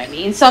you know what I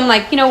mean. So I'm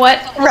like, you know what?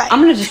 Right.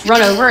 I'm going to just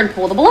run over and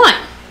pull the blind.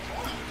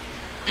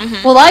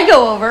 Mm-hmm. Well, I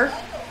go over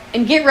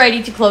and get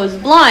ready to close the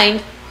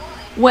blind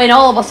when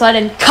all of a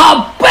sudden,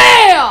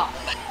 kabam!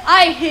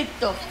 I hit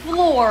the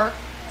floor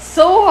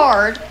so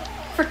hard,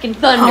 freaking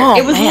thunder. Oh,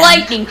 it was man.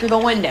 lightning through the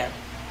window.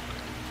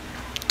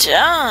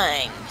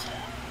 Dang.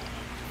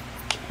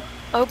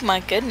 Oh my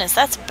goodness,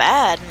 that's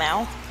bad,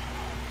 Mal.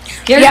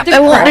 Scared Yep, the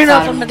it won't crap do out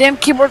nothing. of My me. damn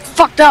keyboard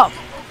fucked up.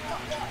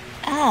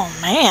 Oh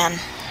man.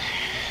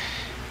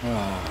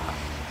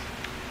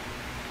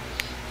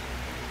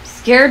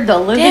 Scared the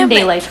living Damn it.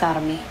 daylights out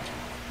of me.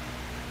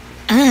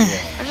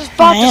 Mm. I just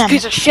bought Man. this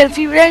piece of shit a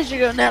few days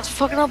ago and now it's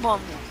fucking up on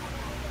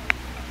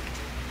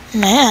me.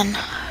 Man,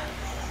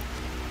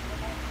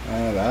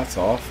 That's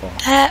awful.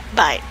 that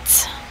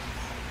bites.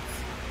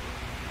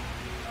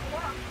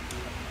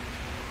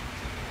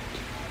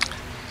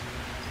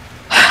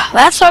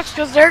 That sucks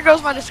because there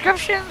goes my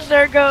descriptions.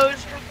 There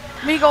goes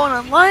me going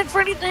online for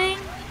anything.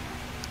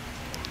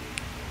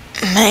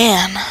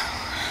 Man.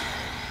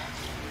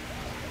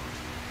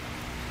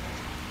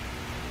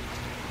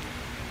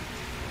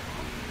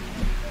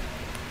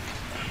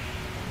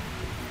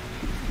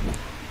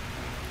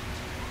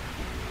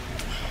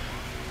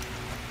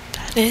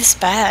 That is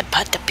bad,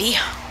 Putty.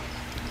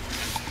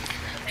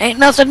 Ain't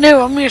nothing new.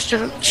 I'm used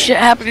to shit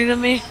happening to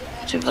me.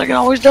 Seems like it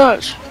always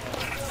does.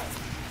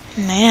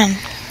 Man.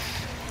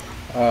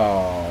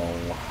 Oh.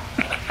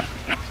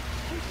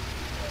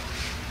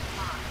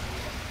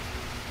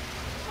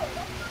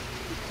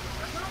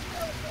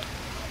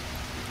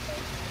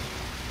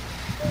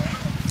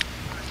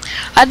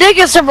 I did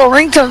get several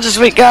ringtones this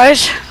week,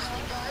 guys.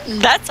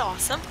 That's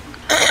awesome.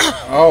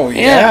 Oh,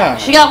 yeah.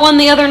 She got one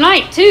the other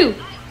night, too.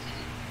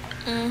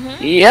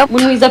 Mm-hmm. Yep.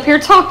 When we was up here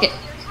talking.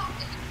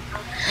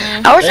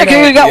 I wish I could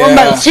have got one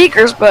by the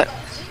Seekers, but...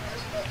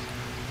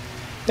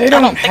 They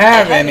don't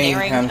have any,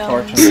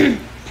 unfortunately.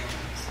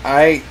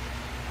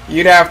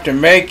 You'd have to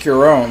make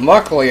your own.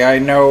 Luckily, I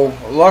know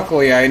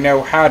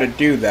how to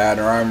do that,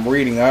 or I'm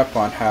reading up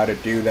on how to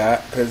do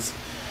that, because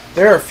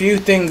there are a few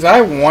things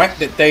I want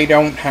that they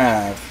don't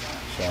have.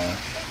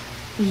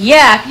 So.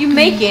 Yeah, if you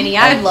make any,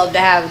 I'd love to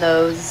have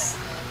those.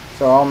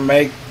 So I'll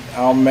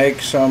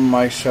make some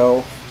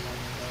myself.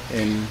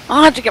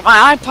 I'll have to get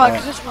my iPod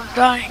because this one's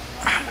dying.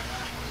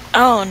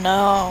 Oh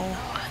no,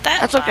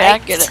 that's okay. I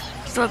get it.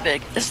 It's no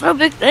big. It's no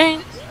big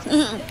thing.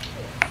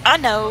 I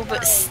know,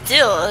 but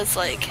still, it's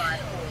like.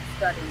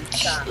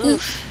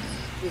 Oof.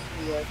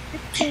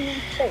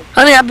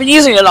 Honey, I've been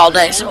using it all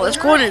day, so it's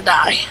going to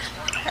die.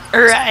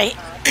 Right.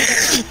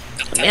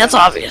 Yeah, that's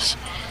obvious.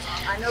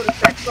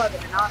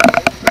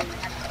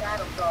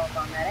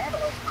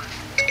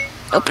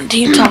 Open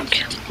Team Talk.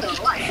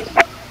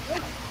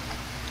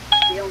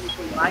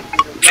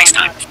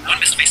 FaceTime. Don't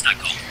miss FaceTime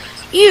call.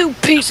 You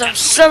piece of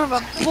son of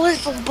a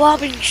blissful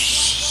bobbing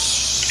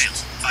shit.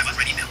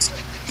 500 emails.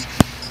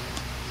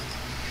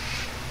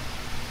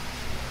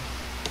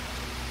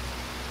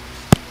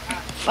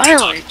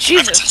 Finally,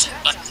 Jesus.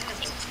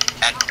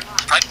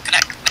 Private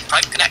connect.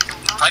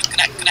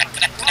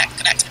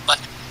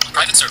 Button.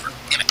 Private server.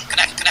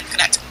 Connect.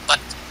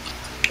 Button.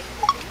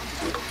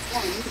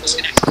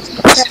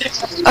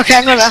 Okay,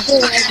 I'm gonna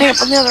hang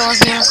up on the other one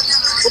here.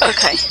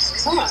 Okay.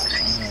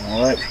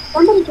 Alright.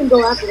 Somebody can go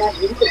after that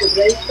week at the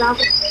grave stop.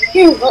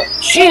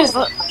 Jeez, go.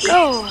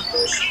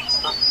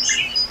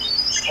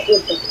 I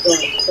did think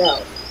it's going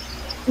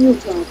to You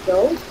can't go.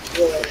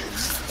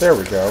 There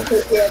we go.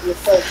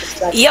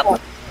 Yep.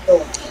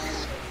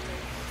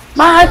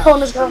 My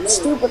iPhone is going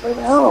stupid right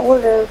now. I don't know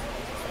what it is.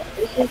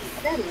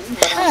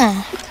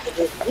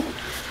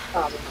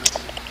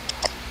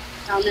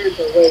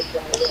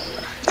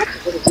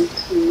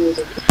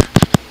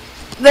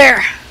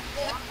 There.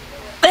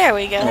 There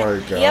we go. There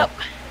we go. Yep.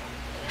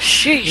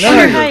 Sheesh. I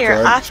wonder how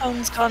your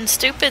iPhone's gone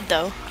stupid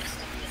though.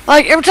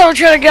 Like every time I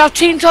try to get off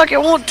Team Talk, it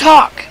won't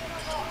talk.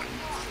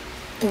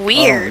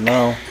 Weird. Oh,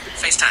 no.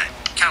 FaceTime.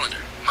 Calendar.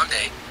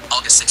 Monday,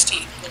 August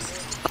 16th.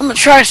 I'm gonna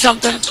try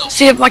something.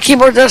 See if my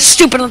keyboard does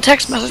stupid on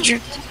text messenger.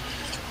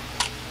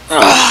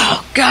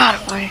 Oh, God,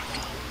 wait.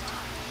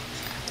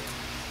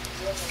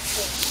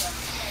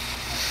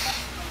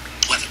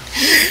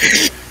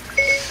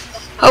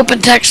 Open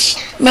text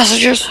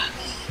messages.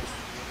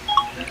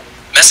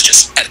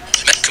 Messages. Edit.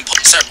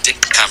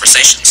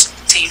 Conversations.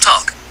 Team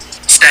Talk.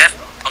 Staff.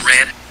 On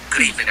red.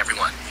 Good evening,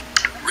 everyone.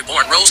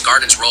 Reborn Rose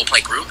Gardens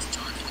roleplay group.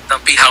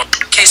 Don't be how.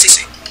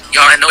 KCC.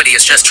 Y'all had no idea.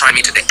 It's just trying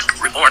me today.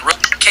 Reborn Rose.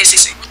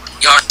 KCC.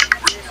 Y'all.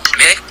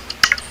 Meg.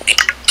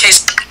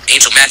 Case.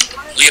 Angel Magic.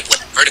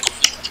 Leopold. Vertical.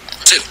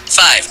 2.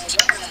 5.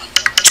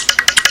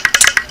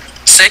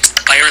 6.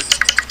 Byron.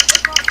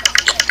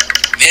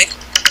 Meg.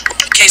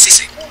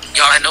 KCC.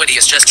 Y'all had no idea.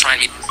 It's just trying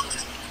me.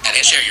 I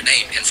didn't share your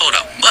name and photo.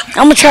 But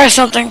I'm gonna try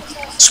something.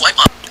 Swipe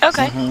up.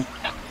 Okay.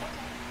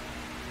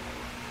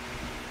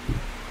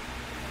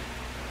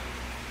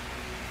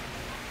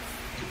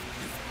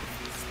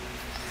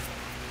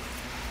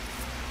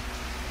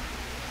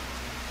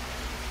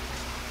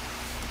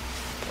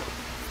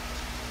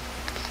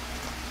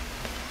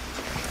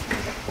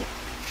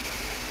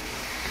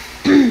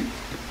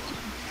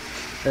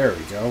 There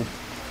we go.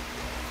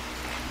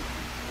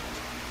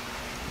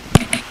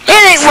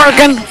 It ain't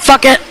working.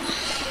 Fuck it.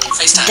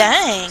 FaceTime.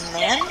 Dang,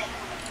 man.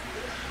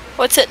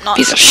 What's it not?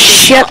 Piece of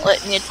shit. Not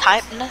letting you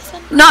type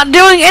nothing? Not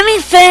doing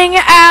anything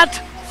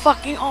at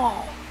fucking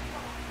all.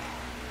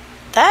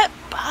 That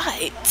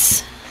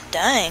bites.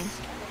 Dang.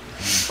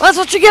 Well, that's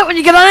what you get when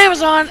you get on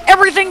Amazon.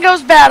 Everything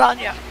goes bad on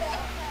you.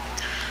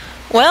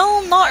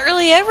 Well, not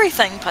really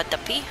everything,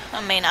 Patapi.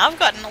 I mean, I've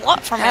gotten a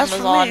lot from As for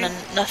Amazon me.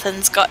 and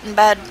nothing's gone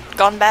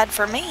bad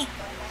for me.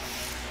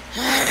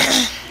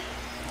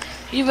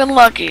 You've been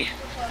lucky.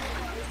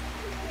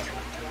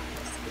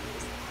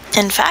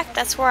 In fact,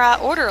 that's where I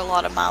order a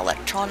lot of my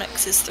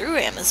electronics is through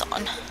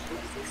Amazon.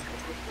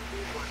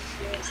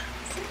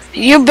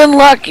 You've been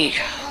lucky.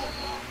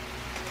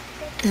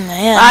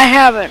 Man. I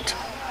haven't.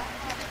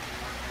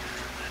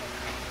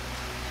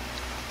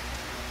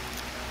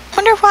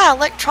 Wonder why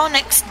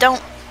electronics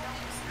don't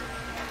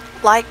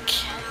like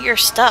your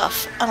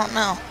stuff. I don't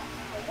know.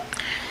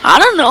 I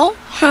don't know.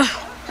 I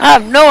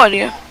have no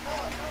idea.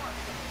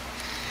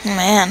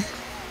 Man.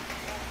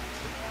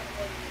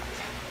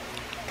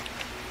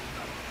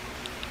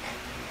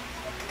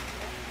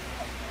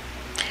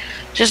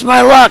 Just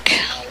my luck.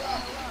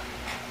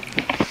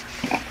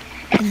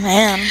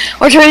 Man.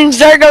 Which means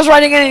there goes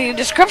writing any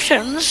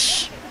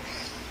descriptions.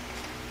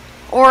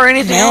 Or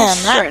anything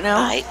else that right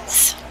now.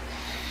 bites.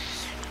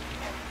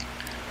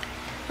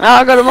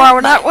 I'll go tomorrow.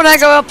 When I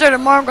go up there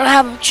tomorrow, I'm gonna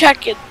have them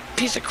check it,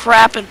 piece of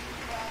crap, and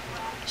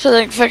so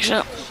they can fix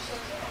it.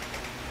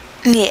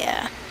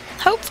 Yeah.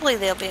 Hopefully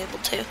they'll be able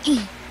to.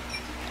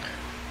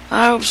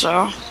 I hope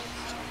so.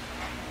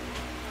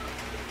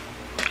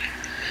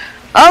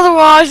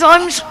 Otherwise,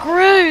 I'm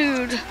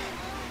screwed.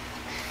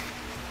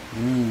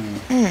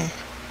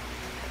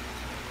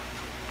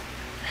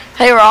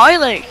 Hey,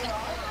 Riley.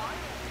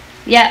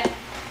 Yeah.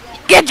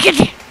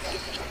 Get.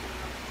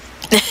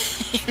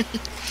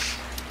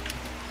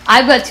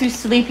 I've got 2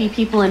 sleepy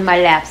people in my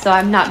lap, so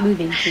I'm not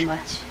moving too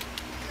much.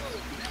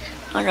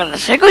 I'm gonna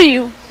tickle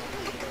you.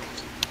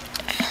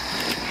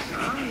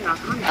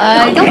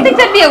 I don't think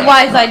that'd be a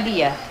wise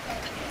idea.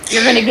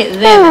 You're gonna get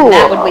them, and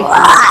that would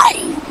waste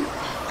time.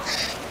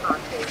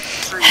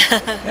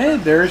 Hey,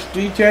 there's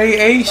DJ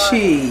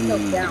AC.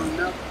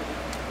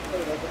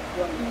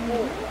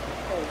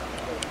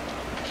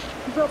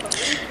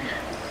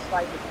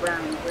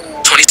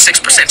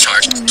 26%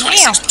 charge.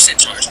 26%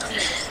 charge.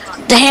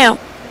 Damn.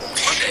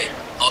 Monday,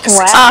 August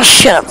Wow. 6th. Oh,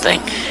 shut up,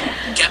 thing.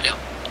 Captain.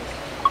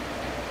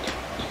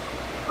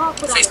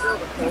 Facebook.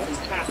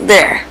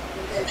 There.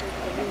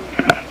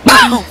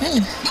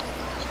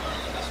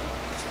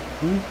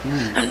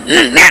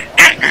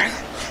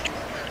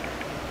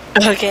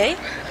 Okay.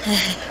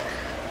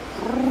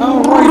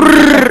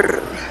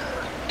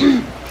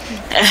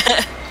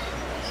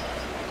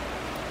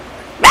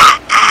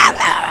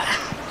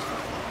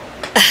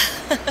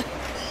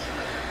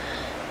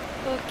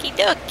 Okie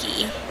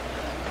dokie.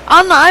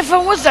 On the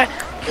iPhone, what's that?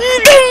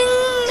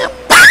 Ding!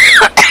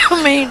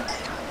 I mean,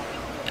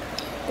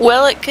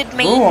 Well, it could Go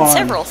mean on.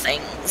 several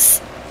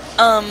things.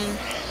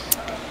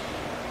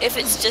 If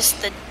it's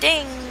just the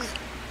ding,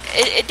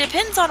 it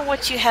depends on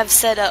what you have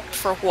set up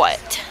for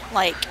what.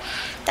 Like,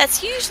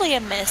 that's usually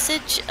a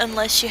message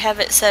unless you have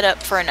it set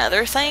up for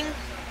another thing.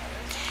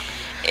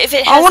 If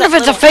it has I wonder if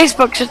that it's a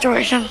Facebook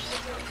situation.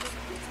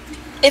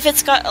 if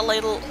it's got a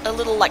little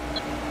like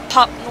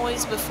pop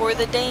noise before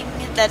the ding,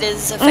 that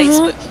is a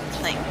Facebook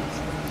thing.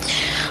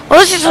 Well,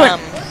 this is what.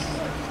 Um,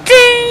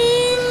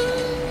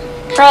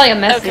 Ding! Probably a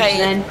message okay,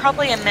 then.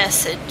 probably a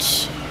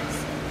message.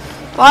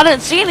 Well, I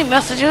didn't see any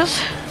messages.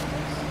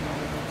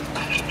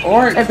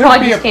 Or it It could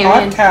probably be a just came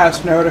in.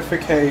 podcast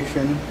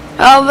notification.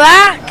 Oh,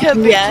 that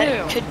could be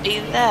Yeah, too. could be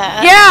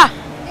that. Yeah.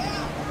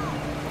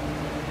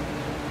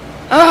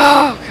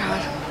 Oh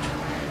God.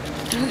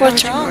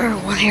 What's wrong?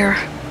 Everyone here.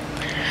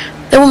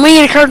 They want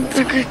me to turn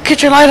the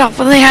kitchen light off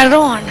when they had it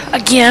on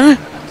again.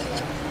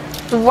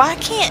 Why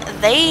can't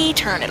they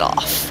turn it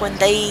off when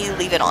they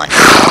leave it on?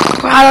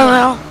 I don't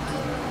know.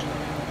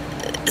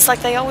 It's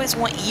like they always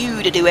want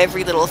you to do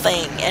every little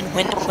thing, and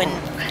when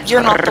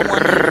you're not the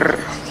one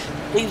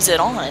who leaves it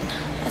on,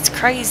 that's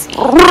crazy,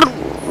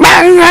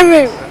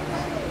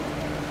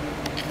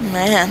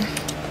 man.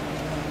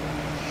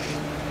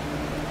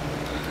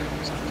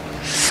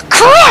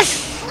 Crush!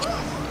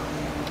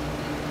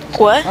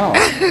 What? Oh.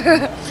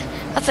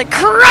 That's a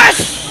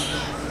crush!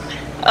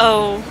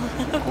 Oh,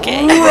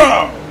 okay.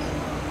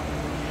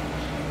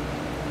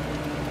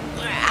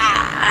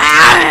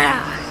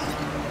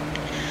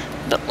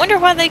 But wonder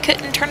why they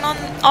couldn't turn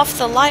off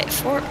the light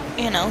for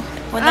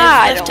when they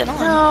left it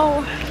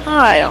on.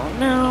 I don't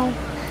know.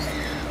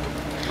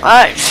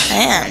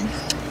 Man,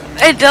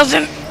 It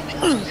doesn't.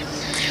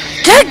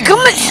 Dad, come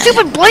that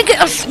stupid blanket!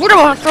 I swear to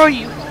God, I'll throw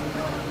you.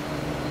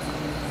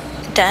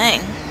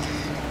 dang.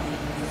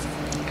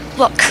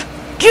 Look,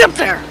 get up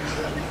there.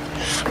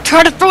 I'm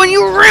tired of throwing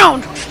you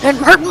around and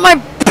hurting my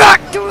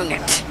back doing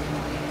it.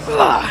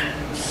 Ugh.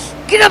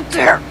 Get up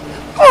there.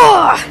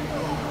 Ugh.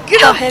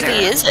 Get How up heavy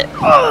there. is it?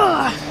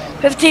 Ugh.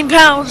 15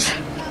 pounds.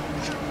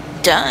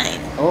 Dang.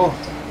 Oh.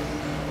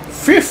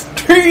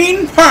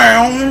 15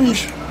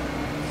 pounds!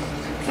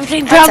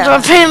 15 pounds That's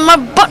of a pain in my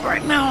butt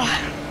right now.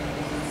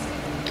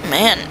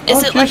 Man,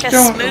 is Oh, it like just a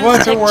don't smooth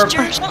let her work.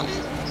 texture or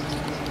something?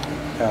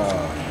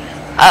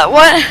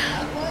 What?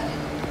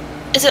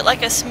 Is it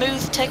like a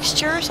smooth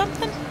texture or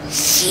something?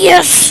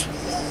 Yes.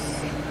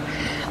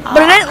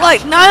 But it ain't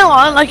like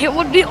nylon, like it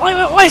would be. Like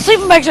my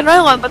sleeping bags are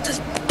nylon, but this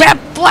bad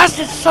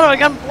blasted son of a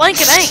gun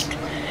blanket ain't.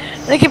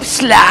 They keep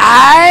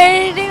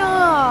sliding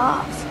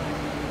off.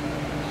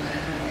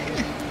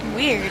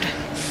 Weird.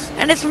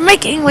 And it's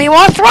making me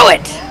want to throw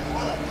it.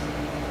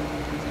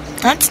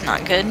 That's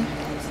not good.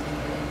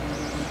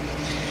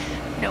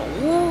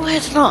 No,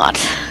 it's not.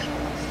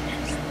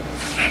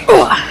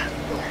 Ugh.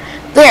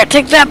 There,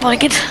 take that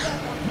blanket.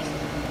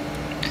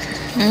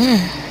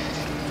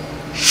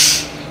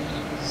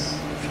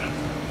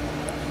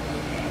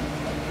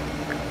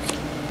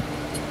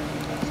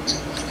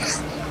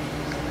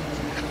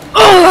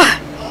 Ugh.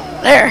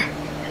 There.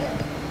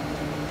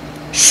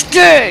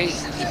 Stay.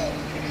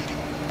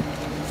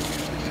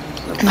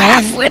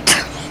 Half wit.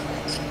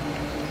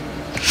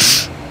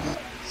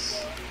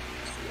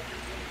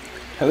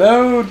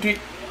 Hello,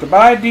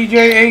 goodbye, DJ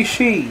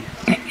AC.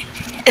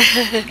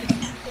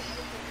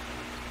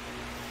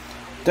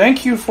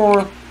 Thank you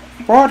for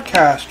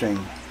broadcasting.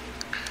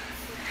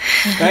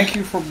 Thank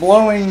you for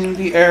blowing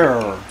the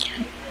air.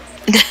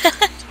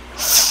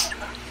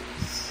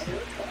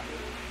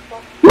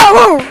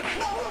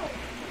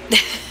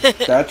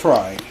 That's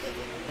right.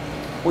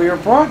 We are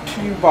brought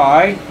to you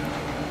by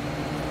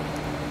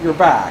your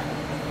back.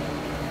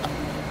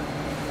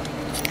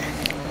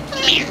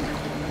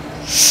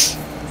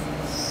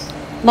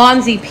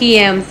 Lonzy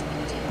PM.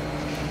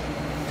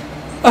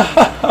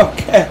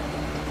 Okay.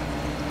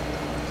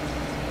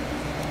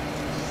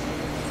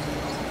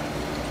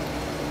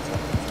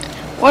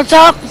 What's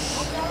up?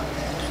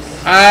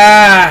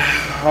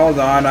 Hold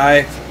on.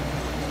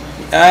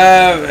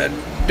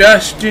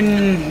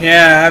 Dustin,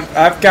 yeah,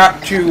 I've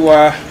got to,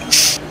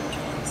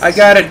 I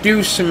gotta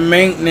do some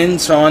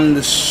maintenance on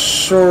the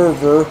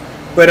server,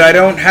 but I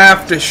don't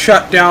have to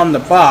shut down the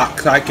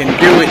box. I can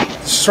do it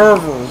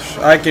servers.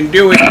 I can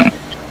do it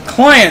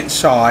client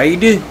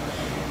side.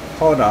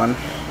 Hold on.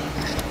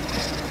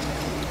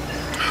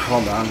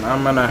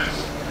 I'm gonna...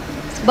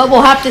 But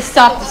we'll have to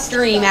stop the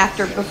stream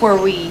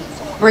before we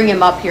bring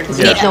him up here, because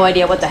he has no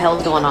idea what the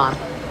hell's going on.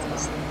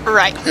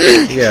 Right.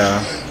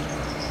 Yeah.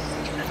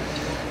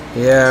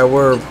 Yeah,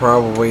 we're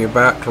probably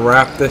about to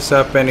wrap this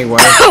up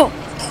anyway.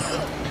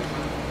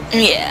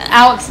 Yeah.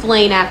 I'll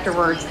explain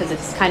afterwards, because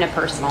it's kind of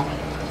personal.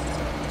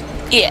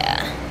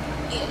 Yeah.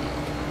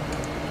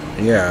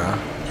 Yeah.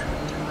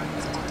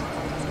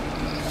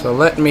 So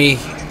let me...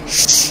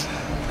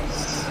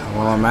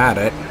 While I'm at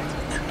it...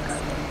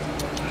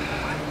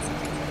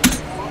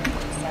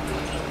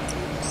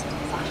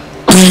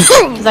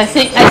 Because I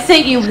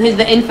sent you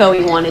the info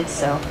he wanted,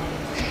 so.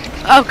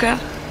 Okay.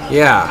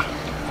 Yeah.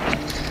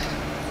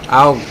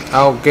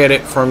 I'll get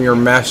it from your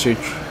message.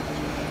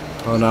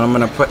 Hold on, I'm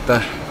gonna put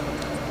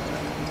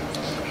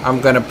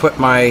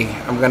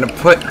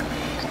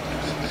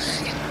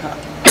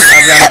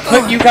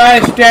you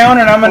guys down,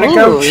 and I'm gonna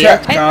go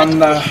check on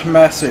the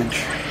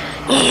message.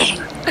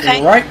 Okay.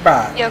 Be right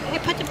back. You okay,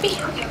 Puppy?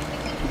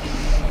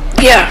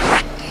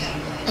 Yeah.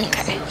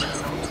 Okay.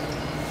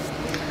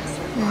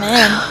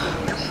 Man.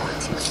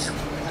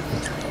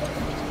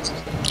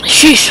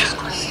 Sheesh.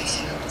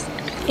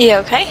 You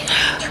okay?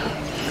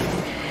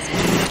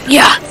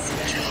 Yeah.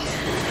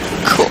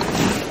 Cool.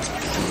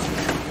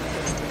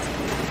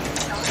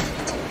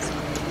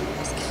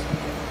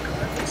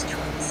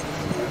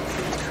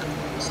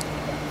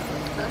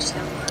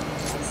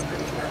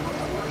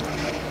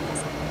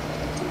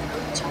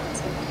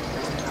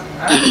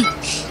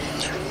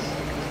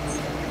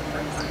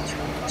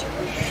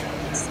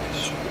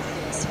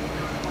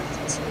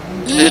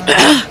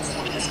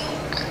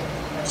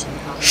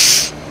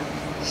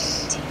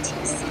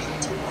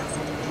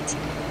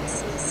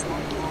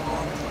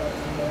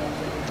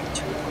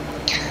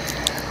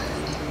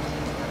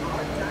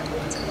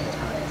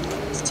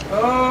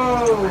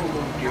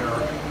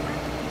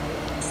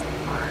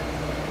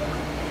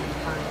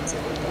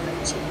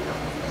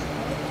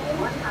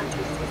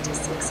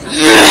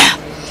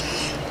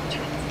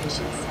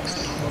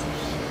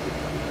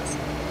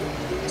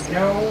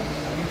 No,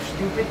 you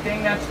stupid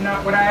thing, that's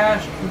not what I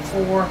asked you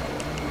for.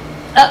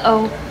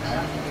 Uh-oh.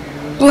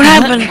 What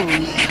happened?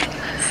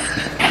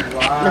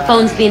 The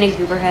phone's being a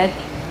gooberhead.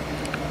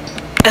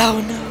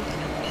 Oh no.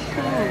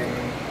 Okay.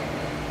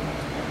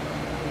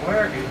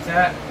 Where is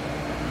that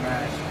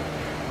mess?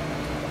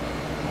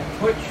 I'll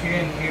put you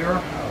in here.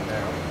 Oh,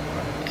 there we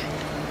go.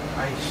 I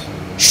see.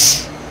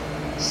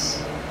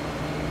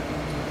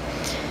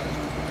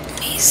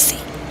 Easy.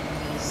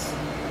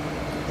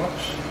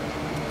 Whoops.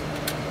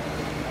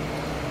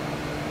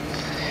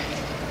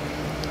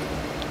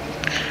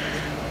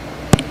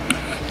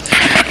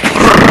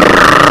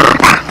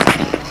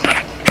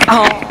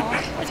 Oh,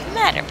 what's the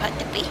matter,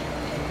 Puppy?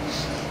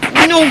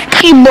 No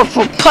keyboard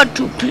for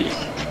Puppy.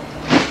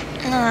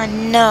 Oh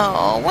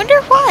no.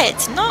 Wonder why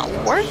it's not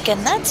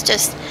working.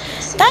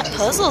 That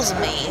puzzles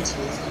me.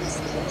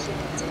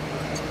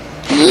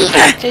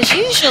 Because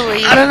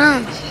usually, I don't know.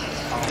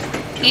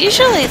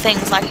 Usually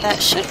things like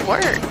that should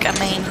work. I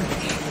mean,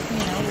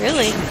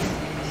 really.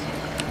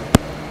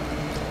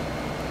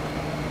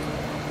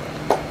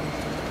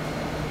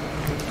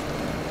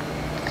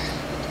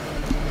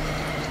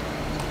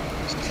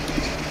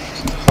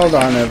 Hold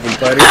on,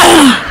 everybody.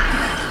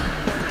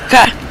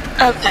 Okay.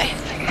 Okay.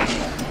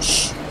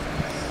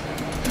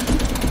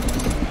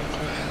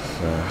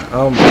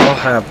 I'll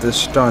have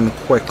this done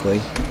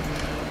quickly.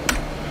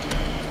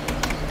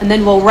 And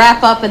then we'll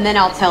wrap up, and then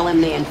I'll tell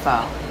him the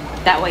info.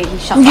 That way he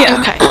shuts Yeah. up.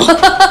 Okay.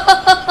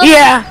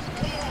 Yeah.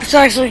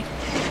 Precisely.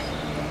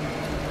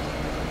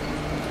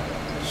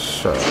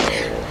 So.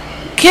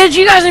 Kids,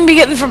 you guys need to be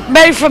getting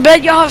ready for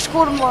bed. Y'all have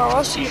school tomorrow.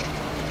 I'll see you.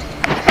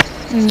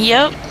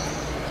 Yep.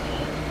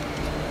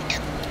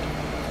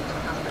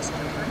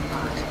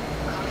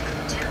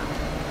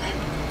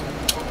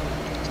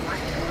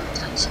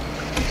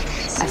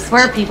 I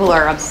swear people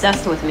are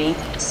obsessed with me.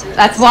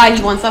 That's why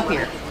he wants up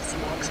here.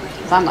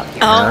 Because I'm up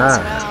here.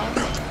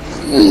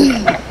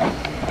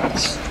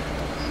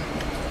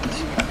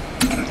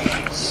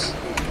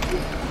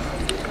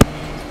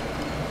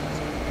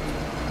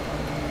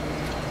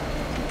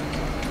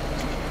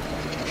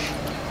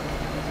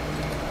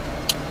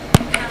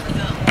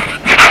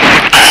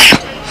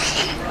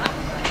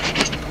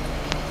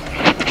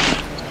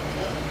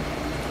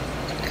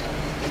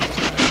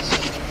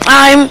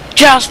 I'm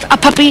just a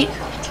puppy.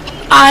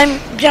 I'm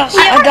just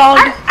a dog.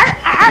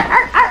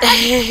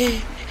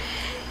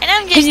 And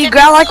I'm just Can you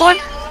growl like one?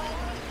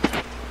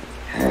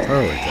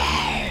 There we go.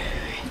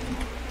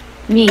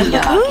 Me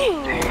dog.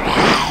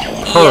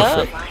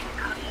 Perfect.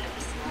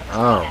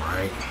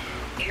 Alright.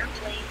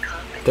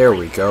 There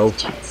we go.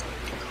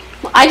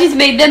 I just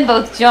made them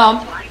both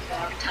jump.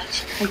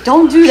 Like,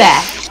 don't do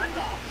that.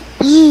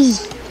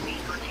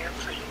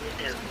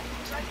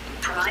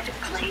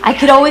 I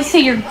could always say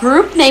your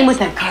group name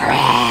with a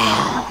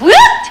growl.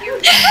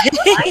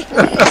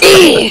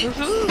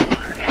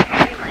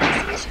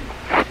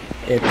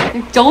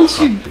 Don't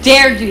you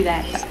dare do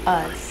that to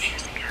us.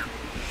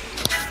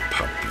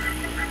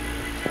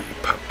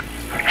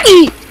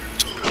 Puppy.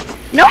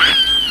 No.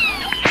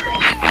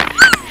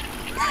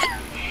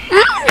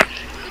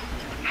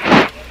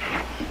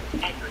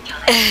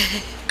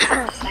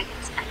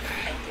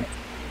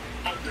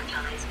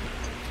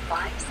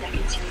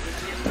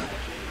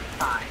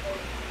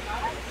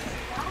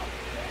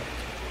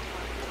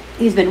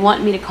 He's been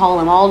wanting me to call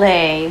him all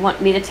day,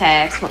 wanting me to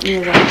text,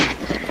 wanting me to...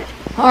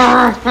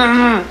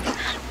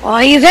 Well,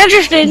 he's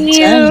interested in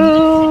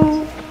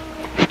you.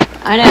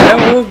 I know.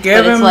 Yeah, we'll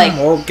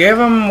give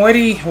him what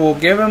he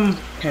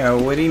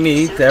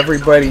needs.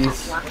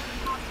 Everybody's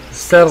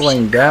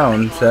settling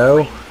down,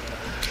 so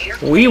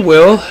we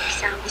will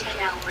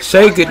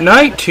say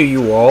goodnight to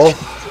you all.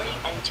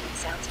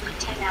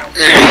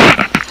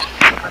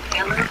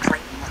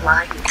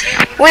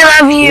 We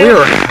love you.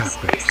 We're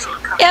happy.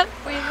 Yep,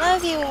 we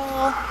love you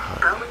all.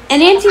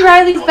 And Auntie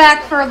Riley's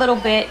back for a little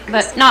bit,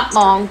 but not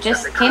long.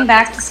 Just came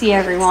back to see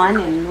everyone,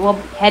 and we'll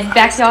head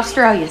back to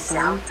Australia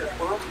soon.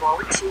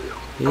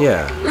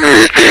 Yeah.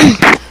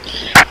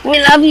 We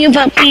love you,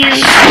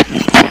 puppies.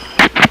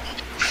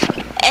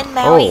 And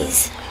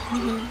Mauies.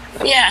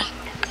 Yeah.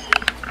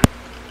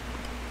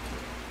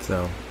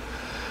 So,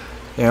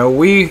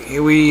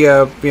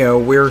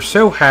 we're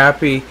so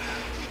happy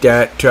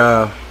that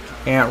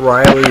Aunt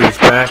Riley is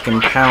back in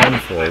town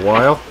for a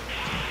while.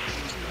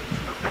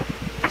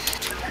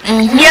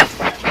 Yep.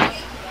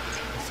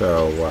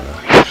 So,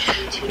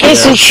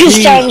 Casey, she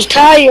sounds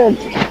tired.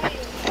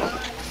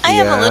 I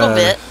am a little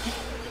bit.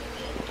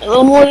 A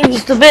little more than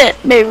just a bit.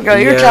 Baby girl,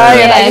 you're tired.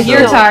 Yeah,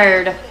 you're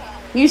tired.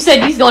 You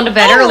said he's going to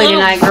bed early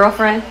tonight,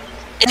 girlfriend.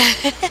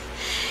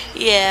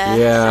 Yeah.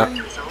 Yeah.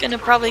 I'm gonna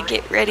probably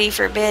get ready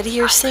for bed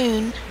here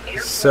soon.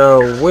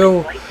 So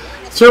we'll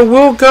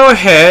go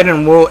ahead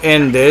and we'll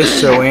end this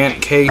so Aunt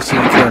Casey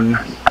can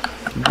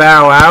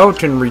bow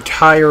out and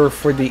retire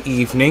for the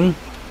evening.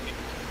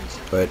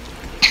 But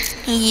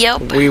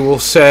Yep. we will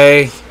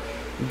say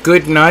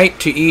good night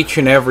to each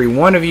and every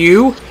one of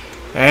you,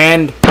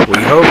 and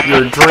we hope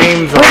your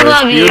dreams are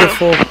as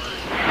beautiful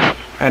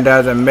and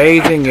as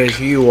amazing as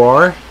you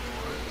are.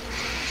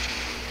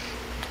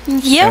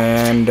 Yep.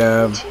 And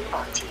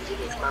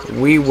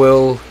we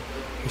will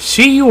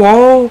see you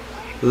all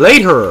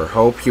later.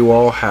 Hope you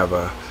all have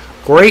a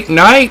great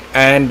night,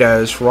 and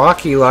as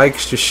Rocky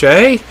likes to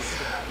say,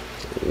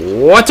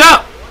 what's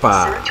up?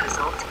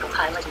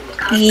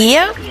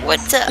 Yep.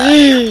 What's up? So,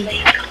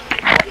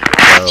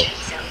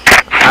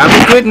 have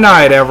a good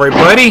night,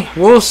 everybody.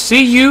 We'll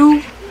see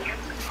you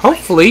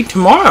hopefully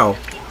tomorrow.